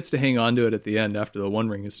 No, he gets to hang on to it at the end after the One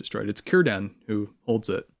Ring is destroyed. It's Círdan who holds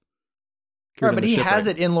it. Right, but he has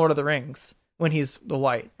it in Lord of the Rings when he's the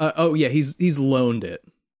white. Oh yeah, he's loaned it.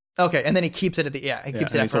 Okay, and then he keeps it at the he keeps and it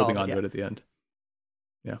he's after all holding of on it. to it at the end.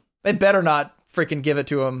 They better not freaking give it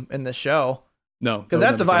to him in the show, No, because that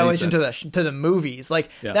would that's a not make any violation to sense. the movies.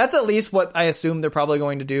 Like Yeah. that's at least what I assume they're probably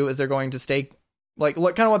going to do, is they're going to stay like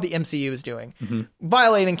kind of what the MCU is doing, Mhm.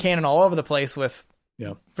 violating canon all over the place with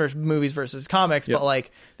Yeah. versus movies versus comics. Yeah. But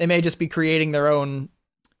like they may just be creating their own.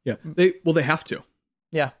 Yeah, they have to.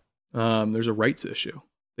 Yeah. There's a rights issue.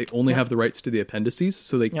 They only have the rights to the appendices,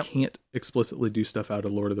 so they Yep. can't explicitly do stuff out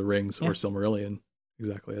of Lord of the Rings or Silmarillion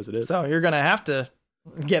exactly as it is. So you're gonna have to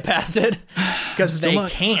get past it because Still they not-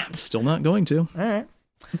 can't. Still not going to. All right.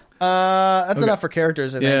 That's Okay. enough for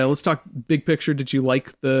characters. I think. Yeah, let's talk big picture. Did you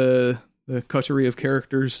like the coterie of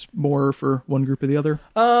characters more for one group or the other?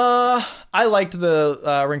 I liked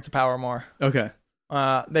the Rings of Power more. Okay.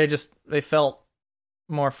 They felt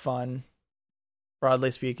more fun, broadly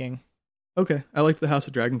speaking. Okay, I liked the House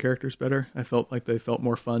of Dragon characters better. I felt like they felt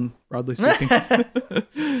more fun, broadly speaking.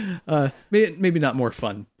 Maybe not more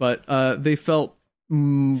fun, but they felt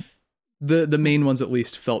the main ones at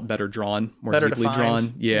least felt better drawn, more Better deeply defined.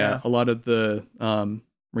 drawn. Yeah, Yeah. a lot of the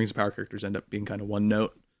Rings of Power characters end up being kind of one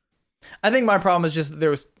note, I think my problem is just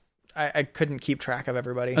that I couldn't keep track of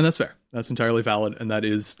everybody. and that's fair. That's entirely valid, and that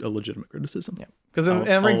is a legitimate criticism. Yeah. Because in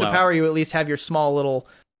I'll Rings of allow Power, you at least have your small little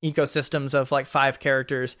ecosystems of like 5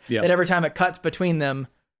 characters. Yeah. That every time it cuts between them,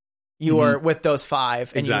 you are with those 5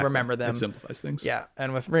 and Exactly. you remember them. It simplifies things. Yeah,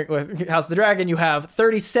 and with House of the Dragon, you have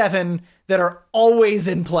 37 that are always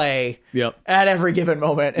in play Yep. at every given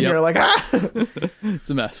moment, and Yep. you're like, ah. It's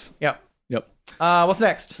a mess. Yep. Yep. What's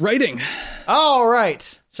next? Writing. All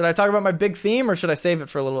right. Should I talk about my big theme, or should I save it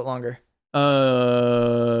for a little bit longer?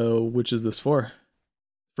 Which is this for?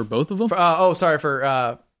 For both of them?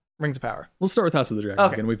 For Rings of Power. We'll start with House of the Dragon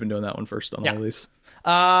Okay. again. We've been doing that one first on Yeah. all these.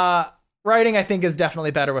 Writing, I think, is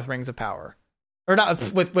definitely better with Rings of Power, or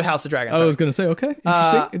not with House of Dragon. I Sorry. was going to say, okay,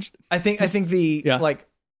 interesting. Interesting. I think the Yeah. like.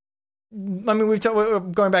 I mean, we're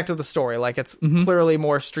going back to the story. Like, it's clearly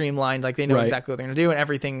more streamlined. Like, they know Right. exactly what they're going to do, and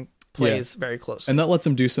everything plays very closely. And that lets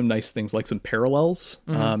them do some nice things, like some parallels.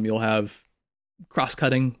 You'll have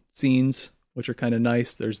cross-cutting scenes, which are kind of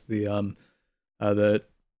nice. There's the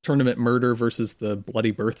tournament murder versus the bloody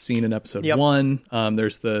birth scene in episode Yep. 1.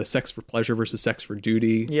 There's the sex for pleasure versus sex for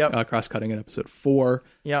duty Yep. cross-cutting in episode 4.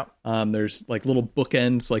 Yep. There's like little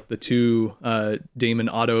bookends, like the 2 Damon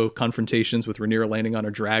Otto confrontations with Rhaenyra landing on a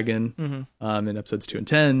dragon in episodes 2 and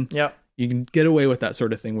 10. Yep. You can get away with that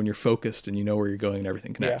sort of thing when you're focused and you know where you're going and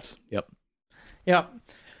everything connects. Yep. Yep.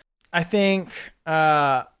 I think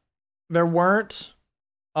there weren't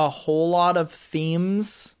a whole lot of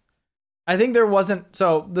themes. I think there wasn't.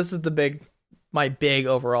 So this is my big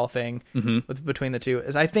overall thing between the two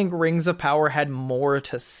is I think Rings of Power had more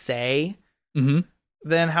to say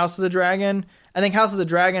than House of the Dragon. I think House of the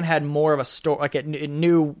Dragon had more of a story, like it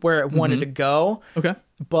knew where it wanted to go. Okay.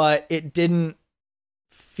 but it didn't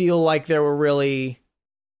feel like there were really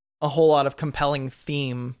a whole lot of compelling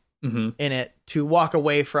theme in it to walk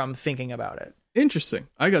away from thinking about it. Interesting.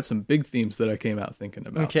 I got some big themes that I came out thinking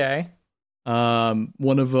about. Okay.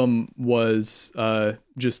 One of them was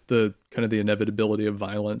just the kind of the inevitability of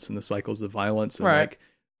violence and the cycles of violence, and like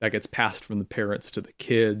that gets passed from the parents to the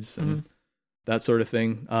kids and that sort of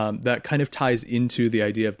thing. That kind of ties into the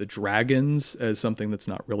idea of the dragons as something that's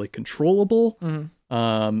not really controllable,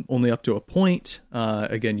 only up to a point.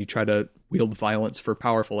 Again, you try to wield violence for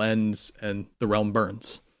powerful ends, and the realm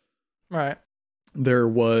burns. Right. There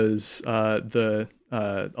was a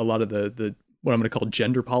lot of the what I'm going to call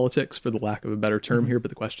gender politics, for the lack of a better term here, but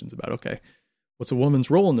the question's about, okay, what's a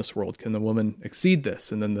woman's role in this world? Can the woman exceed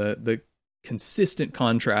this? And then the consistent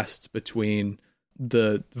contrasts between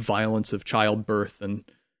the violence of childbirth and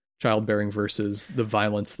childbearing versus the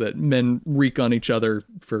violence that men wreak on each other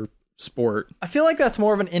for sport. I feel like that's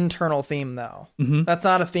more of an internal theme, though. That's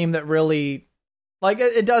not a theme that really, like,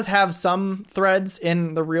 it does have some threads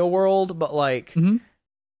in the real world, but like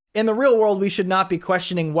in the real world, we should not be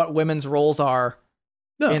questioning what women's roles are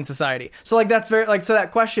in society. So like that's very like, so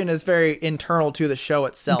that question is very internal to the show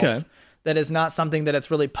itself. Okay. That is not something that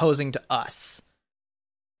it's really posing to us.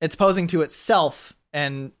 It's posing to itself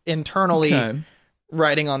and internally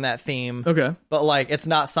writing on that theme. Okay. But like, it's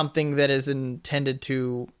not something that is intended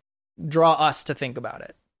to draw us to think about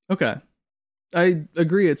it. Okay. I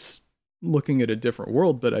agree it's looking at a different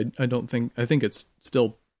world, but I think it's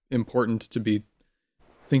still important to be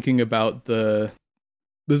thinking about this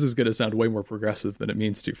is going to sound way more progressive than it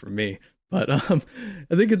means to for me, but I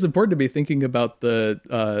think it's important to be thinking about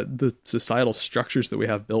the societal structures that we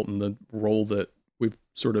have built and the role that we've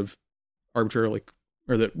sort of arbitrarily,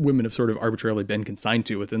 or that women have sort of arbitrarily been consigned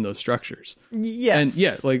to within those structures. Yes. And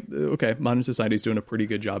yeah, like, okay, modern society is doing a pretty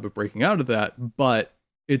good job of breaking out of that, but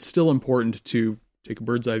it's still important to take a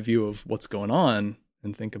bird's eye view of what's going on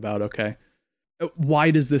and think about, okay,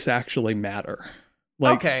 why does this actually matter?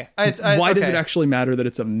 Like, why does it actually matter that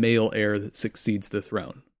it's a male heir that succeeds the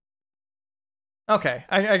throne? Okay,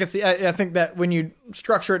 I can see. I think that when you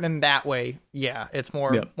structure it in that way, yeah, it's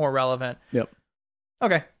more relevant. Yep.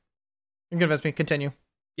 Okay, you convinced me. Continue.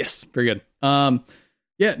 Yes, very good.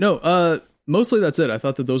 Mostly that's it. I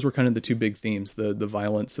thought that those were kind of the two big themes: the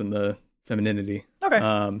violence and the femininity. Okay.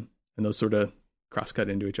 And those sort of cross-cut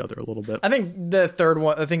into each other a little bit. I think the third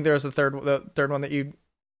one. I think there's the third one that you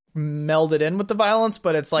melded in with the violence,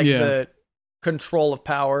 but it's like the control of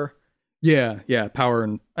power. Yeah, power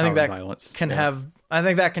and I think that violence can have. I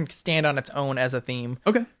think that can stand on its own as a theme.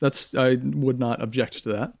 Okay, I would not object to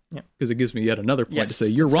that. Yeah, because it gives me yet another point to say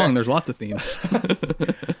you're wrong. Fair. There's lots of themes.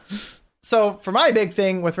 So for my big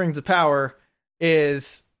thing with Rings of Power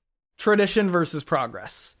is tradition versus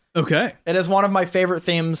progress. Okay, it is one of my favorite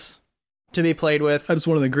themes to be played with. That's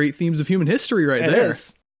one of the great themes of human history, right there. It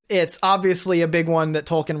is. It's obviously a big one that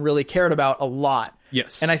Tolkien really cared about a lot.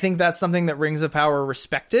 Yes. And I think that's something that Rings of Power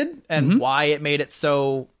respected and why it made it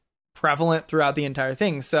so prevalent throughout the entire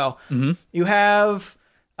thing. So you have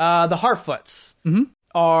the Harfoots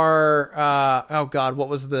are, oh God, what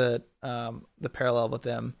was the parallel with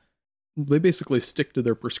them? They basically stick to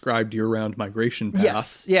their prescribed year-round migration path.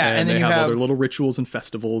 Yes. Yeah. And then they have all their little rituals and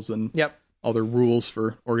festivals and all their rules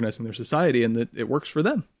for organizing their society, and that it works for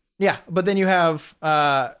them. Yeah. But then you have,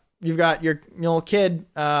 you've got your little kid,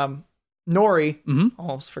 Nori,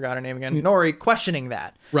 almost forgot her name again, Nori, questioning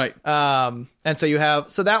that. Right. And so you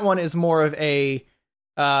have, so that one is more of a,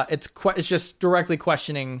 it's just directly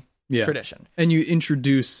questioning tradition. And you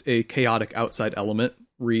introduce a chaotic outside element,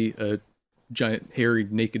 a giant, hairy,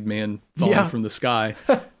 naked man falling from the sky.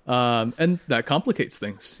 And that complicates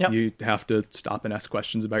things. Yep. You have to stop and ask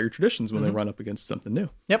questions about your traditions when they run up against something new.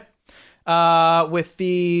 Yep. With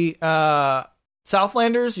the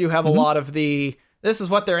Southlanders, you have a lot of this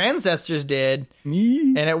is what their ancestors did,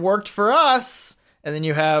 and it worked for us. And then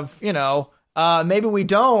you have, maybe we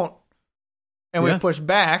don't, and we push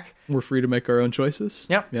back. We're free to make our own choices.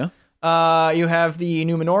 Yep. Yeah. You have the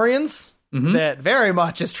Numenorians. That very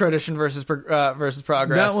much is tradition versus progress.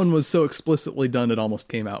 That one was so explicitly done it almost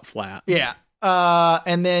came out flat. Yeah.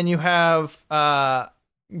 And then you have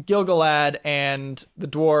Gil-galad and the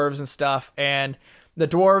dwarves and stuff, and the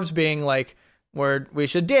dwarves being like, where we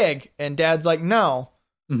should dig, and Dad's like, no,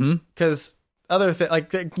 because other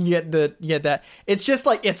like you get that. It's just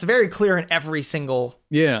like it's very clear in every single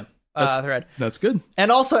thread. That's good. And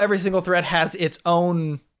also every single thread has its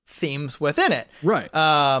own themes within it, right?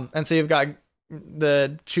 And so you've got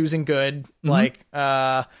the choosing good, like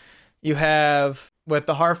you have with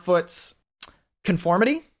the Harfoots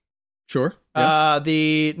conformity, sure, Yeah.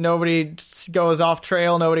 The nobody goes off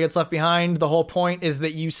trail, nobody gets left behind. The whole point is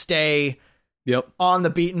that you stay Yep. on the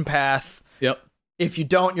beaten path. Yep. If you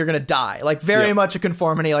don't, you're going to die. Like, very Yep. much a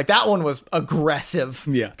conformity. Like, that one was aggressive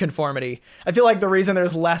Yeah. conformity. I feel like the reason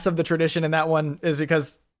there's less of the tradition in that one is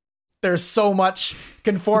because there's so much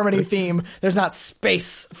conformity theme. There's not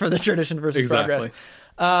space for the tradition versus Exactly.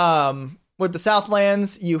 progress. With the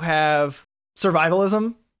Southlands, you have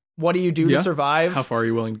survivalism. What do you do Yeah. to survive? How far are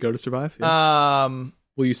you willing to go to survive? Yeah.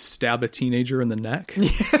 Will you stab a teenager in the neck?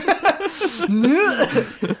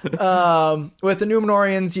 With the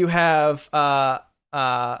Numenorians, you have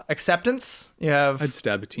acceptance. You have I'd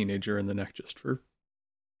stab a teenager in the neck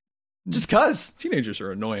just cause. teenagers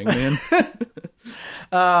are annoying, man.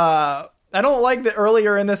 I don't like that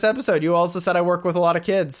earlier in this episode you also said I work with a lot of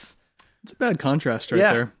kids. It's a bad contrast right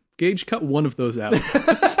Yeah. there. Gage, cut one of those out.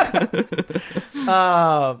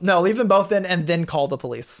 No, leave them both in and then call the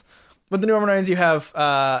police. With the Numenorians, you have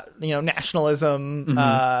nationalism,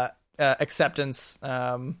 acceptance,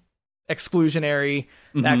 exclusionary,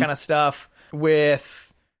 that kind of stuff.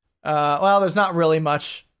 With there's not really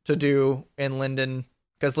much to do in Linden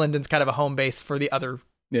because Linden's kind of a home base for the other.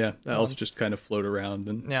 Yeah, the elves just kind of float around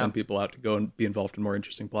and Yeah. send people out to go and be involved in more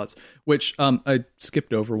interesting plots. Which I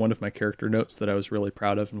skipped over one of my character notes that I was really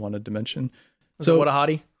proud of and wanted to mention. So what a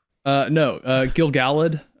hottie. Gil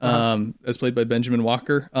Galad, as played by Benjamin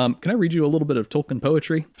Walker. Can I read you a little bit of Tolkien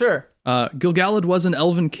poetry? Sure. Gil Galad was an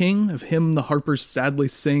elven king, of him the harpers sadly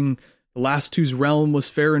sing, the last whose realm was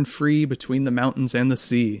fair and free between the mountains and the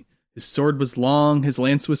sea. His sword was long, his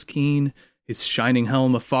lance was keen, his shining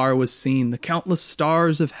helm afar was seen, the countless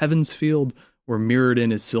stars of heaven's field were mirrored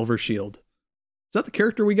in his silver shield. Is that the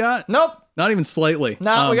character we got? Nope. Not even slightly.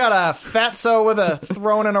 No, we got a fatso with a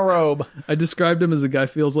throne in a robe. I described him as a guy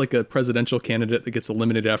feels like a presidential candidate that gets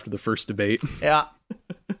eliminated after the first debate. Yeah.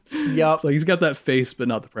 Yup. So he's got that face, but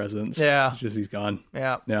not the presence. Yeah. It's just he's gone.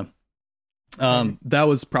 Yeah. Yeah. That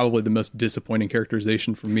was probably the most disappointing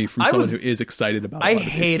characterization for me from I someone was- who is excited about. I a lot of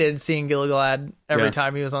these. hated seeing Gil-galad every Yeah.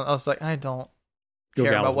 time he was on. I was like, I don't Gil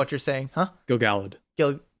care Galad. about what you're saying, huh? Gil-galad.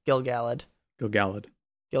 Gil-galad. Gil-galad.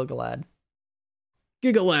 Gil-galad.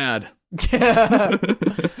 Gigalad.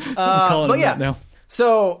 But calling him yeah. that now.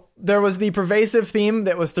 So there was the pervasive theme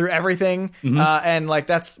that was through everything, Mm-hmm. and like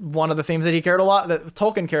that's one of the themes that he cared a lot, that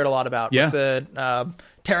Tolkien cared a lot about. Yeah. With the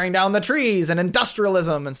tearing down the trees and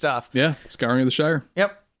industrialism and stuff. Yeah, Scouring of the Shire.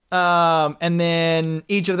 Yep. And then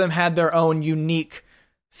each of them had their own unique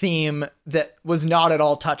theme that was not at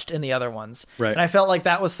all touched in the other ones. Right. And I felt like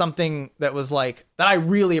that was something that was like, that I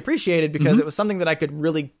really appreciated because it was something that I could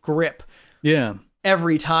really grip Yeah.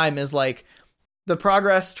 every time. Is like the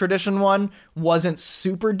progress tradition one wasn't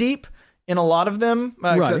super deep in a lot of them,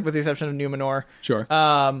 Right. with the exception of Numenor. Sure.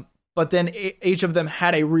 But then each of them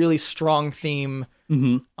had a really strong theme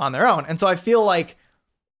Mm-hmm. on their own. And so I feel like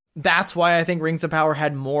that's why I think Rings of Power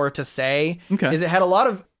had more to say. Okay. Is it had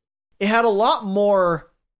a lot more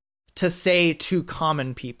to say to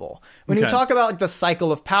common people. When you Okay. talk about like the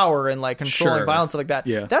cycle of power and like controlling Sure. violence and like that,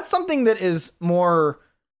 Yeah. that's something that is more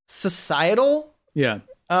societal. Yeah.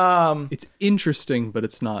 It's interesting, but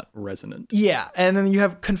it's not resonant. Yeah, and then you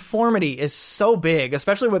have conformity is so big,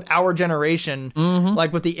 especially with our generation,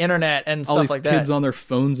 like with the internet and All stuff these like kids that. on their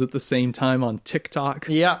phones at the same time on TikTok.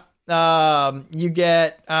 Yeah. You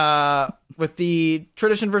get with the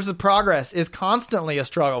tradition versus progress is constantly a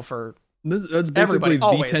struggle for That's basically Everybody, the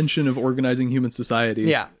always. tension of organizing human society.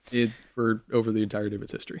 Yeah. For over the entirety of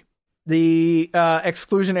its history. the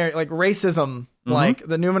exclusionary, like racism, like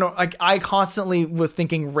the Numenor. Like I constantly was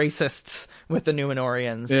thinking racists with the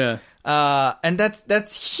Numenorians. Yeah. And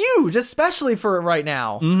that's huge, especially for right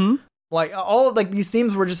now. Mm-hmm. Like all of like these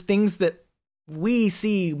themes were just things that we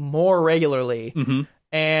see more regularly, Mm-hmm.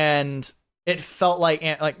 and it felt like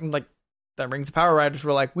the Rings of Power writers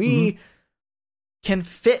were like, we can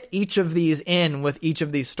fit each of these in with each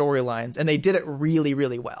of these storylines, and they did it really,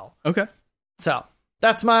 really well. Okay. So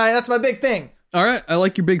that's my big thing. All right. I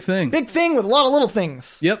like your big thing. Big thing with a lot of little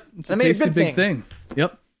things. Yep. It's I a made a tasty good big thing.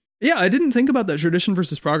 Yep. Yeah, I didn't think about that tradition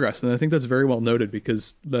versus progress, and I think that's very well noted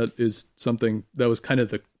because that is something that was kind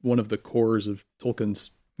of one of the cores of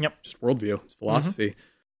Tolkien's just worldview, his philosophy.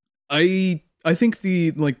 I think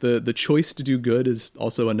the choice to do good is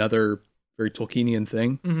also another very Tolkienian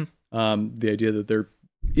thing. The idea that there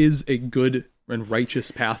is a good and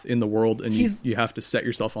righteous path in the world, and you have to set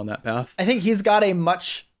yourself on that path. I think he's got a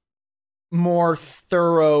much more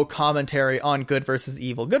thorough commentary on good versus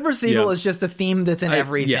evil. Good versus evil is just a theme that's in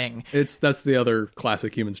everything. Yeah. That's the other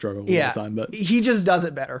classic human struggle of all time. But he just does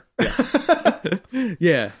it better.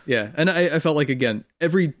 Yeah. And I felt like, again,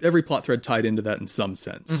 every plot thread tied into that in some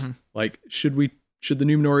sense. Mm-hmm. Like, should the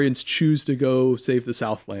Numenorians choose to go save the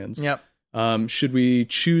Southlands? Yep. Should we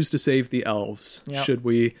choose to save the elves? Yep. Should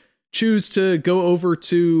we choose to go over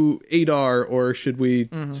to Adar, or should we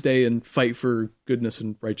stay and fight for goodness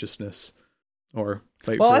and righteousness? Or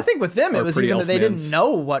fight for I think with them it was even that they mans. didn't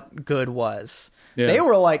know what good was. Yeah. They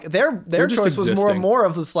were like their choice was more existing.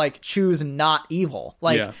 of this like choose not evil.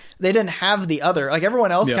 Like they didn't have the other. Like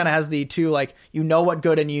everyone else kind of has the two, like you know what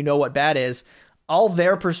good and you know what bad is. All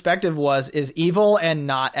their perspective is evil and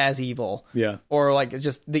not as evil. Yeah. Or like it's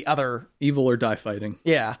just the other. Evil or die fighting.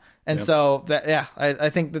 Yeah. And so that I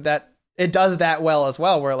think that it does that well as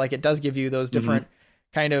well, where like it does give you those different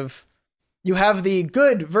kind of, you have the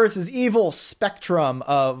good versus evil spectrum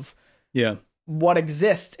of what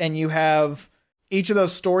exists, and you have each of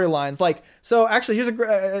those storylines. Like, so actually here's a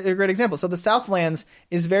great example. So the Southlands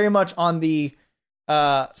is very much on the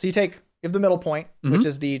so you have the middle point, which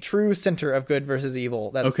is the true center of good versus evil.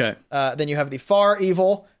 That's okay. Then you have the far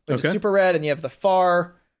evil, which is super red, and you have the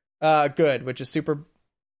far good, which is super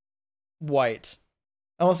white.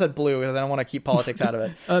 I almost said blue because I don't want to keep politics out of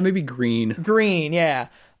it. Maybe green. Green, yeah.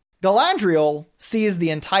 Galadriel sees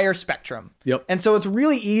the entire spectrum. Yep. And so it's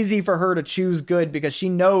really easy for her to choose good because she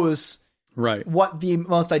knows what the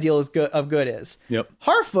most ideal of good is. Yep.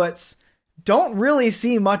 Harfoots don't really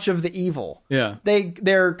see much of the evil. Yeah.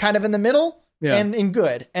 They're kind of in the middle and in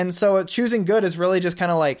good. And so choosing good is really just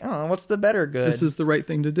kind of like, I don't know, what's the better good? This is the right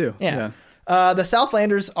thing to do. Yeah. The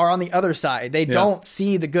Southlanders are on the other side. They don't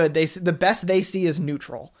see the good. The best they see is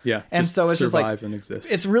neutral. Yeah. And so it's just like, survive and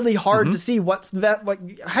exist. It's really hard to see what's that.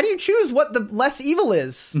 Like, how do you choose what the less evil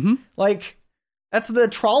is? Like, that's the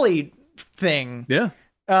trolley thing. Yeah.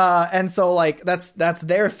 And so like that's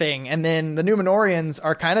their thing. And then the Numenorians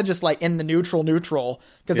are kind of just like in the neutral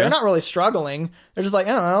because they're not really struggling. They're just like,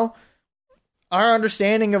 I don't know. Our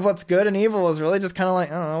understanding of what's good and evil is really just kind of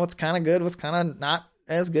like, I don't know, what's kind of good, what's kind of not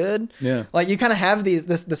as good. Yeah. Like you kind of have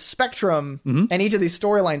the spectrum, and each of these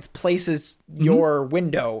storylines places your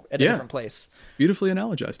window at a different place. Beautifully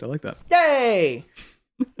analogized. I like that. Yay!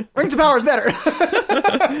 Rings of Power is better.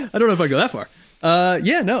 I don't know if I go that far.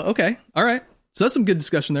 Okay. All right. So that's some good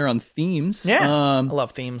discussion there on themes. Yeah. I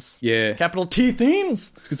love themes. Yeah. Capital T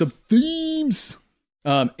themes. Let's get some themes.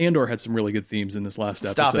 Andor had some really good themes in this last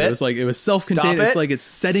episode. Stop it. It was self-contained. Stop it. It's like it's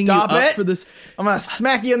setting Stop you up it. for this. I'm gonna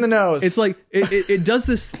smack you in the nose. It's like it does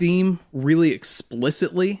this theme really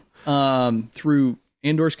explicitly through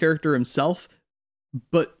Andor's character himself,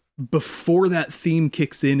 but before that theme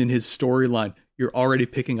kicks in his storyline, you're already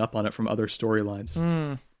picking up on it from other storylines,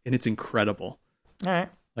 and it's incredible. All right.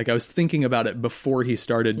 Like I was thinking about it before he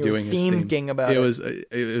started doing his theme. Thinking about it.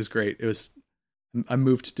 It was great. I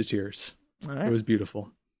moved to tears. All right. It was beautiful.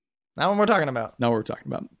 Not what we're talking about. Now what we're talking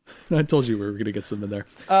about. I told you we were going to get some in there.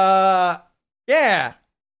 Yeah.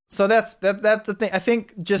 So that's the thing. I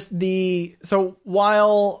think so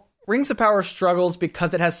while Rings of Power struggles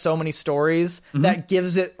because it has so many stories, that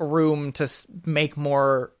gives it room to make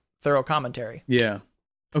more thorough commentary. Yeah.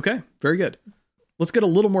 Okay. Very good. Let's get a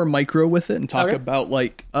little more micro with it and talk about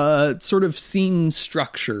like sort of scene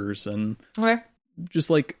structures and just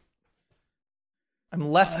like, I'm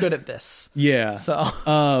less good at this. Yeah. So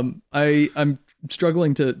I'm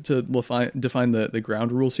struggling to define the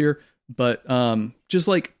ground rules here, but just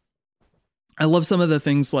like I love some of the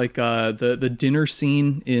things like the dinner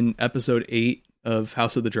scene in episode 8 of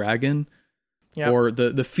House of the Dragon, or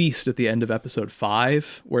the feast at the end of episode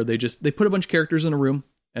 5, where they put a bunch of characters in a room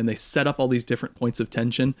and they set up all these different points of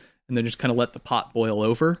tension and then just kind of let the pot boil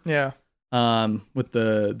over. Yeah. With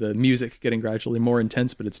the music getting gradually more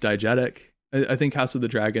intense, but it's diegetic. I think House of the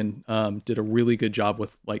Dragon did a really good job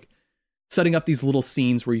with like setting up these little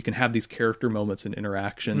scenes where you can have these character moments and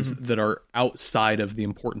interactions that are outside of the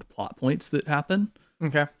important plot points that happen.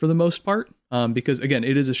 Okay. For the most part, because again,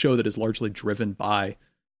 it is a show that is largely driven by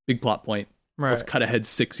big plot point. Right. Let's cut ahead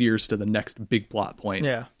 6 years to the next big plot point.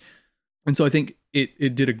 Yeah. And so I think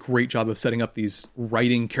it did a great job of setting up these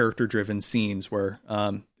writing character driven scenes where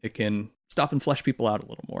it can stop and flesh people out a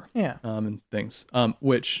little more. Yeah. And things.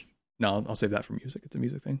 Which no, I'll save that for music. It's a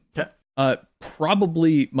music thing. Okay.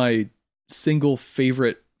 Probably my single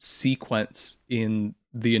favorite sequence in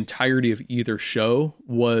the entirety of either show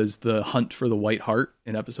was the hunt for the White Heart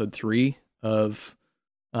in episode 3 of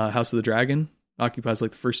House of the Dragon. It occupies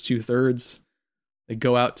like the first 2/3. They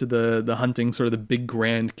go out to the hunting, sort of the big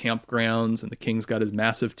grand campgrounds, and the king's got his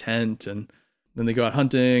massive tent, and then they go out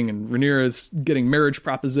hunting, and Rhaenyra's getting marriage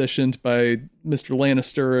propositioned by Mr.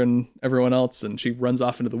 Lannister and everyone else, and she runs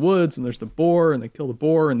off into the woods, and there's the boar, and they kill the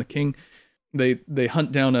boar, and the king, they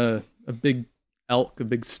hunt down a big elk, a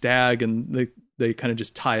big stag, and they kind of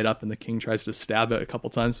just tie it up, and the king tries to stab it a couple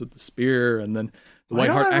times with the spear, and then the White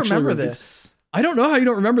Hart actually remember this. I don't know how you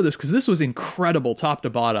don't remember this, because this was incredible top to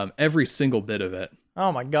bottom, every single bit of it.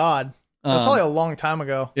 Oh my god, that's probably a long time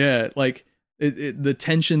ago. Yeah, like the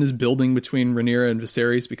tension is building between Rhaenyra and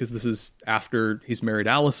Viserys, because this is after he's married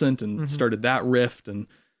Alicent and started that rift, and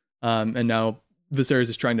now Viserys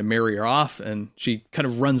is trying to marry her off, and she kind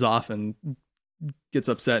of runs off and gets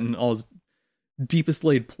upset, and all his deepest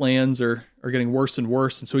laid plans are getting worse and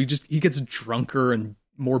worse, and so he gets drunker and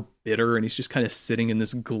more bitter, and he's just kind of sitting in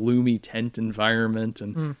this gloomy tent environment,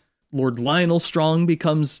 and Lord Lionel Strong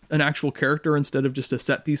becomes an actual character instead of just a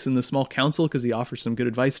set piece in the small council, because he offers some good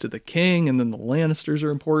advice to the king, and then the Lannisters are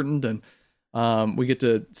important, and we get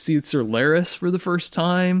to see Sir Larys for the first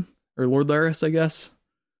time, or Lord Larys, I guess.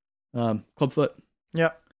 Clubfoot.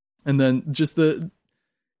 Yeah. And then just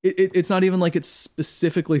it's not even like it's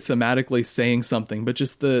specifically thematically saying something, but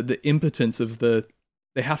just the impotence of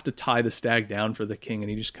they have to tie the stag down for the king, and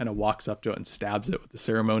he just kind of walks up to it and stabs it with the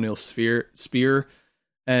ceremonial spear.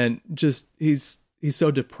 And just he's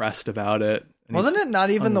so depressed about it. And wasn't it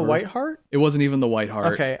not even the White Hart? It wasn't even the White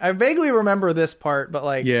Hart. Okay, I vaguely remember this part, but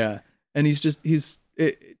like yeah, and it's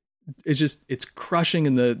crushing,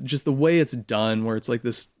 and the way it's done, where it's like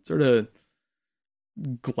this sort of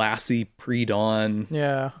glassy pre-dawn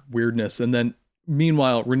weirdness, and then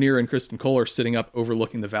meanwhile Rhaenyra and Criston Cole are sitting up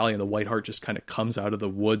overlooking the valley, and the White Hart just kind of comes out of the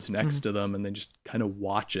woods next to them, and they just kind of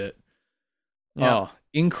watch it. Yeah. Oh,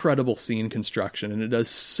 incredible scene construction, and it does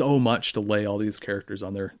so much to lay all these characters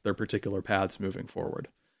on their particular paths moving forward.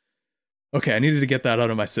 Okay, I needed to get that out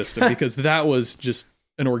of my system, because that was just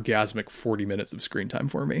an orgasmic 40 minutes of screen time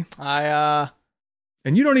for me.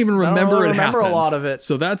 And you don't even remember it happened. A lot of it.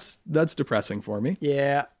 So that's depressing for me.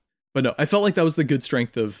 Yeah. But no, I felt like that was the good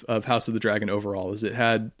strength of House of the Dragon overall, is it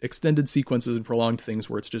had extended sequences and prolonged things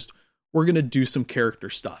where it's just, we're going to do some character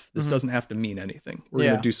stuff. This doesn't have to mean anything. We're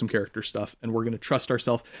going to do some character stuff, and we're going to trust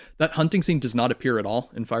ourselves. That hunting scene does not appear at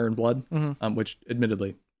all in Fire and Blood, which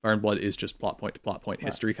admittedly, Fire and Blood is just plot point to plot point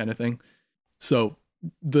history kind of thing. So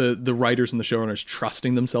the writers and the showrunners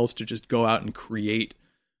trusting themselves to just go out and create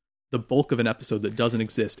the bulk of an episode that doesn't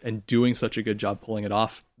exist, and doing such a good job pulling it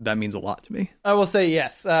off, that means a lot to me. I will say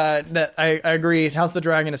yes, that I agree. House of the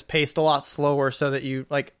Dragon is paced a lot slower, so that you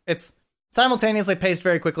like it's simultaneously paced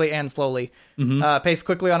very quickly and slowly. Paced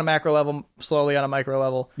quickly on a macro level, slowly on a micro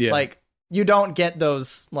level. Yeah. Like you don't get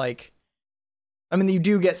those like, I mean, you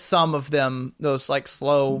do get some of them, those like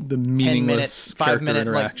slow, the 10 minutes, 5 minute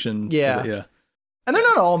interaction. Like, yeah. And they're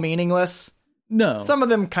not all meaningless. No. Some of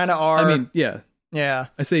them kind of are. I mean, yeah. Yeah.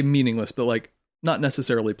 I say meaningless, but like not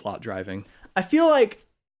necessarily plot driving. I feel like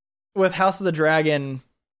with House of the Dragon,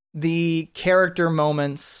 the character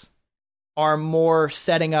moments are more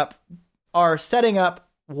setting up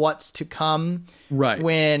what's to come. Right.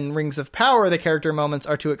 When Rings of Power, the character moments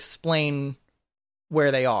are to explain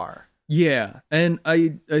where they are. Yeah. And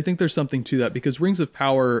I think there's something to that, because Rings of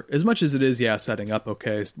Power, as much as it is, setting up,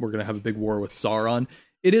 okay, we're going to have a big war with Sauron,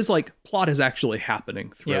 it is like plot is actually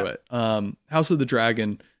happening through it. House of the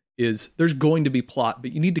Dragon is, there's going to be plot,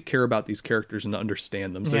 but you need to care about these characters and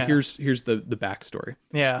understand them. So here's the backstory.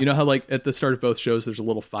 Yeah. You know how like at the start of both shows, there's a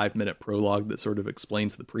little 5-minute prologue that sort of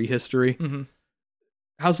explains the prehistory.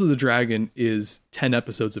 House of the Dragon is 10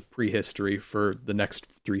 episodes of prehistory for the next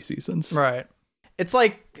 3 seasons. Right. It's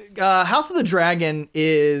like House of the Dragon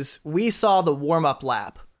is, we saw the warm-up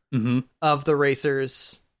lap of the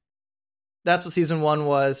racers. That's what season 1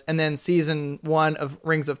 was. And then season 1 of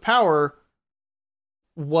Rings of Power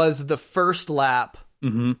was the first lap,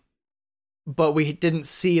 but we didn't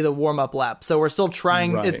see the warm-up lap. So we're still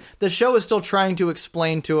trying, the show is still trying to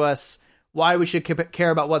explain to us why we should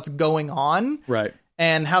care about what's going on. Right.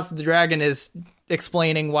 And House of the Dragon is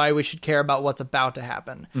explaining why we should care about what's about to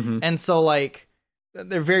happen. And so like,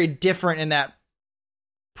 they're very different in that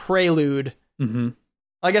prelude.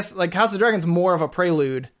 I guess like House of the Dragon's more of a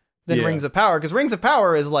prelude than Rings of Power, because Rings of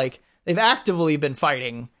Power is like, they've actively been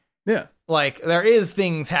fighting. Yeah. Like, there is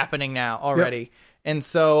things happening now already. Yep. And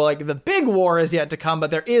so, like, the big war is yet to come,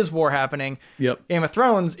 but there is war happening. Yep. Game of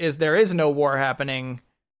Thrones is, there is no war happening.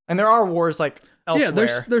 And there are wars, like, elsewhere.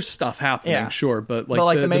 Yeah, there's stuff happening, sure, but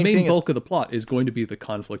the main bulk of the plot is going to be the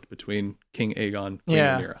conflict between King Aegon and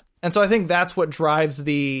Rhaenyra. And so I think that's what drives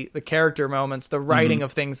the character moments, the writing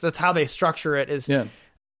of things. That's how they structure it, is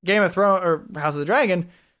Game of Thrones, or House of the Dragon,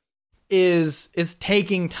 is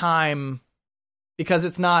taking time because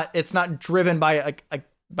it's not driven by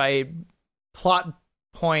by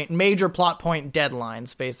major plot point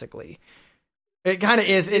deadlines, basically. It kind of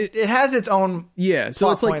is. It has its own so plot it's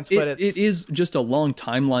like points, but it is just a long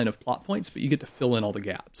timeline of plot points, but you get to fill in all the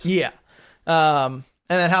gaps. Yeah. And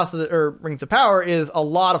then Rings of Power is a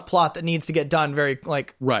lot of plot that needs to get done very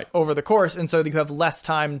over the course, and so you have less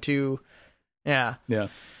time to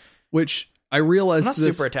Which I realized I'm not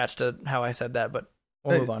super attached to how I said that, but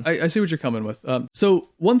we'll move on. I see what you're coming with. So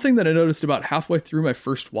one thing that I noticed about halfway through my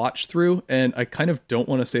first watch through, and I kind of don't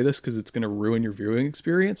want to say this because it's going to ruin your viewing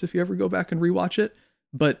experience if you ever go back and rewatch it,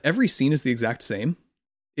 but every scene is the exact same.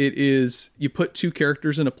 It is, you put two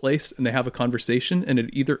characters in a place and they have a conversation, and it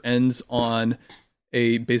either ends on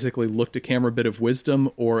a basically look to camera bit of wisdom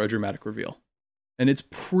or a dramatic reveal. And it's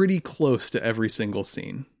pretty close to every single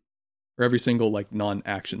scene, or every single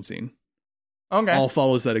non-action scene. Okay. All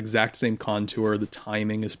follows that exact same contour. The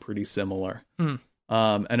timing is pretty similar. And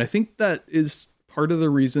I think that is part of the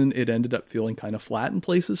reason it ended up feeling kind of flat in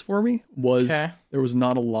places for me, was there was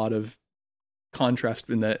not a lot of contrast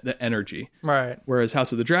in the energy. Right. Whereas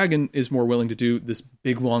House of the Dragon is more willing to do this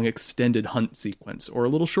big, long, extended hunt sequence, or a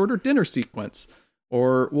little shorter dinner sequence,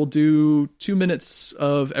 or we'll do 2 minutes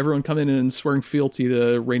of everyone coming in and swearing fealty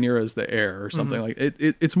to Rhaenyra as the heir, or something like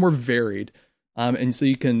it. It's more varied. And so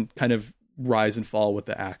you can kind of rise and fall with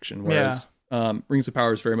the action, whereas Rings of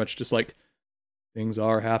Power is very much just like, things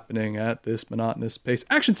are happening at this monotonous pace.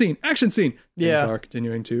 Action scene. Things are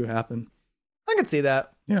continuing to happen. I could see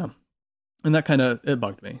that. Yeah. And that kind of, it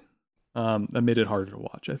bugged me. That made it harder to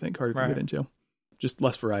watch, I think, harder to get into. Just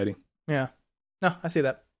less variety. Yeah. No, I see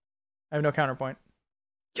that. I have no counterpoint.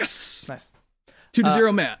 Yes! Nice.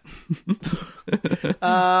 2-0, Matt.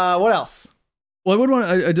 What else? Well,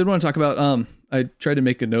 I did want to talk about, I tried to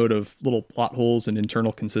make a note of little plot holes and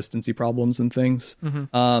internal consistency problems and things.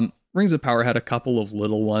 Rings of Power had a couple of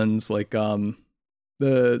little ones, like the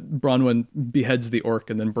Bronwyn beheads the orc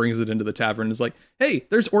and then brings it into the tavern and is like, hey,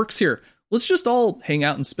 there's orcs here. Let's just all hang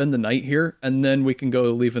out and spend the night here, and then we can go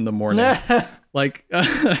leave in the morning.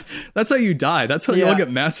 That's how you die. That's how you all get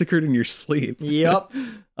massacred in your sleep. Yep.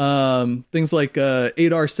 Things like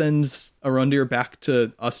Adar sends Arondir back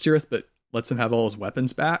to Ostirith, but lets him have all his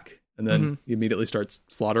weapons back, and then he immediately starts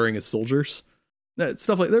slaughtering his soldiers.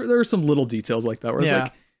 Stuff like there are some little details like that where it's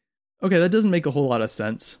like, okay, that doesn't make a whole lot of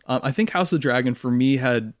sense. I think House of Dragon for me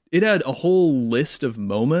had a whole list of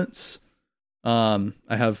moments. I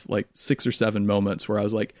have like 6 or 7 moments where I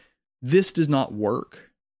was like, this does not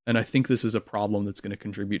work, and I think this is a problem that's going to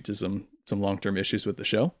contribute to some long-term issues with the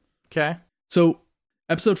show. Okay. So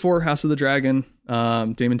episode 4, House of the Dragon,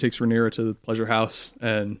 Daemon takes Rhaenyra to the pleasure house,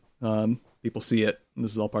 and people see it, and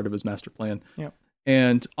this is all part of his master plan. Yep.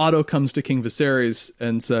 And Otto comes to King Viserys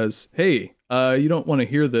and says, hey, you don't want to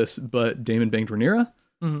hear this, but Daemon banged Rhaenyra.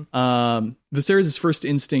 Viserys' first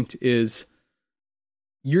instinct is,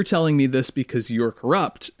 you're telling me this because you're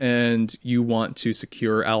corrupt and you want to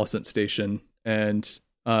secure Alicent Station and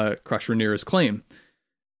crush Rhaenyra's claim.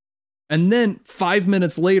 And then 5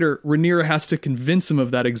 minutes later, Rhaenyra has to convince him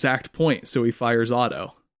of that exact point, so he fires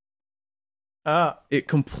Otto. It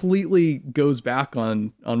completely goes back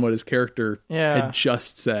on what his character had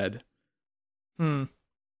just said. And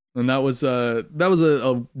that was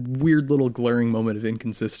a weird little glaring moment of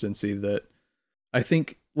inconsistency that I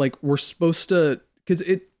think we're supposed to, because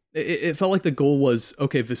it felt like the goal was,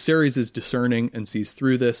 okay, Viserys is discerning and sees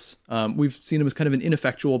through this. We've seen him as kind of an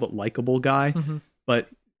ineffectual but likable guy, but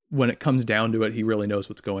when it comes down to it, he really knows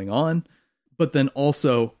what's going on. But then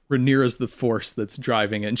also Rhaenyra's the force that's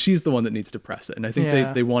driving it, and she's the one that needs to press it. And I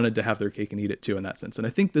think they wanted to have their cake and eat it too in that sense. And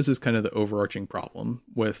I think this is kind of the overarching problem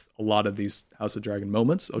with a lot of these House of Dragon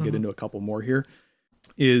moments. I'll get into a couple more here.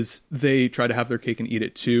 Is they try to have their cake and eat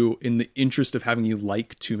it too, in the interest of having you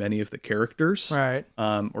like too many of the characters, right?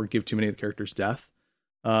 Or give too many of the characters depth.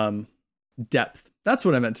 That's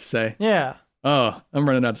what I meant to say. Yeah. Oh, I'm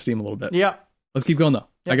running out of steam a little bit. Yep. Let's keep going though.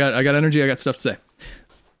 Yep. I got energy. I got stuff to say.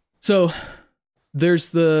 So there's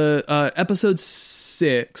the episode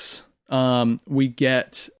 6. There's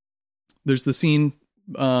the scene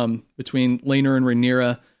between Laenor and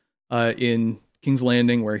Rhaenyra in King's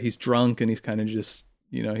Landing, where he's drunk and he's kind of just,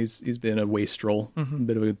 he's been a wastrel, a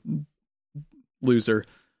bit of a loser.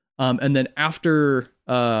 And then after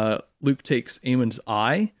Luke takes Aemon's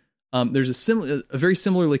eye, there's a very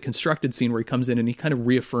similarly constructed scene where he comes in and he kind of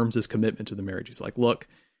reaffirms his commitment to the marriage. He's like, look,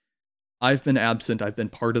 I've been absent. I've been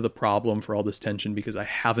part of the problem for all this tension because I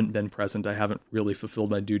haven't been present. I haven't really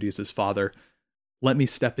fulfilled my duties as father. Let me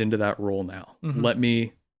step into that role now. Let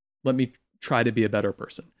me try to be a better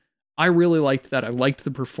person. I really liked that. I liked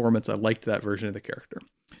the performance. I liked that version of the character.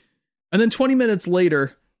 And then 20 minutes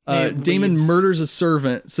later, He Damon leaves. murders a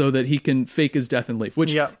servant so that he can fake his death and leave.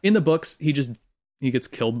 Which Yep. in the books, he gets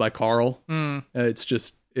killed by Carl. It's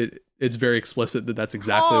just it's very explicit that that's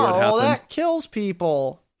exactly what happened. That kills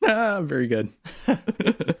people. Very good.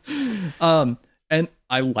 And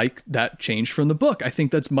I like that change from the book. I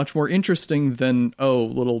think that's much more interesting than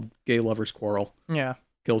little gay lovers quarrel Yeah.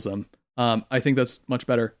 kills them. I think that's much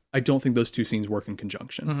better. I don't think those two scenes work in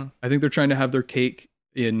conjunction. Mm-hmm. I think they're trying to have their cake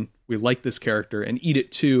in we like this character and eat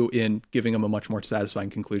it too in giving him a much more satisfying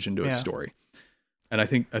conclusion to his story. And I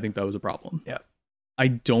think that was a problem. Yeah. I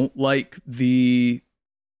don't like the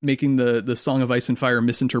making the Song of Ice and Fire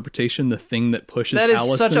misinterpretation the thing that pushes That is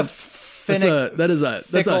Allison. such a That's a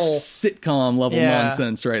fickle- sitcom level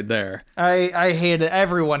nonsense right there. I hated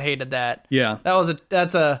everyone hated that. Yeah.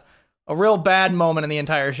 That's a real bad moment in the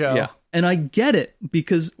entire show. Yeah. And I get it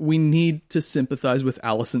because we need to sympathize with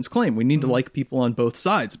Allison's claim. We need to like people on both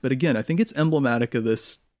sides. But again, I think it's emblematic of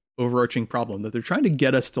this overarching problem that they're trying to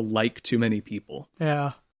get us to like too many people.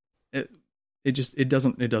 Yeah. It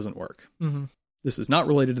doesn't work. Mm-hmm. This is not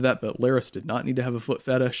related to that, but Laris did not need to have a foot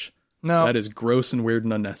fetish. No. That is gross and weird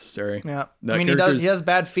and unnecessary. Yeah. That I mean, he has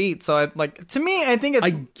bad feet, so to me, I think it's I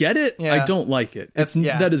get it. Yeah. I don't like it.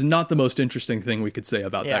 Yeah. That is not the most interesting thing we could say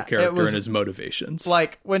about Yeah, that character it was and his motivations.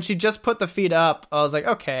 like when she just put the feet up, I was like,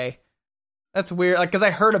 okay, that's weird. Like, cause I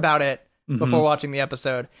heard about it before watching the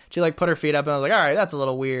episode. She like put her feet up and I was like, all right, that's a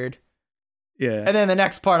little weird. Yeah. And then the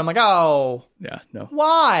next part, I'm like, oh, Yeah. No.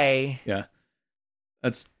 why? Yeah.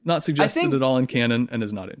 That's not suggested at all in canon and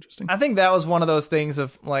is not interesting. I think that was one of those things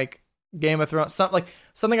of like Game of Thrones.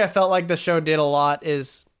 Something I felt like the show did a lot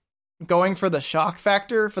is going for the shock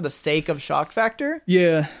factor for the sake of shock factor.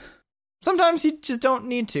 Yeah. Sometimes you just don't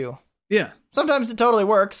need to. Yeah. Sometimes it totally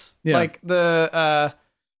works. Yeah. Like the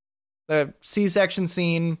C-section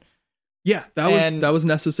scene. Yeah, that was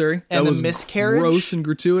necessary. And that the was miscarriage? gross and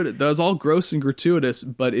gratuitous. That was all gross and gratuitous,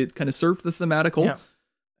 but it kind of served the thematic hole, Yeah.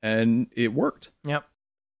 and it worked. Yep.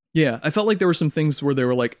 Yeah, I felt like there were some things where they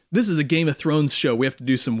were like, "This is a Game of Thrones show. We have to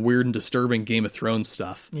do some weird and disturbing Game of Thrones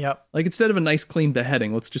stuff." Yep. Like instead of a nice clean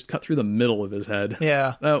beheading, let's just cut through the middle of his head.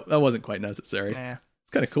 Yeah. That wasn't quite necessary. Yeah.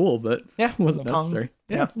 It's kind of cool, but Yeah. it wasn't Little tongue. necessary.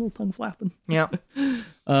 Yeah, Yep. a little tongue flapping. Yep.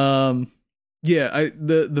 Yeah,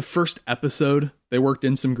 the first episode they worked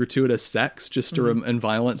in some gratuitous sex just to and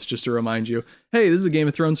violence just to remind you, hey, this is a Game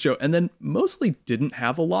of Thrones show, and then mostly didn't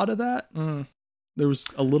have a lot of that. There was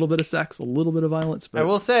a little bit of sex, a little bit of violence, but I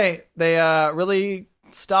will say they really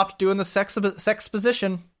stopped doing the sex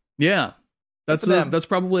position. yeah, that's for them. that's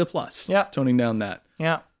probably a plus. Yeah. Toning down that.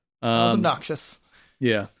 Yeah. That was obnoxious.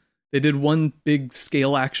 Yeah. They did one big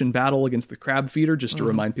scale action battle against the crab feeder just to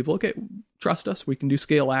remind people, okay, trust us, we can do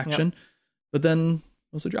scale action. But then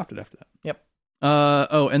also dropped it after that. Yep.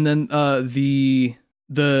 And then the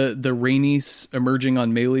Rainies emerging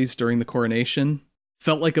on Melees during the coronation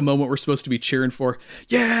felt like a moment we're supposed to be cheering for.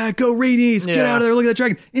 Yeah, go Rainies, get Yeah. out of there, look at that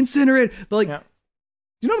dragon, incinerate. But like, Yeah. do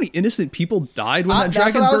you know how many innocent people died when that That's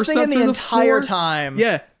dragon what I was burst up thinking through the the entire floor? time.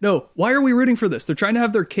 Yeah, no. Why are we rooting for this? They're trying to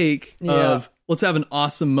have their cake Yeah. of let's have an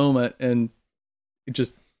awesome moment, and it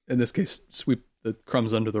just in this case sweep the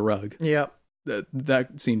crumbs under the rug. Yep.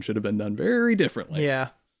 That scene should have been done very differently. Yeah.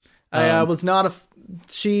 I was not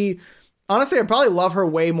she honestly, I'd probably love her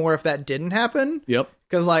way more if that didn't happen. Yep.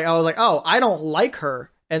 Because like I was like, oh, I don't like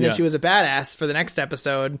her, and then Yeah. she was a badass for the next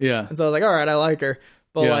episode. Yeah. And so I was like, all right, I like her,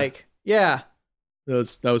 but Yeah. like, yeah, That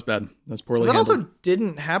was bad. That was poorly that handled. also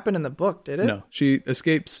didn't happen in the book, did it? No, she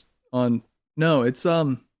escapes on. No, it's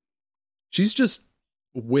she's just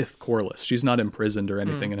with Corlys. She's not imprisoned or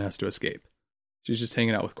anything and has to escape. She's just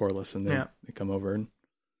hanging out with Corlys, and they come over and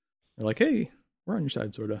they're like, "Hey, we're on your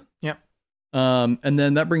side, sorta." Yep. And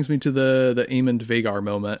then that brings me to the Aemond Vagar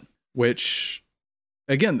moment, which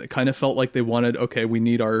again, it kind of felt like they wanted, okay, we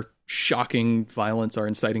need our shocking violence, our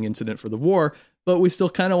inciting incident for the war, but we still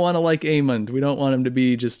kind of want to like Aemond. We don't want him to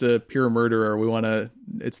be just a pure murderer. We want to,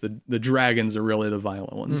 it's the dragons are really the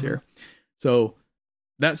violent ones here. So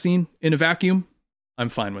that scene in a vacuum, I'm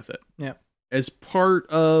fine with it. Yeah. As part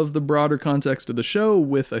of the broader context of the show,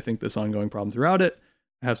 with I think this ongoing problem throughout it,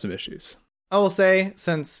 I have some issues. I will say,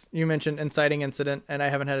 since you mentioned inciting incident, and I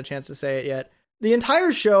haven't had a chance to say it yet, the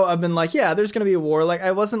entire show I've been like, yeah, there's gonna be a war. Like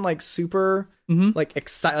I wasn't like super like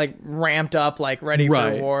excited, like ramped up, like ready for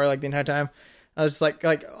a war, like the entire time. I was just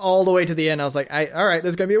like all the way to the end. I was like, all right,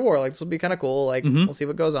 there's gonna be a war. Like this will be kind of cool. Like we'll see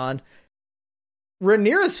what goes on.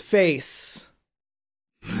 Rhaenyra's face.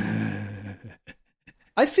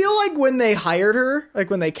 I feel like when they hired her, like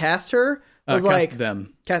when they cast her, I was like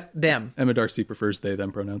them. Cast them. Emma Darcy prefers they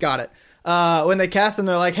them pronouns. Got it. When they cast them,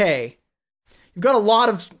 they're like, hey, you've got a lot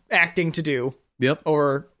of acting to do. Yep.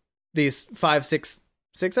 Over these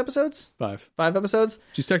six episodes, 5. 5 episodes.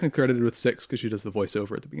 She's technically credited with 6 because she does the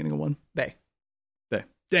voiceover at the beginning of 1. They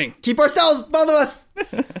Dang. keep ourselves, both of us. We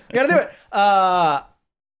gotta do it. I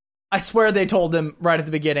swear they told him right at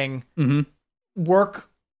the beginning, work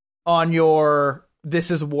on your "this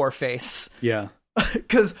is war" face. Yeah.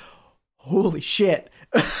 Because holy shit.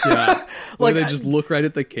 Yeah. Like, they just look right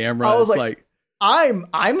at the camera. I was It's like,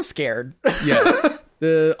 I'm scared. yeah.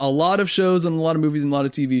 A lot of shows and a lot of movies and a lot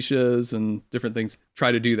of TV shows and different things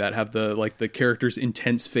try to do that. Have the character's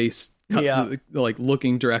intense face, like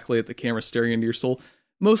looking directly at the camera, staring into your soul.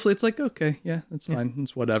 Mostly, it's like, okay, yeah, that's fine,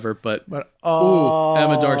 it's whatever. But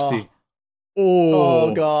Emma Darcy,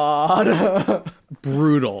 oh god,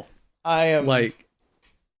 brutal. I am like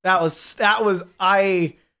that was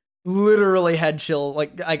I literally had chill.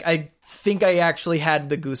 Like I think I actually had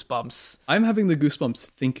the goosebumps. I'm having the goosebumps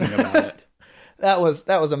thinking about it. That was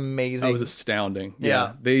amazing. That was astounding.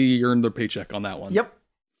 Yeah. They earned their paycheck on that one. Yep.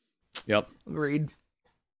 Agreed.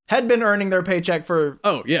 Had been earning their paycheck for.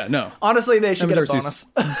 Oh yeah, no. Honestly, they should Emma get a bonus.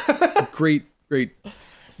 great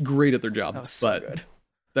at their job. That was so good.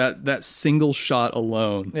 Good. That single shot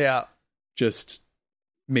alone, just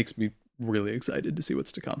makes me really excited to see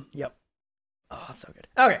what's to come. Yep. Oh, that's so good.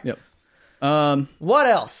 Okay. Yep. What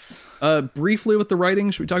else? Briefly with the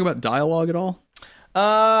writing, should we talk about dialogue at all?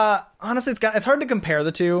 Honestly, it's hard to compare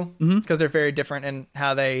the two because they're very different in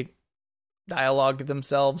how they dialogue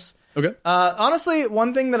themselves. Okay. Honestly,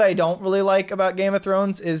 one thing that I don't really like about Game of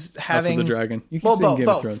Thrones is having House of the Dragon. You keep saying Game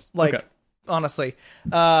of Thrones. Like, okay. Honestly,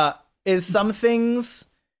 is some things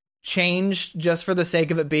changed just for the sake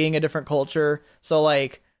of it being a different culture. So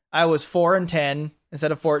like, I was 4 and 10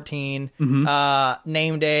 instead of 14.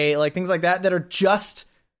 Name day, like things like that are just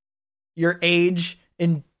your age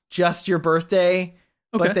and just your birthday.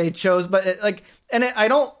 Okay. But they chose, I like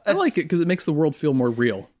it because it makes the world feel more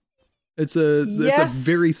real. It's a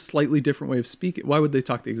very slightly different way of speaking. Why would they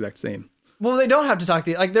talk the exact same? Well, they don't have to talk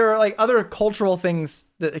there are like other cultural things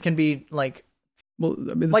that it can be like. Well,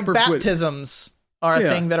 I mean, like baptisms are a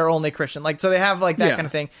thing that are only Christian. Like, so they have like that kind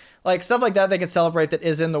of thing, like stuff like that they can celebrate that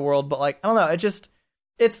is in the world. But like, I don't know,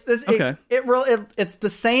 it's the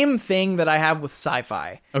same thing that I have with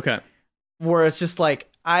sci-fi. Okay, where it's just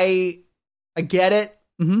like I get it.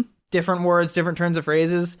 Different words, different turns of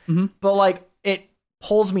phrases, but like it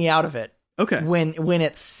pulls me out of it. Okay, when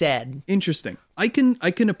it's said. Interesting. I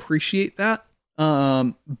can appreciate that.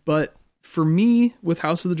 But for me, with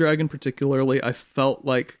House of the Dragon particularly, I felt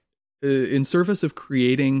like in service of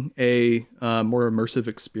creating a more immersive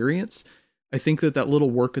experience, I think that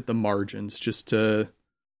little work at the margins just to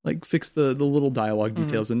like fix the little dialogue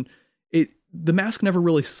details and the mask never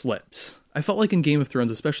really slips. I felt like in Game of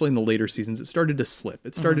Thrones, especially in the later seasons, it started to slip.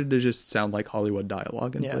 It started to just sound like Hollywood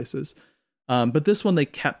dialogue in places. But this one, they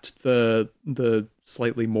kept the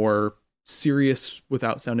slightly more serious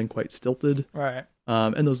without sounding quite stilted. Right.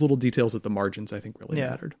 And those little details at the margins, I think, really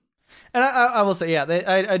mattered. And I will say,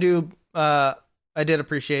 I do. I did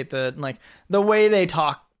appreciate the way they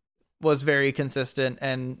talk was very consistent.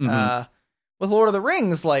 And with Lord of the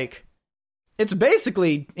Rings, like it's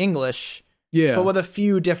basically English. Yeah. But with a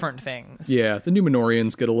few different things. Yeah. The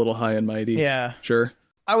Numenorians get a little high and mighty. Yeah. Sure.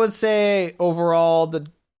 I would say overall the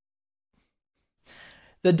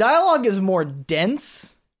dialogue is more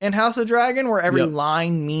dense in House of Dragon, where every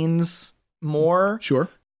line means more. Sure.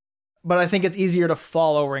 But I think it's easier to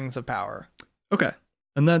follow Rings of Power. Okay.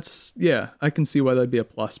 And that's, I can see why that'd be a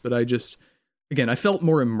plus. But I felt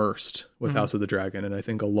more immersed with House of the Dragon. And I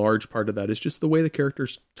think a large part of that is just the way the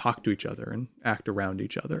characters talk to each other and act around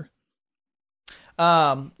each other.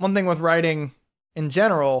 One thing with writing in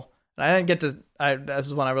general, and I didn't get to, this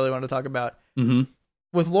is one I really wanted to talk about.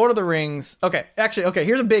 With Lord of the Rings,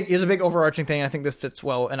 here's a big overarching thing. I think this fits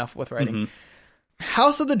well enough with writing.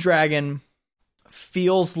 House of the Dragon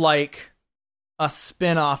feels like a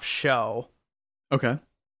spin-off show. Okay.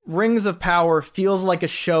 Rings of Power feels like a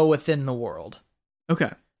show within the world.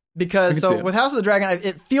 Okay. Because with House of the Dragon,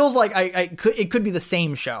 it feels like it could be the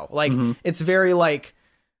same show. Like it's very like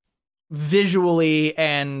visually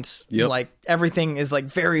and like everything is like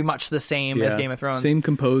very much the same as Game of Thrones. Same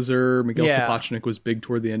composer. Miguel Sapochnik was big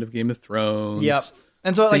toward the end of Game of Thrones. Yep.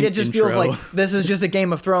 And so like it just feels like this is just a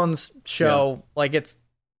Game of Thrones show. Like it's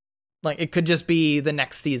like it could just be the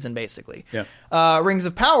next season basically. Yeah. Rings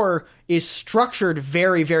of Power is structured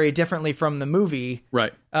very, very differently from the movie.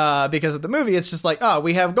 Right. Because of the movie, it's just like, oh,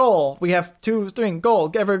 we have goal. We have 2 3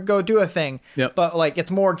 goal. Ever go do a thing. Yep. But like it's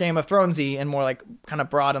more Game of Thronesy and more like kind of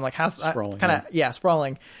broad and like sprawling.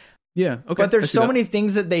 Sprawling. Yeah. Okay. But I there's see so that. many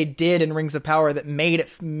things that they did in Rings of Power that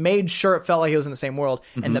made sure it felt like it was in the same world.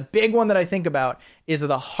 Mm-hmm. And the big one that I think about is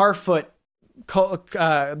the Harfoot,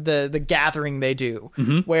 the gathering they do,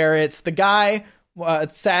 Mm-hmm. where it's the guy,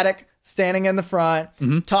 it's Sadoc standing in the front,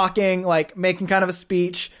 Mm-hmm. talking, like making kind of a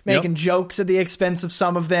speech, making jokes at the expense of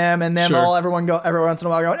some of them, and then Sure. every once in a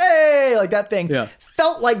while going, "Hey!" like that thing. Yeah.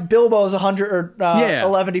 Felt like Bilbo's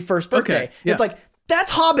 111st birthday. Okay. Yeah. It's like,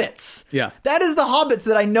 that's hobbits. Yeah. That is the hobbits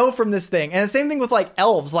that I know from this thing. And the same thing with like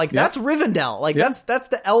elves. Like Yeah. that's Rivendell. Like Yeah. that's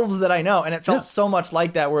the elves that I know. And it felt so much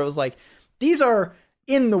like that, where it was like, these are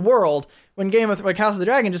in the world. When House of the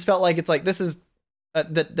Dragon just felt like it's like, this is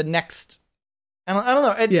the next. I don't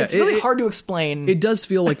know. It's really hard to explain. It does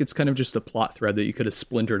feel like it's kind of just a plot thread that you could have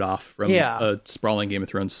splintered off from a sprawling Game of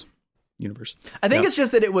Thrones universe. I think it's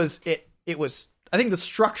just that it was. I think the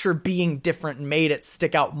structure being different made it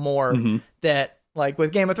stick out more. Mm-hmm. That like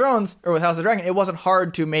with Game of Thrones or with House of the Dragon, it wasn't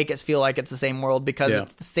hard to make it feel like it's the same world because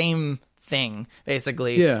it's the same thing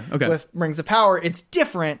basically. Yeah. Okay. With Rings of Power, it's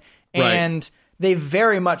different, and they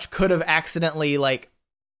very much could have accidentally like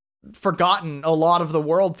forgotten a lot of the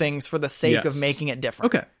world things for the sake of making it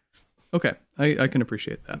different. Okay. I can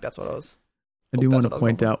appreciate that. That's what I was. I do want to what I was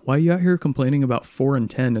point going out, why are you out here complaining about 4 and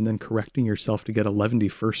 10 and then correcting yourself to get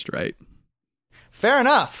 11st right? Fair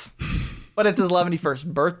enough, but it's his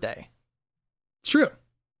 11st birthday. It's true.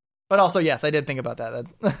 But also, yes, I did think about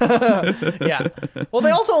that. Yeah. Well,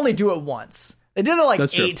 they also only do it once. They did it like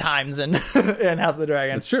That's true. 8 times in House of the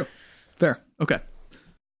Dragon. That's true. Fair. Okay.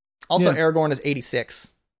 Also, Yeah. Aragorn is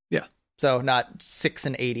 86. Yeah. So not 6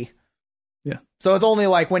 and 80. Yeah. So it's only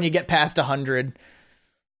like when you get past 100.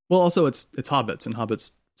 Well, also it's hobbits, and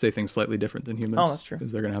hobbits say things slightly different than humans. Oh, that's true.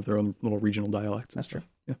 Because they're going to have their own little regional dialects. That's true.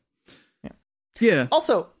 Yeah. Yeah. Yeah.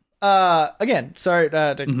 Also, again, sorry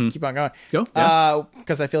to keep on going. Go. Yeah.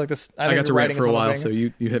 Because I feel like this. I got to write for a while, so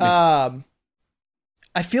you hit me.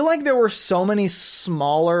 I feel like there were so many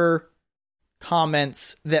smaller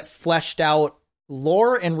comments that fleshed out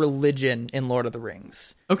lore and religion in Lord of the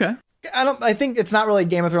Rings. Okay. I think it's not really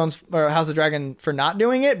Game of Thrones or House of the Dragon for not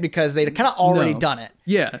doing it, because they'd kind of already done it.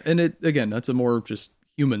 Yeah, and that's a more just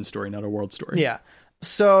human story, not a world story. Yeah.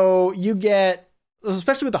 So you get,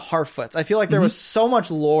 especially with the Harfoots, I feel like there was so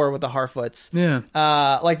much lore with the Harfoots. Yeah.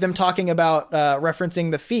 Like them talking about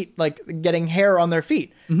referencing the feet, like getting hair on their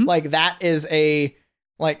feet. Like that is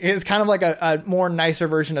it's kind of like a more nicer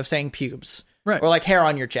version of saying pubes. Right. Or like hair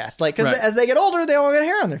on your chest. Like, because as they get older, they all get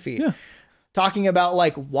hair on their feet. Yeah. Talking about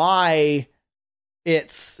like why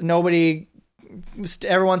everyone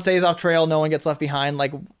stays off trail, no one gets left behind.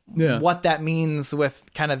 Like what that means with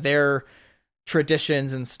kind of their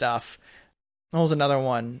traditions and stuff. What was another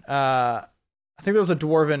one? I think there was a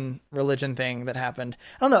dwarven religion thing that happened.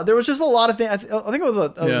 I don't know. There was just a lot of things. I think it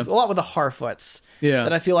was a lot with the Harfoots. Yeah.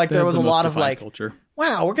 That I feel like They there have was the a most lot of defined like, culture.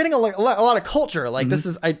 wow, we're getting a lot of culture. Like this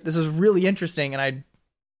is really interesting, and I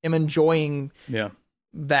am enjoying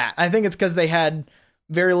that. I think it's because they had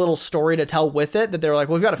very little story to tell with it, that they were like,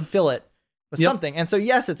 well, we've got to fill it with something. And so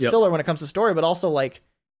yes, it's filler when it comes to story, but also like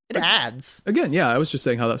it adds. Again, I was just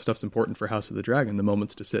saying how that stuff's important for House of the Dragon, the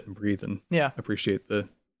moments to sit and breathe and appreciate the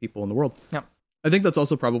people in the world. Yeah. I think that's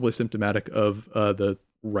also probably symptomatic of the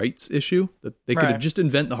rights issue, that they could have just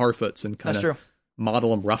invent the Harfoots and kind of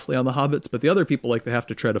model them roughly on the hobbits, but the other people, like, they have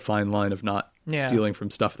to tread a fine line of not stealing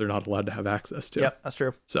from stuff they're not allowed to have access to. Yep, that's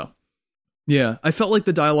true. So yeah, I felt like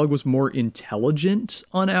the dialogue was more intelligent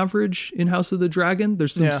on average in House of the Dragon.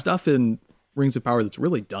 There's some stuff in Rings of Power that's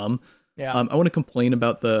really dumb. Yeah. I want to complain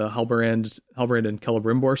about the Halbrand and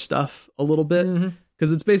Celebrimbor stuff a little bit,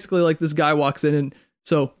 because it's basically like this guy walks in, and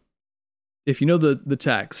so if you know the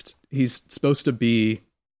text, he's supposed to be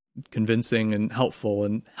convincing and helpful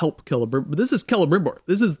and help Celebrimbor, but this is Celebrimbor.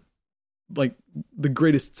 This is like the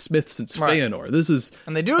greatest smith since Feanor. This is,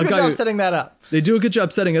 and they do a good job setting that up. They do a good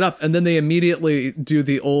job setting it up, and then they immediately do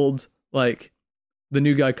the old, like, the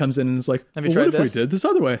new guy comes in and is like, have you tried what this? if we did this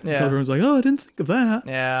other way? Yeah. Everyone's like, oh, I didn't think of that.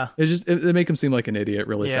 Yeah. It make him seem like an idiot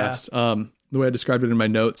really fast. The way I described it in my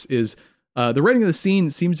notes is, the writing of the scene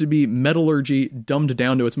seems to be metallurgy dumbed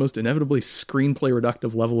down to its most inevitably screenplay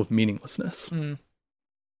reductive level of meaninglessness.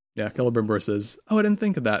 Yeah, Celebrimbor says, oh, I didn't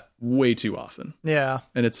think of that way too often. Yeah.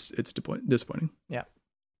 And it's disappointing. Yeah.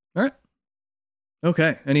 All right.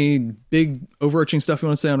 Okay. Any big overarching stuff you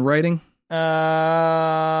want to say on writing?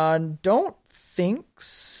 Don't think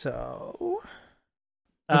so.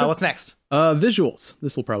 Okay. What's next? Visuals.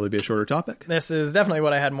 This will probably be a shorter topic. This is definitely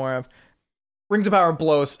what I had more of. Rings of Power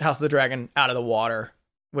blows House of the Dragon out of the water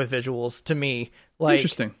with visuals to me. Like,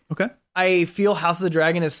 interesting. Okay. I feel House of the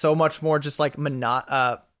Dragon is so much more just like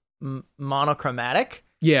monochromatic.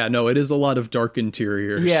 Yeah, no, it is a lot of dark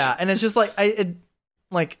interiors. Yeah, and it's just like I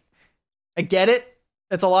get it.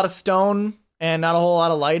 It's a lot of stone and not a whole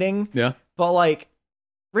lot of lighting. Yeah. But like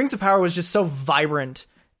Rings of Power was just so vibrant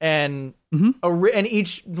and and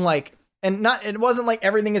each like and not it wasn't like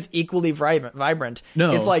everything is equally vibrant.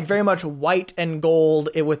 No. It's like very much white and gold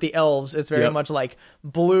with the elves. It's very much like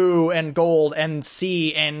blue and gold and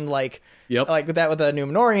sea and like like with that with the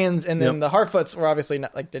Numenorians, and then the Harfoots were obviously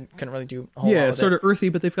not like couldn't really do a whole lot with sort it. of earthy,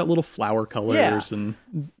 but they've got little flower colors and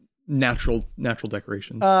natural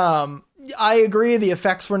decorations. I agree. The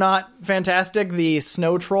effects were not fantastic. The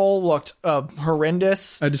snow troll looked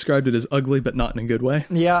horrendous. I described it as ugly, but not in a good way.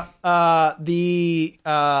 Yeah.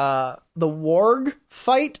 The warg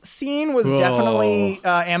fight scene was definitely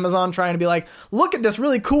Amazon trying to be like, look at this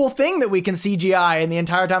really cool thing that we can CGI, and the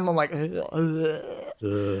entire time I'm like,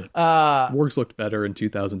 wargs looked better in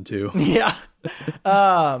 2002. Yeah.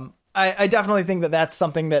 I definitely think that's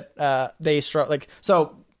something that they like.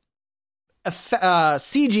 So.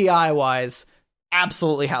 CGI wise,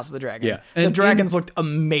 absolutely House of the Dragon. Yeah, the dragons looked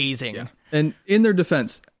amazing. Yeah. And in their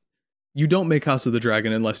defense, you don't make House of the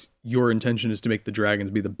Dragon unless your intention is to make the dragons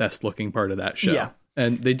be the best looking part of that show. Yeah.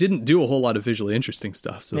 And they didn't do a whole lot of visually interesting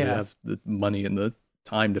stuff, so they have the money and the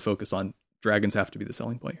time to focus on dragons have to be the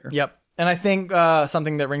selling point here. Yep. And I think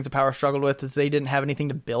something that Rings of Power struggled with is they didn't have anything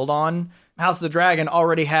to build on. House of the Dragon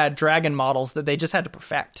already had dragon models that they just had to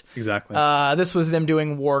perfect. Exactly. This was them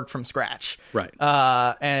doing warg from scratch. Right.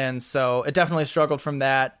 And so it definitely struggled from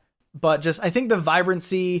that. But just, I think the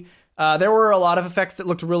vibrancy, there were a lot of effects that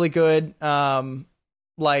looked really good.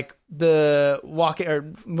 Like the walking, or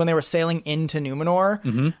when they were sailing into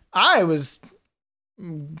Numenor, I was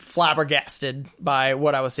flabbergasted by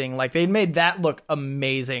what I was seeing. Like they made that look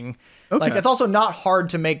amazing. Okay. Like it's also not hard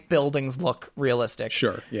to make buildings look realistic.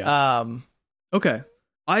 Sure. Yeah. Okay.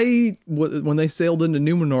 When they sailed into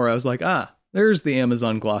Numenor, I was like, there's the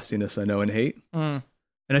Amazon glossiness I know and hate. And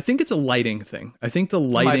I think it's a lighting thing. I think the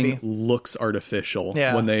lighting looks artificial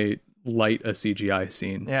when they light a CGI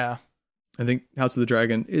scene. Yeah. I think House of the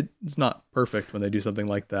Dragon, it's not perfect when they do something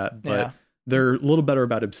like that, but they're a little better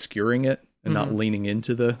about obscuring it and not leaning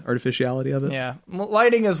into the artificiality of it. Yeah.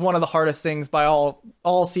 Lighting is one of the hardest things by all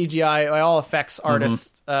CGI, by all effects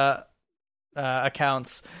artists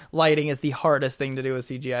accounts. Lighting is the hardest thing to do with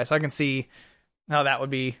CGI. So I can see how that would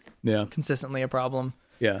be consistently a problem.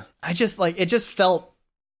 Yeah. I just it just felt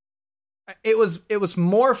it was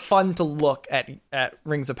more fun to look at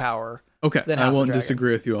Rings of Power. Okay. Than I House won't of the Dragon.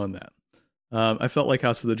 disagree with you on that. I felt like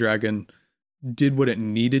House of the Dragon did what it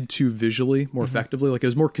needed to visually more effectively. Like it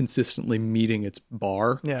was more consistently meeting its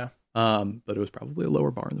bar. Yeah. But it was probably a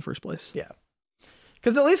lower bar in the first place. Yeah.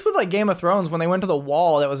 Because at least with like Game of Thrones, when they went to the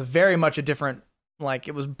wall, that was very much a different, like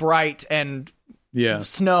it was bright and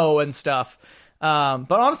snow and stuff.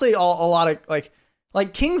 But honestly, a lot of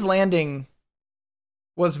like King's Landing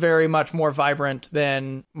was very much more vibrant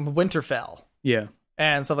than Winterfell. Yeah.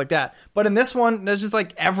 And stuff like that. But in this one, there's just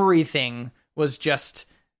like everything was just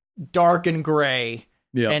dark and gray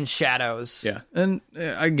and shadows. Yeah. And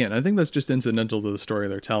again, I think that's just incidental to the story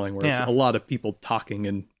they're telling, where it's a lot of people talking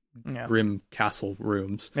in grim castle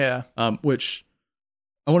rooms. Yeah. Which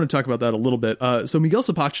I want to talk about that a little bit. So Miguel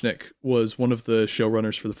Sapochnik was one of the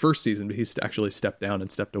showrunners for the first season, but he's actually stepped down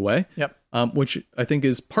and stepped away. Yep. Which I think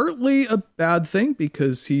is partly a bad thing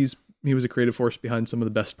because he was a creative force behind some of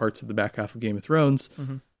the best parts of the back half of Game of Thrones.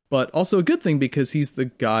 But also a good thing because he's the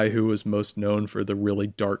guy who was most known for the really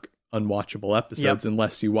dark, unwatchable episodes,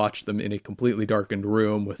 unless you watch them in a completely darkened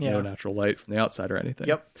room with no natural light from the outside or anything.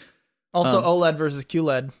 Yep. Also, OLED versus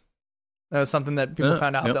QLED. That was something that people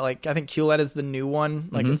found out that, like, I think QLED is the new one.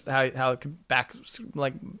 Like, it's how it could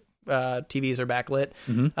TVs are backlit.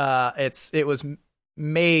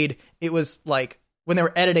 It was like when they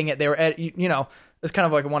were editing it, they were it's kind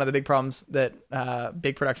of like one of the big problems that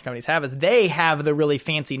big production companies have is they have the really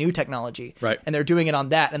fancy new technology, right? And they're doing it on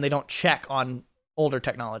that, and they don't check on older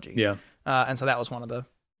technology. Yeah, and so that was one of the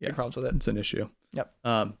big problems with it. It's an issue. Yep.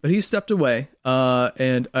 But he stepped away,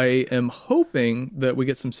 and I am hoping that we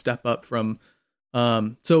get some step up from.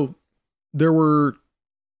 So there were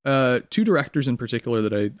two directors in particular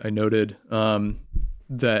that I noted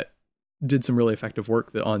that did some really effective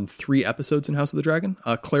work on 3 episodes in House of the Dragon.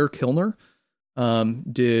 Claire Kilner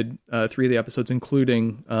did 3 of the episodes,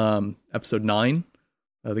 including episode 9,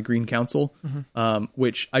 The Green Council,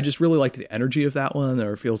 which I just really liked the energy of that one.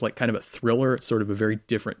 Or feels like kind of a thriller. It's sort of a very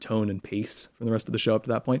different tone and pace from the rest of the show up to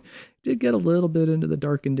that point. Did get a little bit into the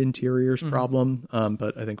darkened interiors problem,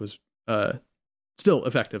 but I think was still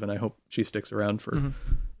effective, and I hope she sticks around for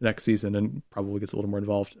next season and probably gets a little more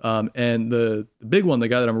involved. And the big one, the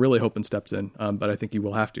guy that I'm really hoping steps in, but I think he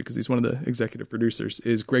will have to because he's one of the executive producers,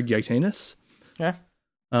 is Greg Yaitanes. Yeah.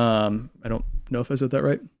 I don't know if I said that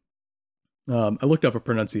right. I looked up a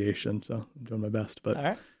pronunciation, so I'm doing my best. But All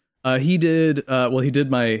right. he did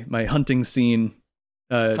my hunting scene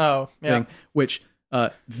thing, which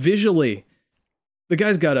visually, the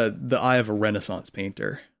guy's got the eye of a Renaissance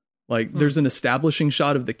painter. Like there's an establishing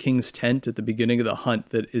shot of the king's tent at the beginning of the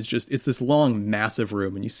hunt that is it's this long, massive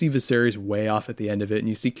room, and you see Viserys way off at the end of it, and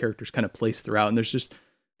you see characters kind of placed throughout, and there's just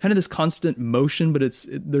kind of this constant motion, but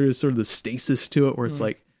there's sort of the stasis to it where it's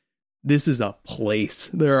like, this is a place.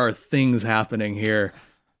 There are things happening here.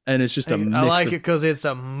 And it's just a mix. I like it because it's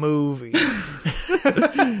a movie.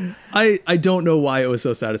 I don't know why it was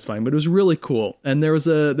so satisfying, but it was really cool. And there was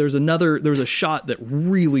a shot that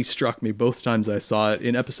really struck me both times I saw it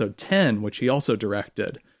in episode 10, which he also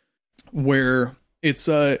directed, where it's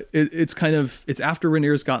after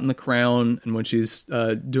Rhaenyra's gotten the crown and when she's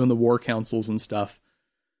doing the war councils and stuff.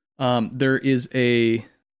 There's an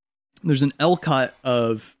L cut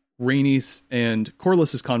of Rhaenys and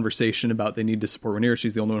Corlys's conversation about they need to support Rhaenyra.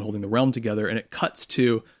 She's the only one holding the realm together. And it cuts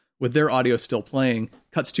to, with their audio still playing,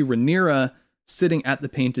 cuts to Rhaenyra sitting at the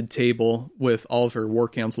painted table with all of her war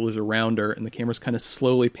counselors around her. And the camera's kind of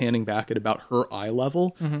slowly panning back at about her eye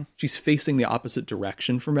level. Mm-hmm. She's facing the opposite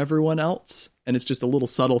direction from everyone else. And it's just a little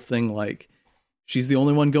subtle thing like she's the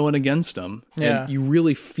only one going against them. Yeah. And you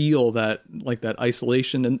really feel that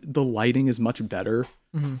isolation, and the lighting is much better.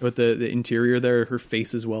 Mm-hmm. But the interior there, her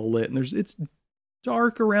face is well lit, and it's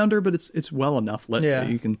dark around her, but it's well enough lit that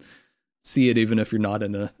you can see it even if you're not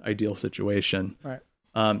in an ideal situation. Right.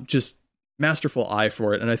 Just masterful eye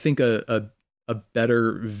for it, and I think a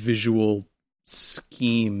better visual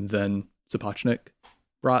scheme than Sapochnik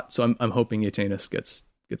brought. So I'm hoping Yaitanes gets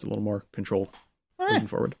a little more control moving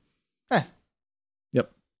forward. Nice.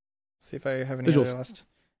 Yep. See if I have any Visuals. other list.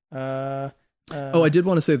 I did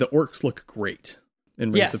want to say the orcs look great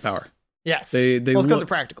in Rings of Power. Yes. They because look they're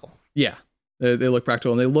practical. Yeah. They look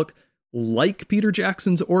practical, and they look like Peter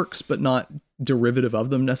Jackson's orcs, but not derivative of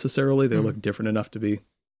them necessarily. They look different enough to be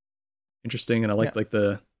interesting, and I like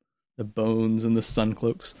the bones and the sun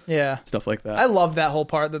cloaks. Yeah. Stuff like that. I love that whole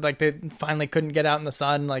part that like they finally couldn't get out in the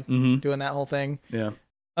sun, like doing that whole thing. Yeah.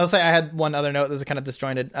 I'll say I had one other note that's kind of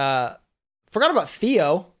disjointed. Forgot about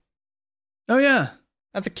Theo. Oh yeah.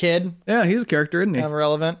 That's a kid. Yeah, he's a character, isn't he? Kind of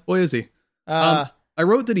relevant. Boy, is he. I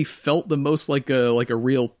wrote that he felt the most like a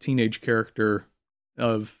real teenage character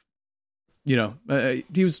of, he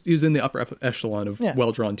was in the upper echelon of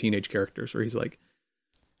well-drawn teenage characters where he's like,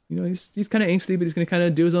 he's kind of angsty, but he's going to kind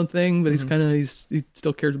of do his own thing, but he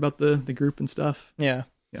still cares about the group and stuff. Yeah.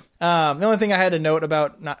 Yeah. The only thing I had to note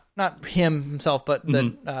about not him himself, but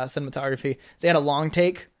the cinematography, is they had a long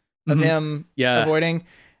take of him avoiding.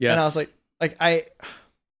 Yes. And I was like, I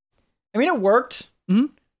mean, it worked. Mm-hmm.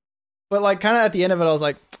 But like kind of at the end of it, I was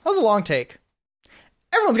like, that was a long take.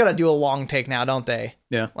 Everyone's got to do a long take now, don't they?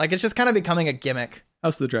 Yeah. Like it's just kind of becoming a gimmick.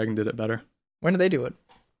 House of the Dragon did it better. When did they do it?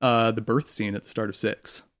 The birth scene at the start of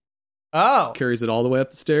 6. Oh. Carries it all the way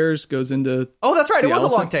up the stairs, goes into... Oh, that's right. It was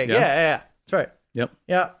Allison. a long take. Yeah. That's right. Yep.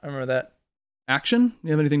 Yeah, I remember that. Action?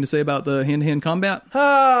 You have anything to say about the hand-to-hand combat?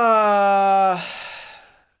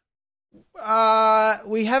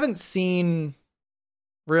 We haven't seen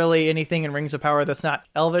really anything in Rings of Power that's not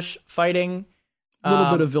elvish fighting. A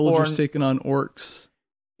little bit of villagers taking on orcs.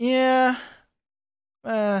 Yeah.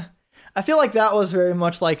 I feel like that was very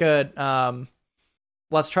much like a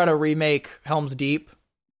let's try to remake Helm's Deep,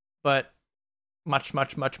 but much,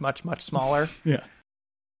 much, much, much, much smaller. Yeah.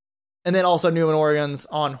 And then also Numenorians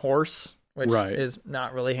on horse, which is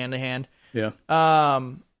not really hand to hand. Yeah.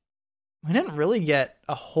 We didn't really get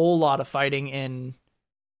a whole lot of fighting in.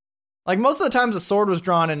 Like most of the times, the sword was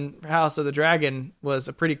drawn in House of the Dragon was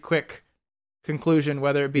a pretty quick conclusion,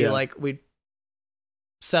 whether it be like we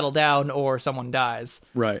settle down or someone dies.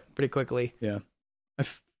 Right. Pretty quickly. Yeah. I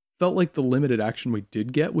felt like the limited action we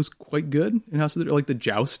did get was quite good in House of the, like the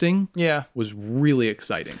jousting. Yeah. Was really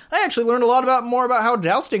exciting. I actually learned a lot more about how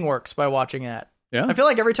jousting works by watching that. Yeah. I feel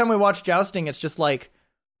like every time we watch jousting, it's just like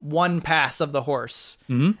one pass of the horse.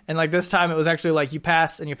 Mm-hmm. And like this time it was actually like you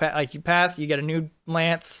pass, you get a new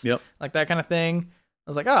lance. Yep. Like that kind of thing. I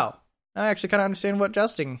was like, oh, I actually kind of understand what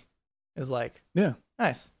jousting is like. Yeah.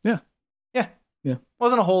 Nice. Yeah. Yeah. Yeah.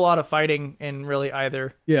 Wasn't a whole lot of fighting in really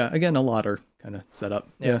either. Yeah. Again, a lot are kind of set up.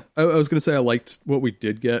 Yeah. I was going to say I liked what we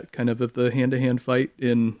did get kind of the hand-to-hand fight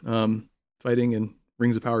in fighting in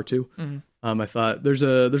Rings of Power 2. Mm-hmm. I thought there's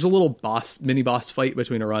a little mini boss fight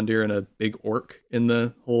between Arondir and a big orc in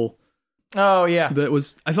the whole Oh yeah.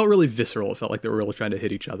 I felt really visceral. It felt like they were really trying to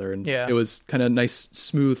hit each other, and Yeah. it was kind of nice,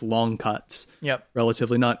 smooth, long cuts. Yep.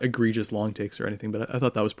 Relatively not egregious long takes or anything, but I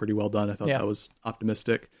thought that was pretty well done. I thought Yeah. that was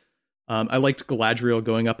optimistic. I liked Galadriel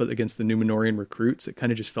going up against the Numenorian recruits. It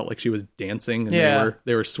kind of just felt like she was dancing, and Yeah.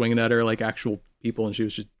 they were swinging at her like actual people, and she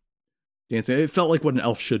was just dancing. It felt like what an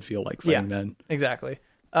elf should feel like fighting men. Exactly.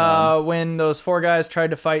 When those 4 guys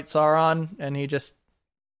tried to fight Sauron, and he just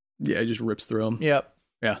Yeah, it just rips through them. Yep.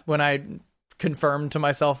 Yeah. When I confirmed to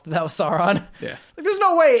myself that was Sauron. Yeah. Like, there's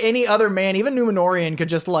no way any other man, even Numenorian, could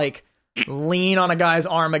just like lean on a guy's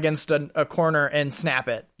arm against a corner and snap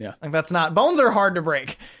it. Yeah. Like, that's not, bones are hard to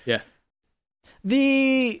break. Yeah.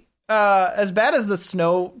 The as bad as the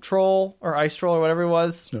snow troll or ice troll or whatever it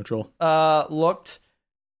was Snow troll. looked,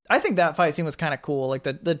 I think that fight scene was kind of cool, like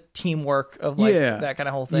the teamwork of like that kind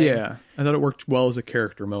of whole thing. Yeah. I thought it worked well as a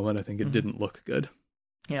character moment. I think it didn't look good.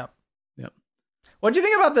 Yeah. Yep. What do you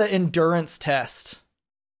think about the endurance test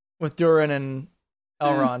with Durin and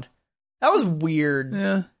Elrond? That was weird.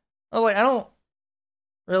 Yeah. I was like, I don't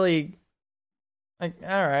really like.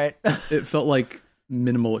 All right. It felt like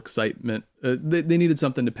minimal excitement. They needed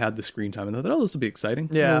something to pad the screen time, and I thought, oh, this will be exciting.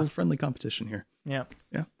 Yeah. A little friendly competition here. Yeah.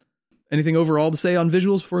 Yeah. Anything overall to say on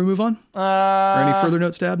visuals before we move on? Or any further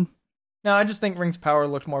notes to add? No, I just think Rings of Power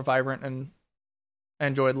looked more vibrant, and I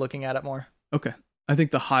enjoyed looking at it more. Okay. I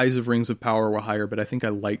think the highs of Rings of Power were higher, but I think I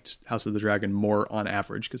liked House of the Dragon more on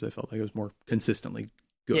average because I felt like it was more consistently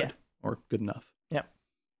good or good enough. Yep.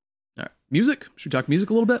 All right. Music. Should we talk music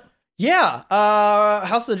a little bit? Yeah.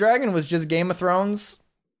 House of the Dragon was just Game of Thrones.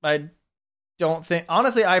 I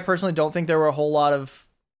personally don't think there were a whole lot of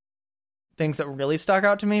things that really stuck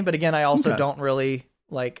out to me. But again, I also don't really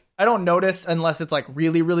I don't notice unless it's like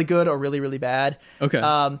really, really good or really, really bad. Okay.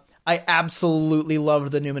 I absolutely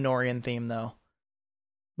loved the Numenorian theme though.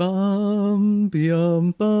 Bum,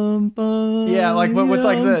 bum, bum, Yeah, like but with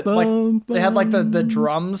like the bum, they had like the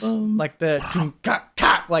drums, bum. like the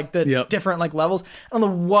like the different like levels. I don't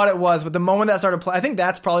know what it was, but the moment that started playing, I think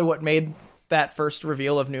that's probably what made that first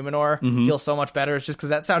reveal of Numenor feel so much better. It's just because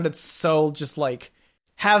that sounded so just like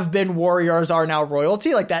have been warriors are now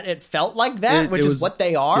royalty, like that. It felt like that, which is what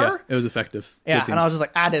they are. Yeah, it was effective. Yeah, and I was just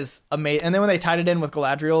like, that is amazing. And then when they tied it in with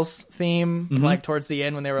Galadriel's theme, like towards the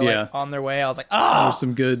end when they were like on their way, I was like, There was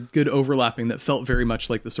some good overlapping that felt very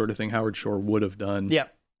much like the sort of thing Howard Shore would have done. Yep.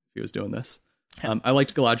 If he was doing this. I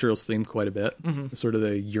liked Galadriel's theme quite a bit. Sort of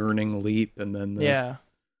the yearning leap, and then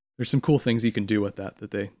there's some cool things you can do with that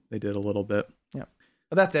they did a little bit. Yeah,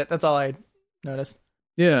 but that's it. That's all I noticed.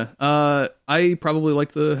 Yeah, I probably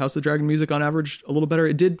liked the House of the Dragon music on average a little better.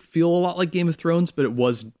 It did feel a lot like Game of Thrones, but it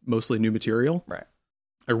was mostly new material. Right.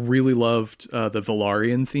 I really loved the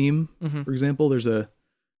Velaryon theme, for example. There's a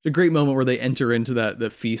great moment where they enter into the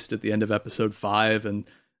feast at the end of episode 5, and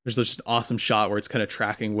there's just an awesome shot where it's kind of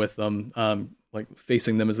tracking with them, like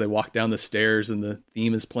facing them as they walk down the stairs, and the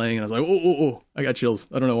theme is playing, and I was like, oh, I got chills.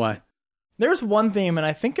 I don't know why. There's one theme, and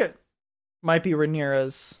I think it might be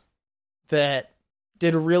Rhaenyra's, that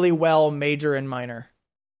did really well major and minor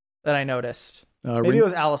that I noticed. Maybe it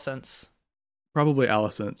was Alicent's. Probably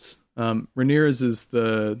Alicent's. Rhaenyra's is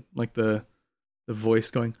the voice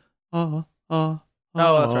going, Oh,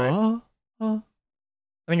 that's right. I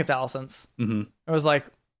think it's Alicent's. Mm-hmm. It was like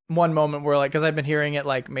one moment where because I've been hearing it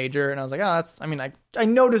like major, and I was like, I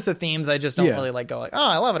noticed the themes, I just don't really like go like, oh,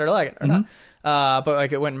 I love it or like it or not. But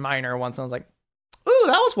like it went minor once, and I was like, ooh,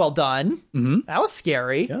 that was well done. Mm-hmm. That was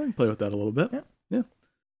scary. Yeah, I can play with that a little bit.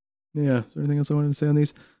 Yeah. Is there anything else I wanted to say on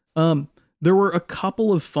these? There were a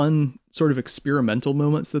couple of fun sort of experimental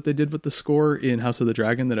moments that they did with the score in House of the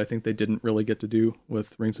Dragon that I think they didn't really get to do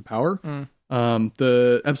with Rings of Power.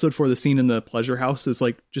 The episode 4, the scene in the pleasure house, is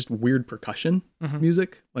like just weird percussion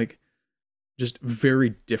music, like just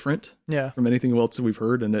very different from anything else that we've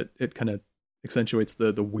heard, and it kind of accentuates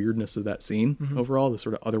the weirdness of that scene overall, the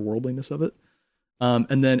sort of otherworldliness of it.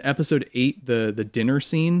 And then episode 8, the dinner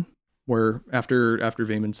scene, where after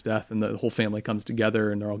Vaemon's death and the whole family comes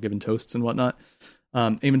together and they're all given toasts and whatnot,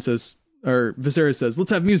 Viserys says,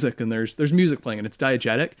 let's have music, and there's music playing, and it's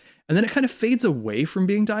diegetic, and then it kind of fades away from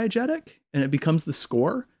being diegetic and it becomes the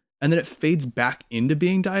score, and then it fades back into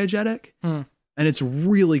being diegetic, and it's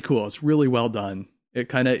really cool. It's really well done. It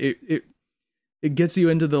kind of it gets you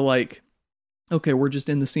into the like, okay, we're just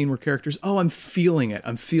in the scene where characters, I'm feeling it,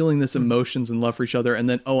 I'm feeling this emotions and love for each other, and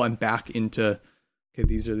then I'm back into, okay,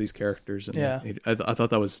 these are these characters. And I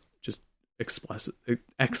thought that was just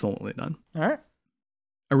excellently done. All right.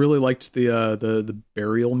 I really liked the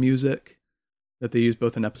burial music that they used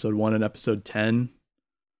both in episode 1 and episode 10.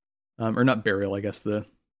 Or not burial, I guess, the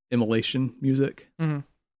immolation music.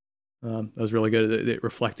 That was really good. It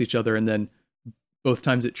reflects each other, and then both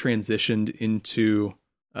times it transitioned into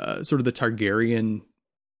sort of the Targaryen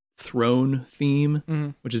throne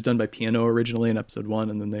theme, which is done by piano originally in episode 1,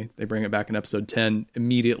 and then they bring it back in episode 10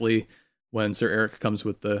 immediately when Sir Eric comes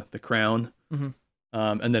with the crown,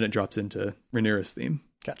 and then it drops into Rhaenyra's theme.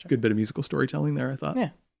 Gotcha. Good bit of musical storytelling there, I thought.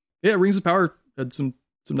 Yeah. Rings of Power had some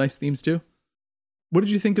nice themes too. What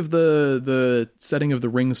did you think of the setting of the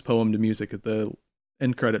Rings poem to music at the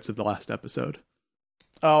end credits of the last episode?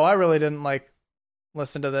 Oh, I really didn't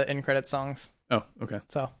listen to the end credit songs. Oh, okay.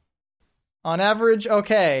 So, on average,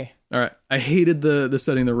 okay. All right. I hated the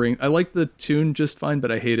setting of the ring. I liked the tune just fine,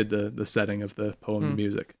 but I hated the setting of the poem to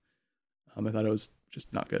music. I thought it was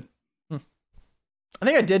just not good. I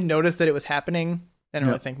think I did notice that it was happening. I didn't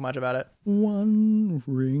really think much about it. One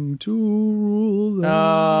ring to rule them.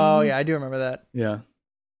 Oh, yeah, I do remember that. Yeah.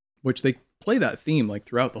 Which they play that theme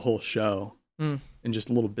throughout the whole show in just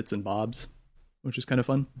little bits and bobs, which is kind of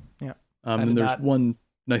fun. Yeah. And there's one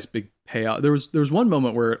nice big payout. There was one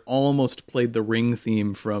moment where it almost played the ring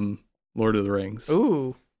theme from Lord of the Rings.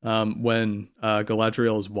 Ooh. When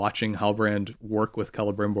Galadriel is watching Halbrand work with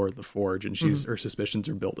Celebrimbor at the forge, and her suspicions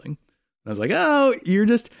are building. And I was like, oh,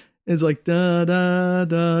 it's like da da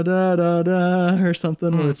da da da da or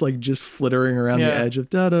something, where it's just flittering around the edge of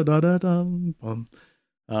da da da da dum bum.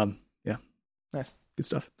 Yeah, nice, good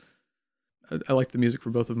stuff. I like the music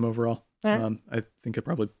for both of them overall. Right. I think I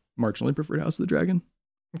probably marginally preferred House of the Dragon.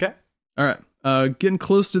 Okay. All right. Getting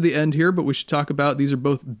close to the end here, but we should talk about, these are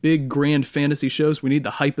both big, grand fantasy shows. We need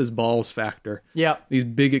the hype as balls factor. Yeah. These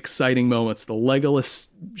big, exciting moments. The Legolas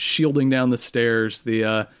shielding down the stairs,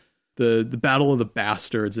 the Battle of the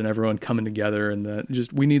Bastards and everyone coming together, and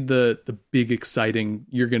we need the big, exciting,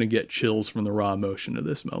 you're going to get chills from the raw emotion of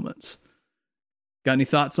this moments. Got any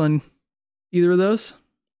thoughts on either of those?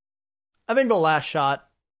 I think the last shot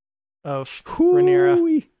of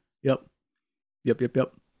Rhaenyra. Yep.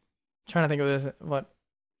 Trying to think of what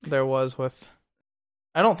there was with.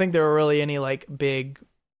 I don't think there were really any big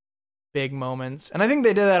moments, and I think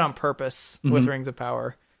they did that on purpose with Rings of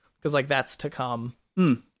Power, because that's to come.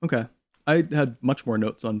 Okay. I had much more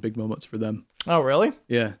notes on big moments for them. Oh, really?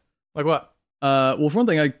 Yeah. Like what? Well, for one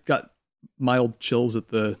thing, I got mild chills at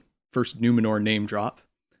the first Numenor name drop.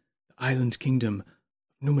 The Island Kingdom,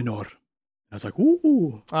 Numenor. I was like,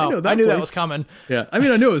 ooh. Oh, I knew that was coming. Yeah. I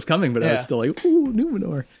mean, I knew it was coming, but I was still like, ooh,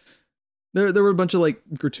 Numenor. There were a bunch of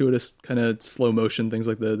gratuitous kind of slow motion things,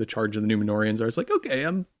 like the charge of the Numenorians. I was like, okay,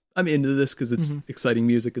 I'm into this because it's exciting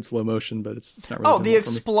music in slow motion, but it's not really. Oh, the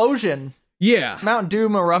explosion. Yeah. Mount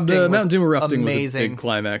Doom erupting. The Mount Doom erupting amazing. was a big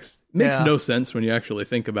climax. Makes no sense when you actually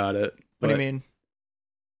think about it. What do you mean?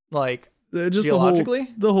 Just geologically?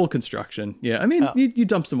 The whole construction. Yeah. I mean, you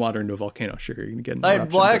dump some water into a volcano, sure, you're going to get an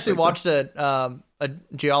eruption. I actually watched a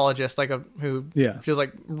geologist, who she was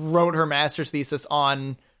wrote her master's thesis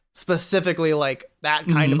on specifically that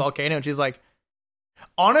kind of volcano, and she's like,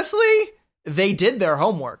 honestly, they did their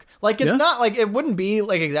homework. It's not it wouldn't be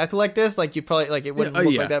exactly like this. You probably it wouldn't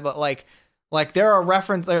look like that, but there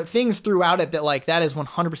are things throughout it that that is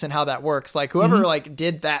 100% how that works. Whoever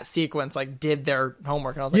did that sequence did their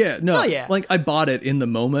homework, and I was like, oh yeah. I bought it in the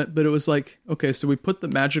moment, but it was okay, so we put the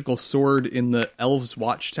magical sword in the elves'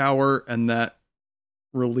 watchtower, and that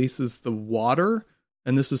releases the water,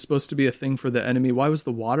 and this was supposed to be a thing for the enemy. Why was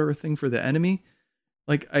the water a thing for the enemy?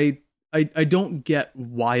 I don't get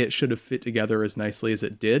why it should have fit together as nicely as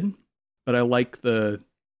it did, but I like I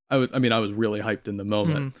was really hyped in the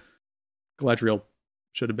moment. Galadriel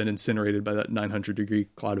should have been incinerated by that 900-degree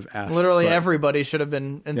cloud of ash. Literally everybody should have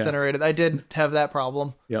been incinerated. Yeah. I did have that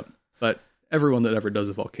problem. Yep. But everyone that ever does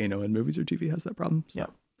a volcano in movies or TV has that problem. So.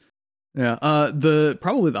 Yep. Yeah.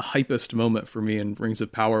 Probably the hypest moment for me in Rings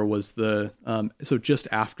of Power was so just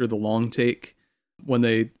after the long take, when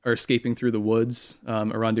they are escaping through the woods,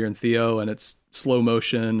 Arondir and Theo, and it's slow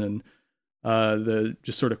motion and the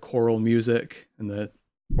just sort of choral music, and the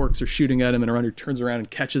orcs are shooting at him, and Arondir turns around and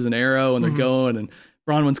catches an arrow, and they're going, and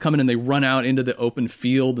Bronwyn's coming, and they run out into the open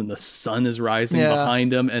field, and the sun is rising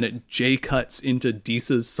behind them, and it J-cuts into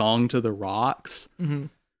Disa's song to the rocks.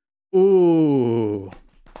 Ooh.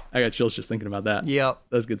 I got chills just thinking about that. Yep.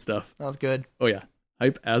 That was good stuff. That was good. Oh yeah.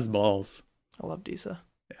 Hype as balls. I love Disa.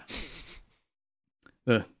 Yeah.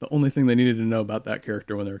 The only thing they needed to know about that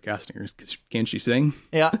character when they were casting her is, can she sing?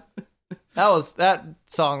 Yeah. That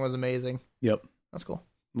song was amazing. Yep. That's cool.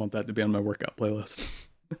 I want that to be on my workout playlist.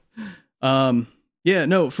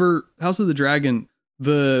 For House of the Dragon,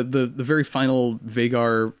 the very final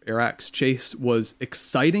Vhagar Arax chase was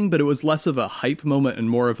exciting, but it was less of a hype moment and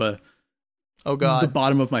more of a, oh god, the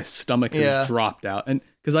bottom of my stomach has dropped out. And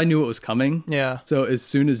because I knew it was coming. Yeah. So as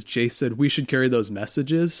soon as Jace said we should carry those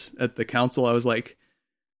messages at the council, I was like,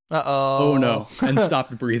 Uh-oh. oh no, and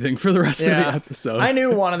stopped breathing for the rest of the Yeah. episode. I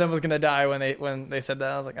knew one of them was going to die when they said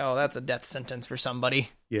that. I was like, oh, that's a death sentence for somebody.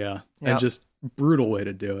 Yeah. Yep. And just brutal way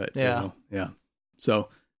to do it. Yeah. Too. Yeah. So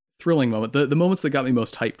thrilling moment. The moments that got me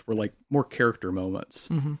most hyped were like more character moments.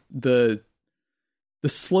 Mm-hmm. The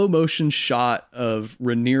slow motion shot of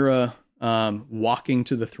Rhaenyra walking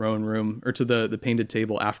to the throne room or to the painted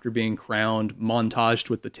table after being crowned, montaged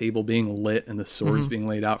with the table being lit and the swords being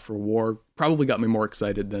laid out for war, probably got me more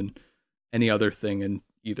excited than any other thing in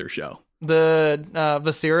either show. The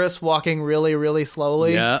Viserys walking really, really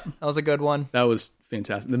slowly. Yeah. That was a good one. That was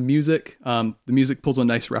fantastic. The music pulls a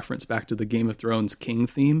nice reference back to the Game of Thrones King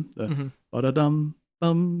theme. The ba-da-dum,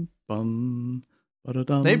 bum, bum,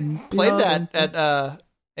 ba-da-dum. They played that at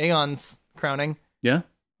Aeon's crowning. Yeah.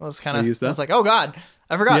 I was kind They of, used that? I was like, oh God,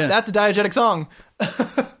 I forgot. Yeah. That's a diegetic song.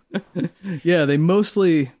 Yeah, they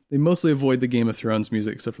mostly avoid the Game of Thrones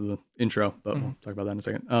music except for the intro, but we'll talk about that in a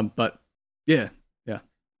second. But yeah.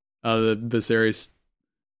 The Viserys,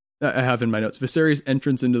 I have in my notes, Viserys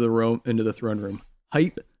entrance into the throne room,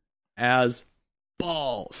 hype as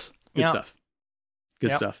balls. Good stuff.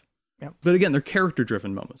 Good stuff. Yep. But again, they're character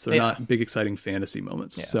driven moments. They're Yeah. not big exciting fantasy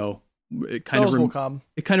moments. Yeah. So it kind Those will of come.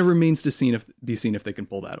 it kind of remains to be seen if they can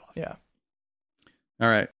pull that off. Yeah. All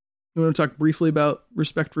right. You want to talk briefly about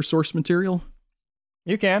respect for source material?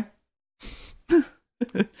 You can.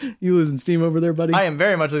 You losing steam over there, buddy? I am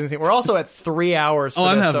very much losing steam. We're also at 3 hours for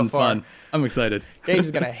I'm this having so far. fun. I'm excited. James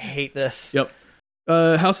is going to hate this. Yep.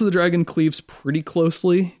 House of the Dragon cleaves pretty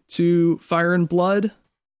closely to Fire and Blood.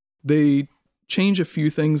 They change a few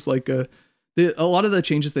things, like a lot of the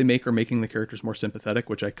changes they make are making the characters more sympathetic,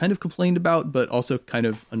 which I kind of complained about, but also kind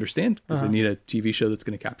of understand because they need a TV show that's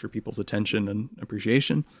going to capture people's attention and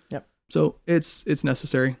appreciation. Yep. So it's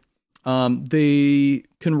necessary. They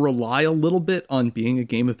can rely a little bit on being a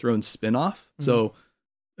Game of Thrones spinoff. So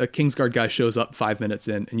a Kingsguard guy shows up 5 minutes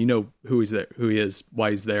in, and you know who he is, why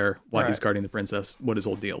he's there, why he's guarding the princess, what his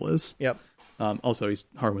whole deal is. Yep. Also, he's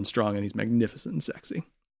Harwin Strong, and he's magnificent and sexy.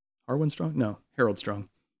 Harwin Strong? No, Harold Strong.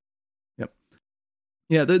 Yep.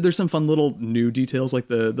 Yeah, there's some fun little new details, like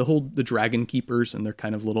the Dragon Keepers and their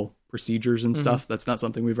kind of little procedures and stuff. That's not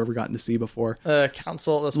something we've ever gotten to see before. The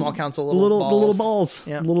small council, The little balls.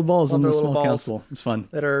 Yeah. The little balls in the little small balls. council. It's fun.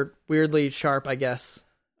 that are weirdly sharp, I guess.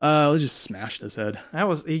 They just smashed his head.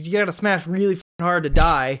 You got to smash really hard to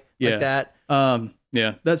die Yeah. like that.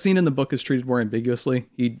 Yeah, that scene in the book is treated more ambiguously.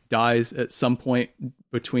 He dies at some point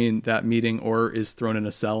between that meeting, or is thrown in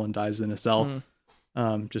a cell and dies in a cell,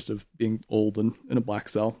 just of being old and in a black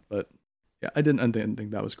cell. But yeah, I didn't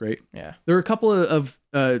think that was great. Yeah. There are a couple of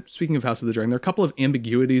speaking of House of the Dragon, there are a couple of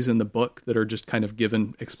ambiguities in the book that are just kind of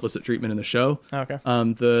given explicit treatment in the show. Okay.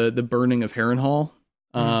 The burning of Harrenhal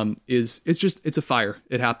it's a fire.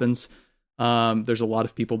 It happens. There's a lot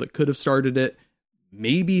of people that could have started it.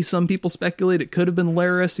 Maybe some people speculate it could have been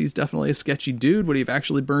Larys. He's definitely a sketchy dude. Would he have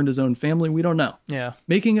actually burned his own family? We don't know. Yeah.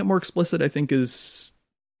 Making it more explicit, I think, is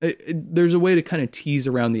there's a way to kind of tease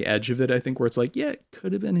around the edge of it. I think where it's like, yeah, it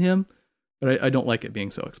could have been him, but I don't like it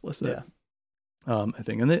being so explicit. Yeah. I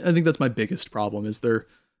think that's my biggest problem is they're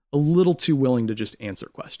a little too willing to just answer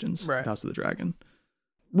questions. Right. House of the Dragon,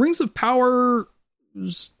 Rings of Power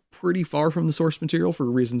is pretty far from the source material for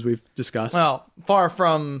reasons we've discussed. Well, far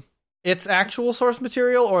from its actual source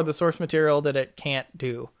material or the source material that it can't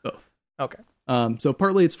do? Both. Okay. So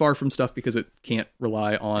partly it's far from stuff because it can't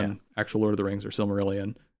rely on actual Lord of the Rings or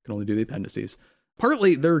Silmarillion, can only do the appendices.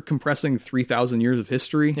 Partly they're compressing 3,000 years of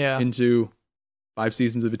history into 5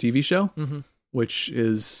 seasons of a TV show, which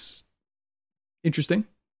is interesting.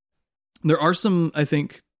 There are some, I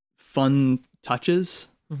think, fun touches.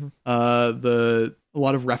 A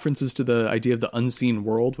lot of references to the idea of the unseen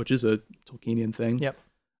world, which is a Tolkienian thing. Yep.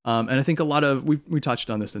 And I think a lot of we touched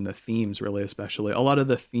on this in the themes, really, especially a lot of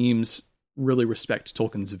the themes really respect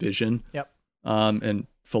Tolkien's vision. Yep. And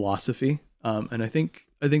philosophy. And I think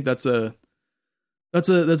that's a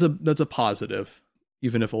positive,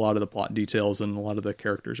 even if a lot of the plot details and a lot of the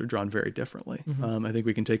characters are drawn very differently. I think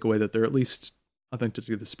we can take away that they're at least authentic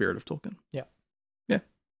to the spirit of Tolkien. Yeah. That's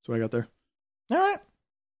what I got there. All right.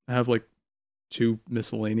 I have like 2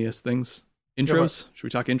 miscellaneous things. Intros. Should we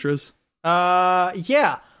talk intros?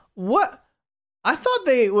 Yeah. What? I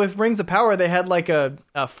thought with Rings of Power, they had like a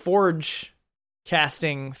forge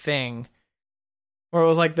casting thing where it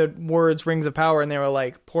was like the words Rings of Power and they were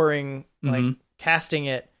like pouring, like casting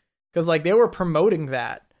it. Cause like they were promoting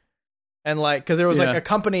that. And like, cause there was like a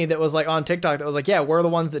company that was like on TikTok that was like, yeah, we're the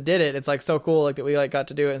ones that did it. It's like so cool. Like that we like got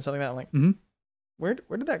to do it and something like that. I'm like,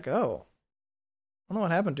 where did that go? don't know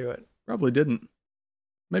what happened to it. Probably didn't.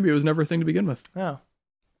 Maybe it was never a thing to begin with. Oh, I don't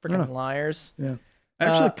freaking know. liars. Yeah. I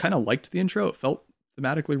actually kind of liked the intro. It felt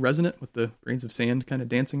thematically resonant with the grains of sand kind of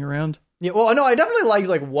dancing around. Yeah, well, no, I definitely liked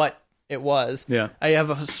like what it was. Yeah. I have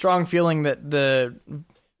a strong feeling that the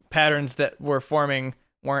patterns that were forming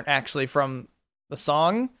weren't actually from the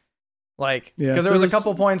song. Like, Yeah. because there was a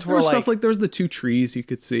couple points there where was like, stuff like there was the two trees you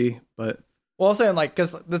could see, but well, I'm saying like,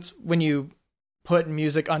 because that's when you put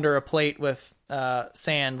music under a plate with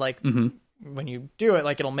sand, like when you do it,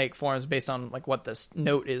 like it'll make forms based on like what this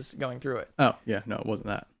note is going through it. oh yeah, no, it wasn't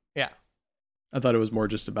that. Yeah. I thought it was more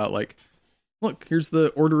just about like, look, here's the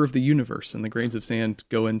order of the universe, and the grains of sand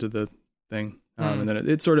go into the thing, and then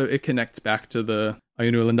it sort of it connects back to the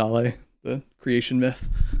Ayunu Lindale, the creation myth,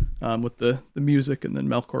 with the music, and then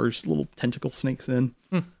Melkor's little tentacle snakes in.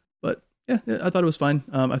 But yeah, I thought it was fine.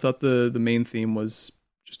 I thought the main theme was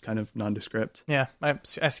just kind of nondescript. Yeah,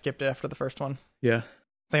 I skipped it after the first one. Yeah,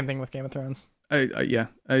 Same thing with Game of Thrones. I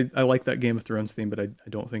like that Game of Thrones theme, but I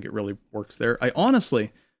don't think it really works there. I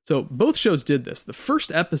honestly, so both shows did this. The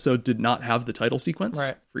first episode did not have the title sequence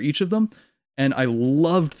for each of them, and I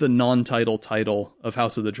loved the non-title title of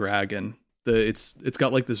House of the Dragon. It's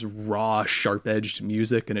got like this raw, sharp-edged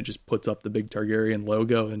music, and it just puts up the big Targaryen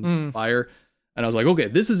logo and fire. And I was like, okay,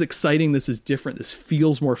 this is exciting. This is different. This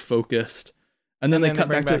feels more focused. And then they cut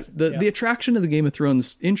back to the attraction of the Game of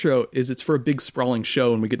Thrones intro is it's for a big sprawling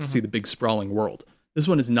show, and we get to see the big sprawling world. This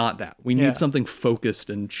one is not that. We need something focused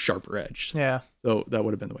and sharper edged. Yeah. So that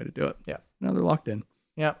would have been the way to do it. Yeah. Now they're locked in.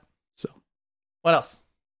 Yeah. So what else?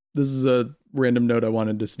 This is a random note I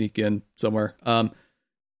wanted to sneak in somewhere.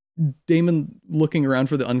 Daemon looking around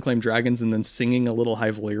for the unclaimed dragons and then singing a little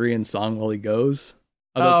High Valyrian song while he goes.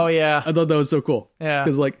 I thought that was so cool. Yeah.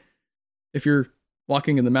 Because like, if you're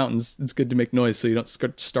walking in the mountains, it's good to make noise so you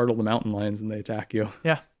don't startle the mountain lions and they attack you.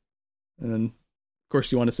 Yeah. And then, of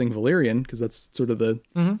course, you want to sing Valyrian because that's sort of the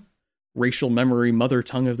racial memory mother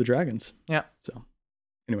tongue of the dragons. Yeah. So,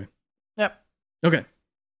 anyway. Yep. Okay.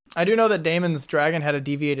 I do know that Daemon's dragon had a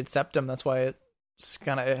deviated septum. That's why it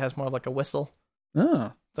has more of like a whistle.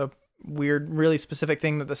 Oh. It's a weird, really specific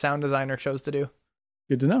thing that the sound designer chose to do.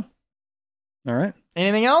 Good to know. All right.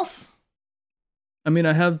 Anything else? I mean,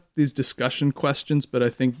 I have these discussion questions, but I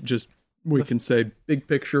think just we can say big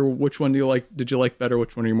picture. Which one did you like better?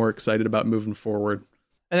 Which one are you more excited about moving forward?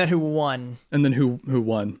 And then who won? And then who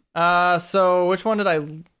won? So which one did I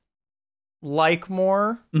like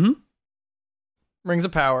more? Rings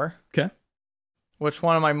of Power. Okay. Which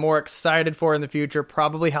one am I more excited for in the future?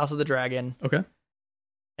 Probably House of the Dragon. Okay.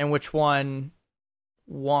 And which one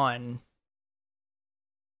won?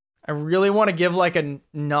 I really want to give like a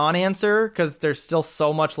non-answer because there's still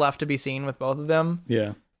so much left to be seen with both of them.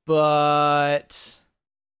 Yeah. But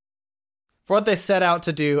for what they set out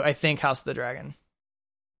to do, I think House of the Dragon.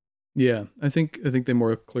 Yeah, I think they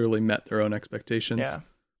more clearly met their own expectations. Yeah.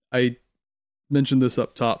 I mentioned this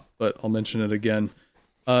up top, but I'll mention it again.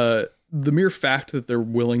 The mere fact that they're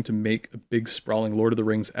willing to make a big sprawling Lord of the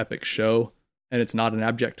Rings epic show and it's not an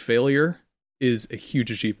abject failure is a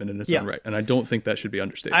huge achievement in its own right. And I don't think that should be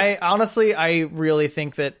understated. I really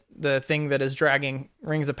think that the thing that is dragging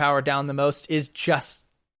Rings of Power down the most is just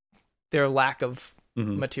their lack of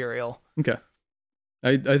material. Okay.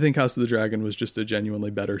 I think House of the Dragon was just a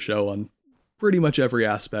genuinely better show on pretty much every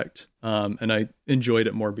aspect. And I enjoyed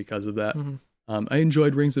it more because of that. I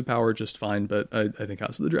enjoyed Rings of Power just fine, but I think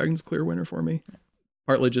House of the Dragon's a clear winner for me.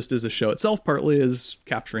 Partly just as a show itself, partly as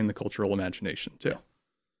capturing the cultural imagination too.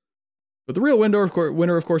 But the real winner,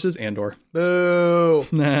 of course, is Andor. Boo!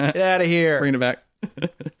 Get out of here. Bringing it back.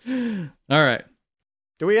 All right.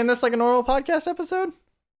 Do we end this like a normal podcast episode?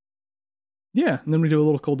 Yeah, and then we do a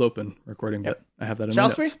little cold open recording, but I have that in my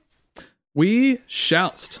Shouts notes. We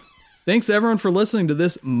shouts. Thanks everyone for listening to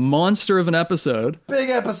this monster of an episode. Big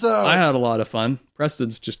episode. I had a lot of fun.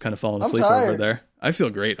 Preston's just kind of falling asleep over there. I feel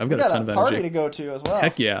great. I've got a ton of energy. Party to go to as well.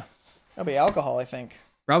 Heck yeah. There'll be alcohol, I think.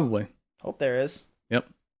 Probably. Hope there is. Yep.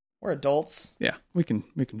 We're adults. Yeah, we can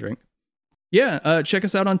drink. Yeah, check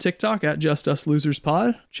us out on TikTok at Just Us Losers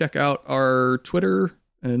Pod. Check out our Twitter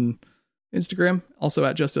and Instagram, also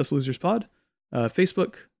at Just Us Losers Pod.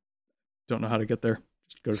 Facebook, don't know how to get there.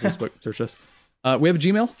 Just go to Facebook, search us. We have a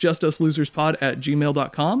Gmail,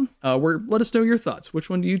 justuslosers.pod@gmail.com. Where let us know your thoughts.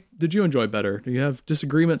 Which one did you enjoy better? Do you have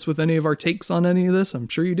disagreements with any of our takes on any of this? I'm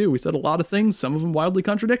sure you do. We said a lot of things, some of them wildly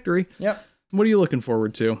contradictory. Yep. What are you looking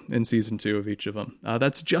forward to in season 2 of each of them?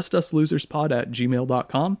 That's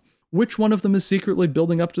justuslosers.pod@gmail.com. Which one of them is secretly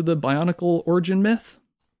building up to the Bionicle origin myth?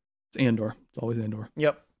 It's Andor. It's always Andor.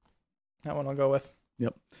 Yep. That one I'll go with.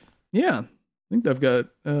 Yep. Yeah. I think I've got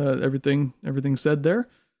everything said there.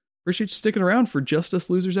 appreciate you sticking around for Just Us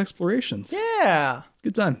Losers Explorations. Yeah. It's a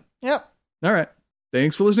good time. Yep. All right.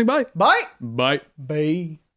 Thanks for listening. Bye. Bye. Bye. Bye.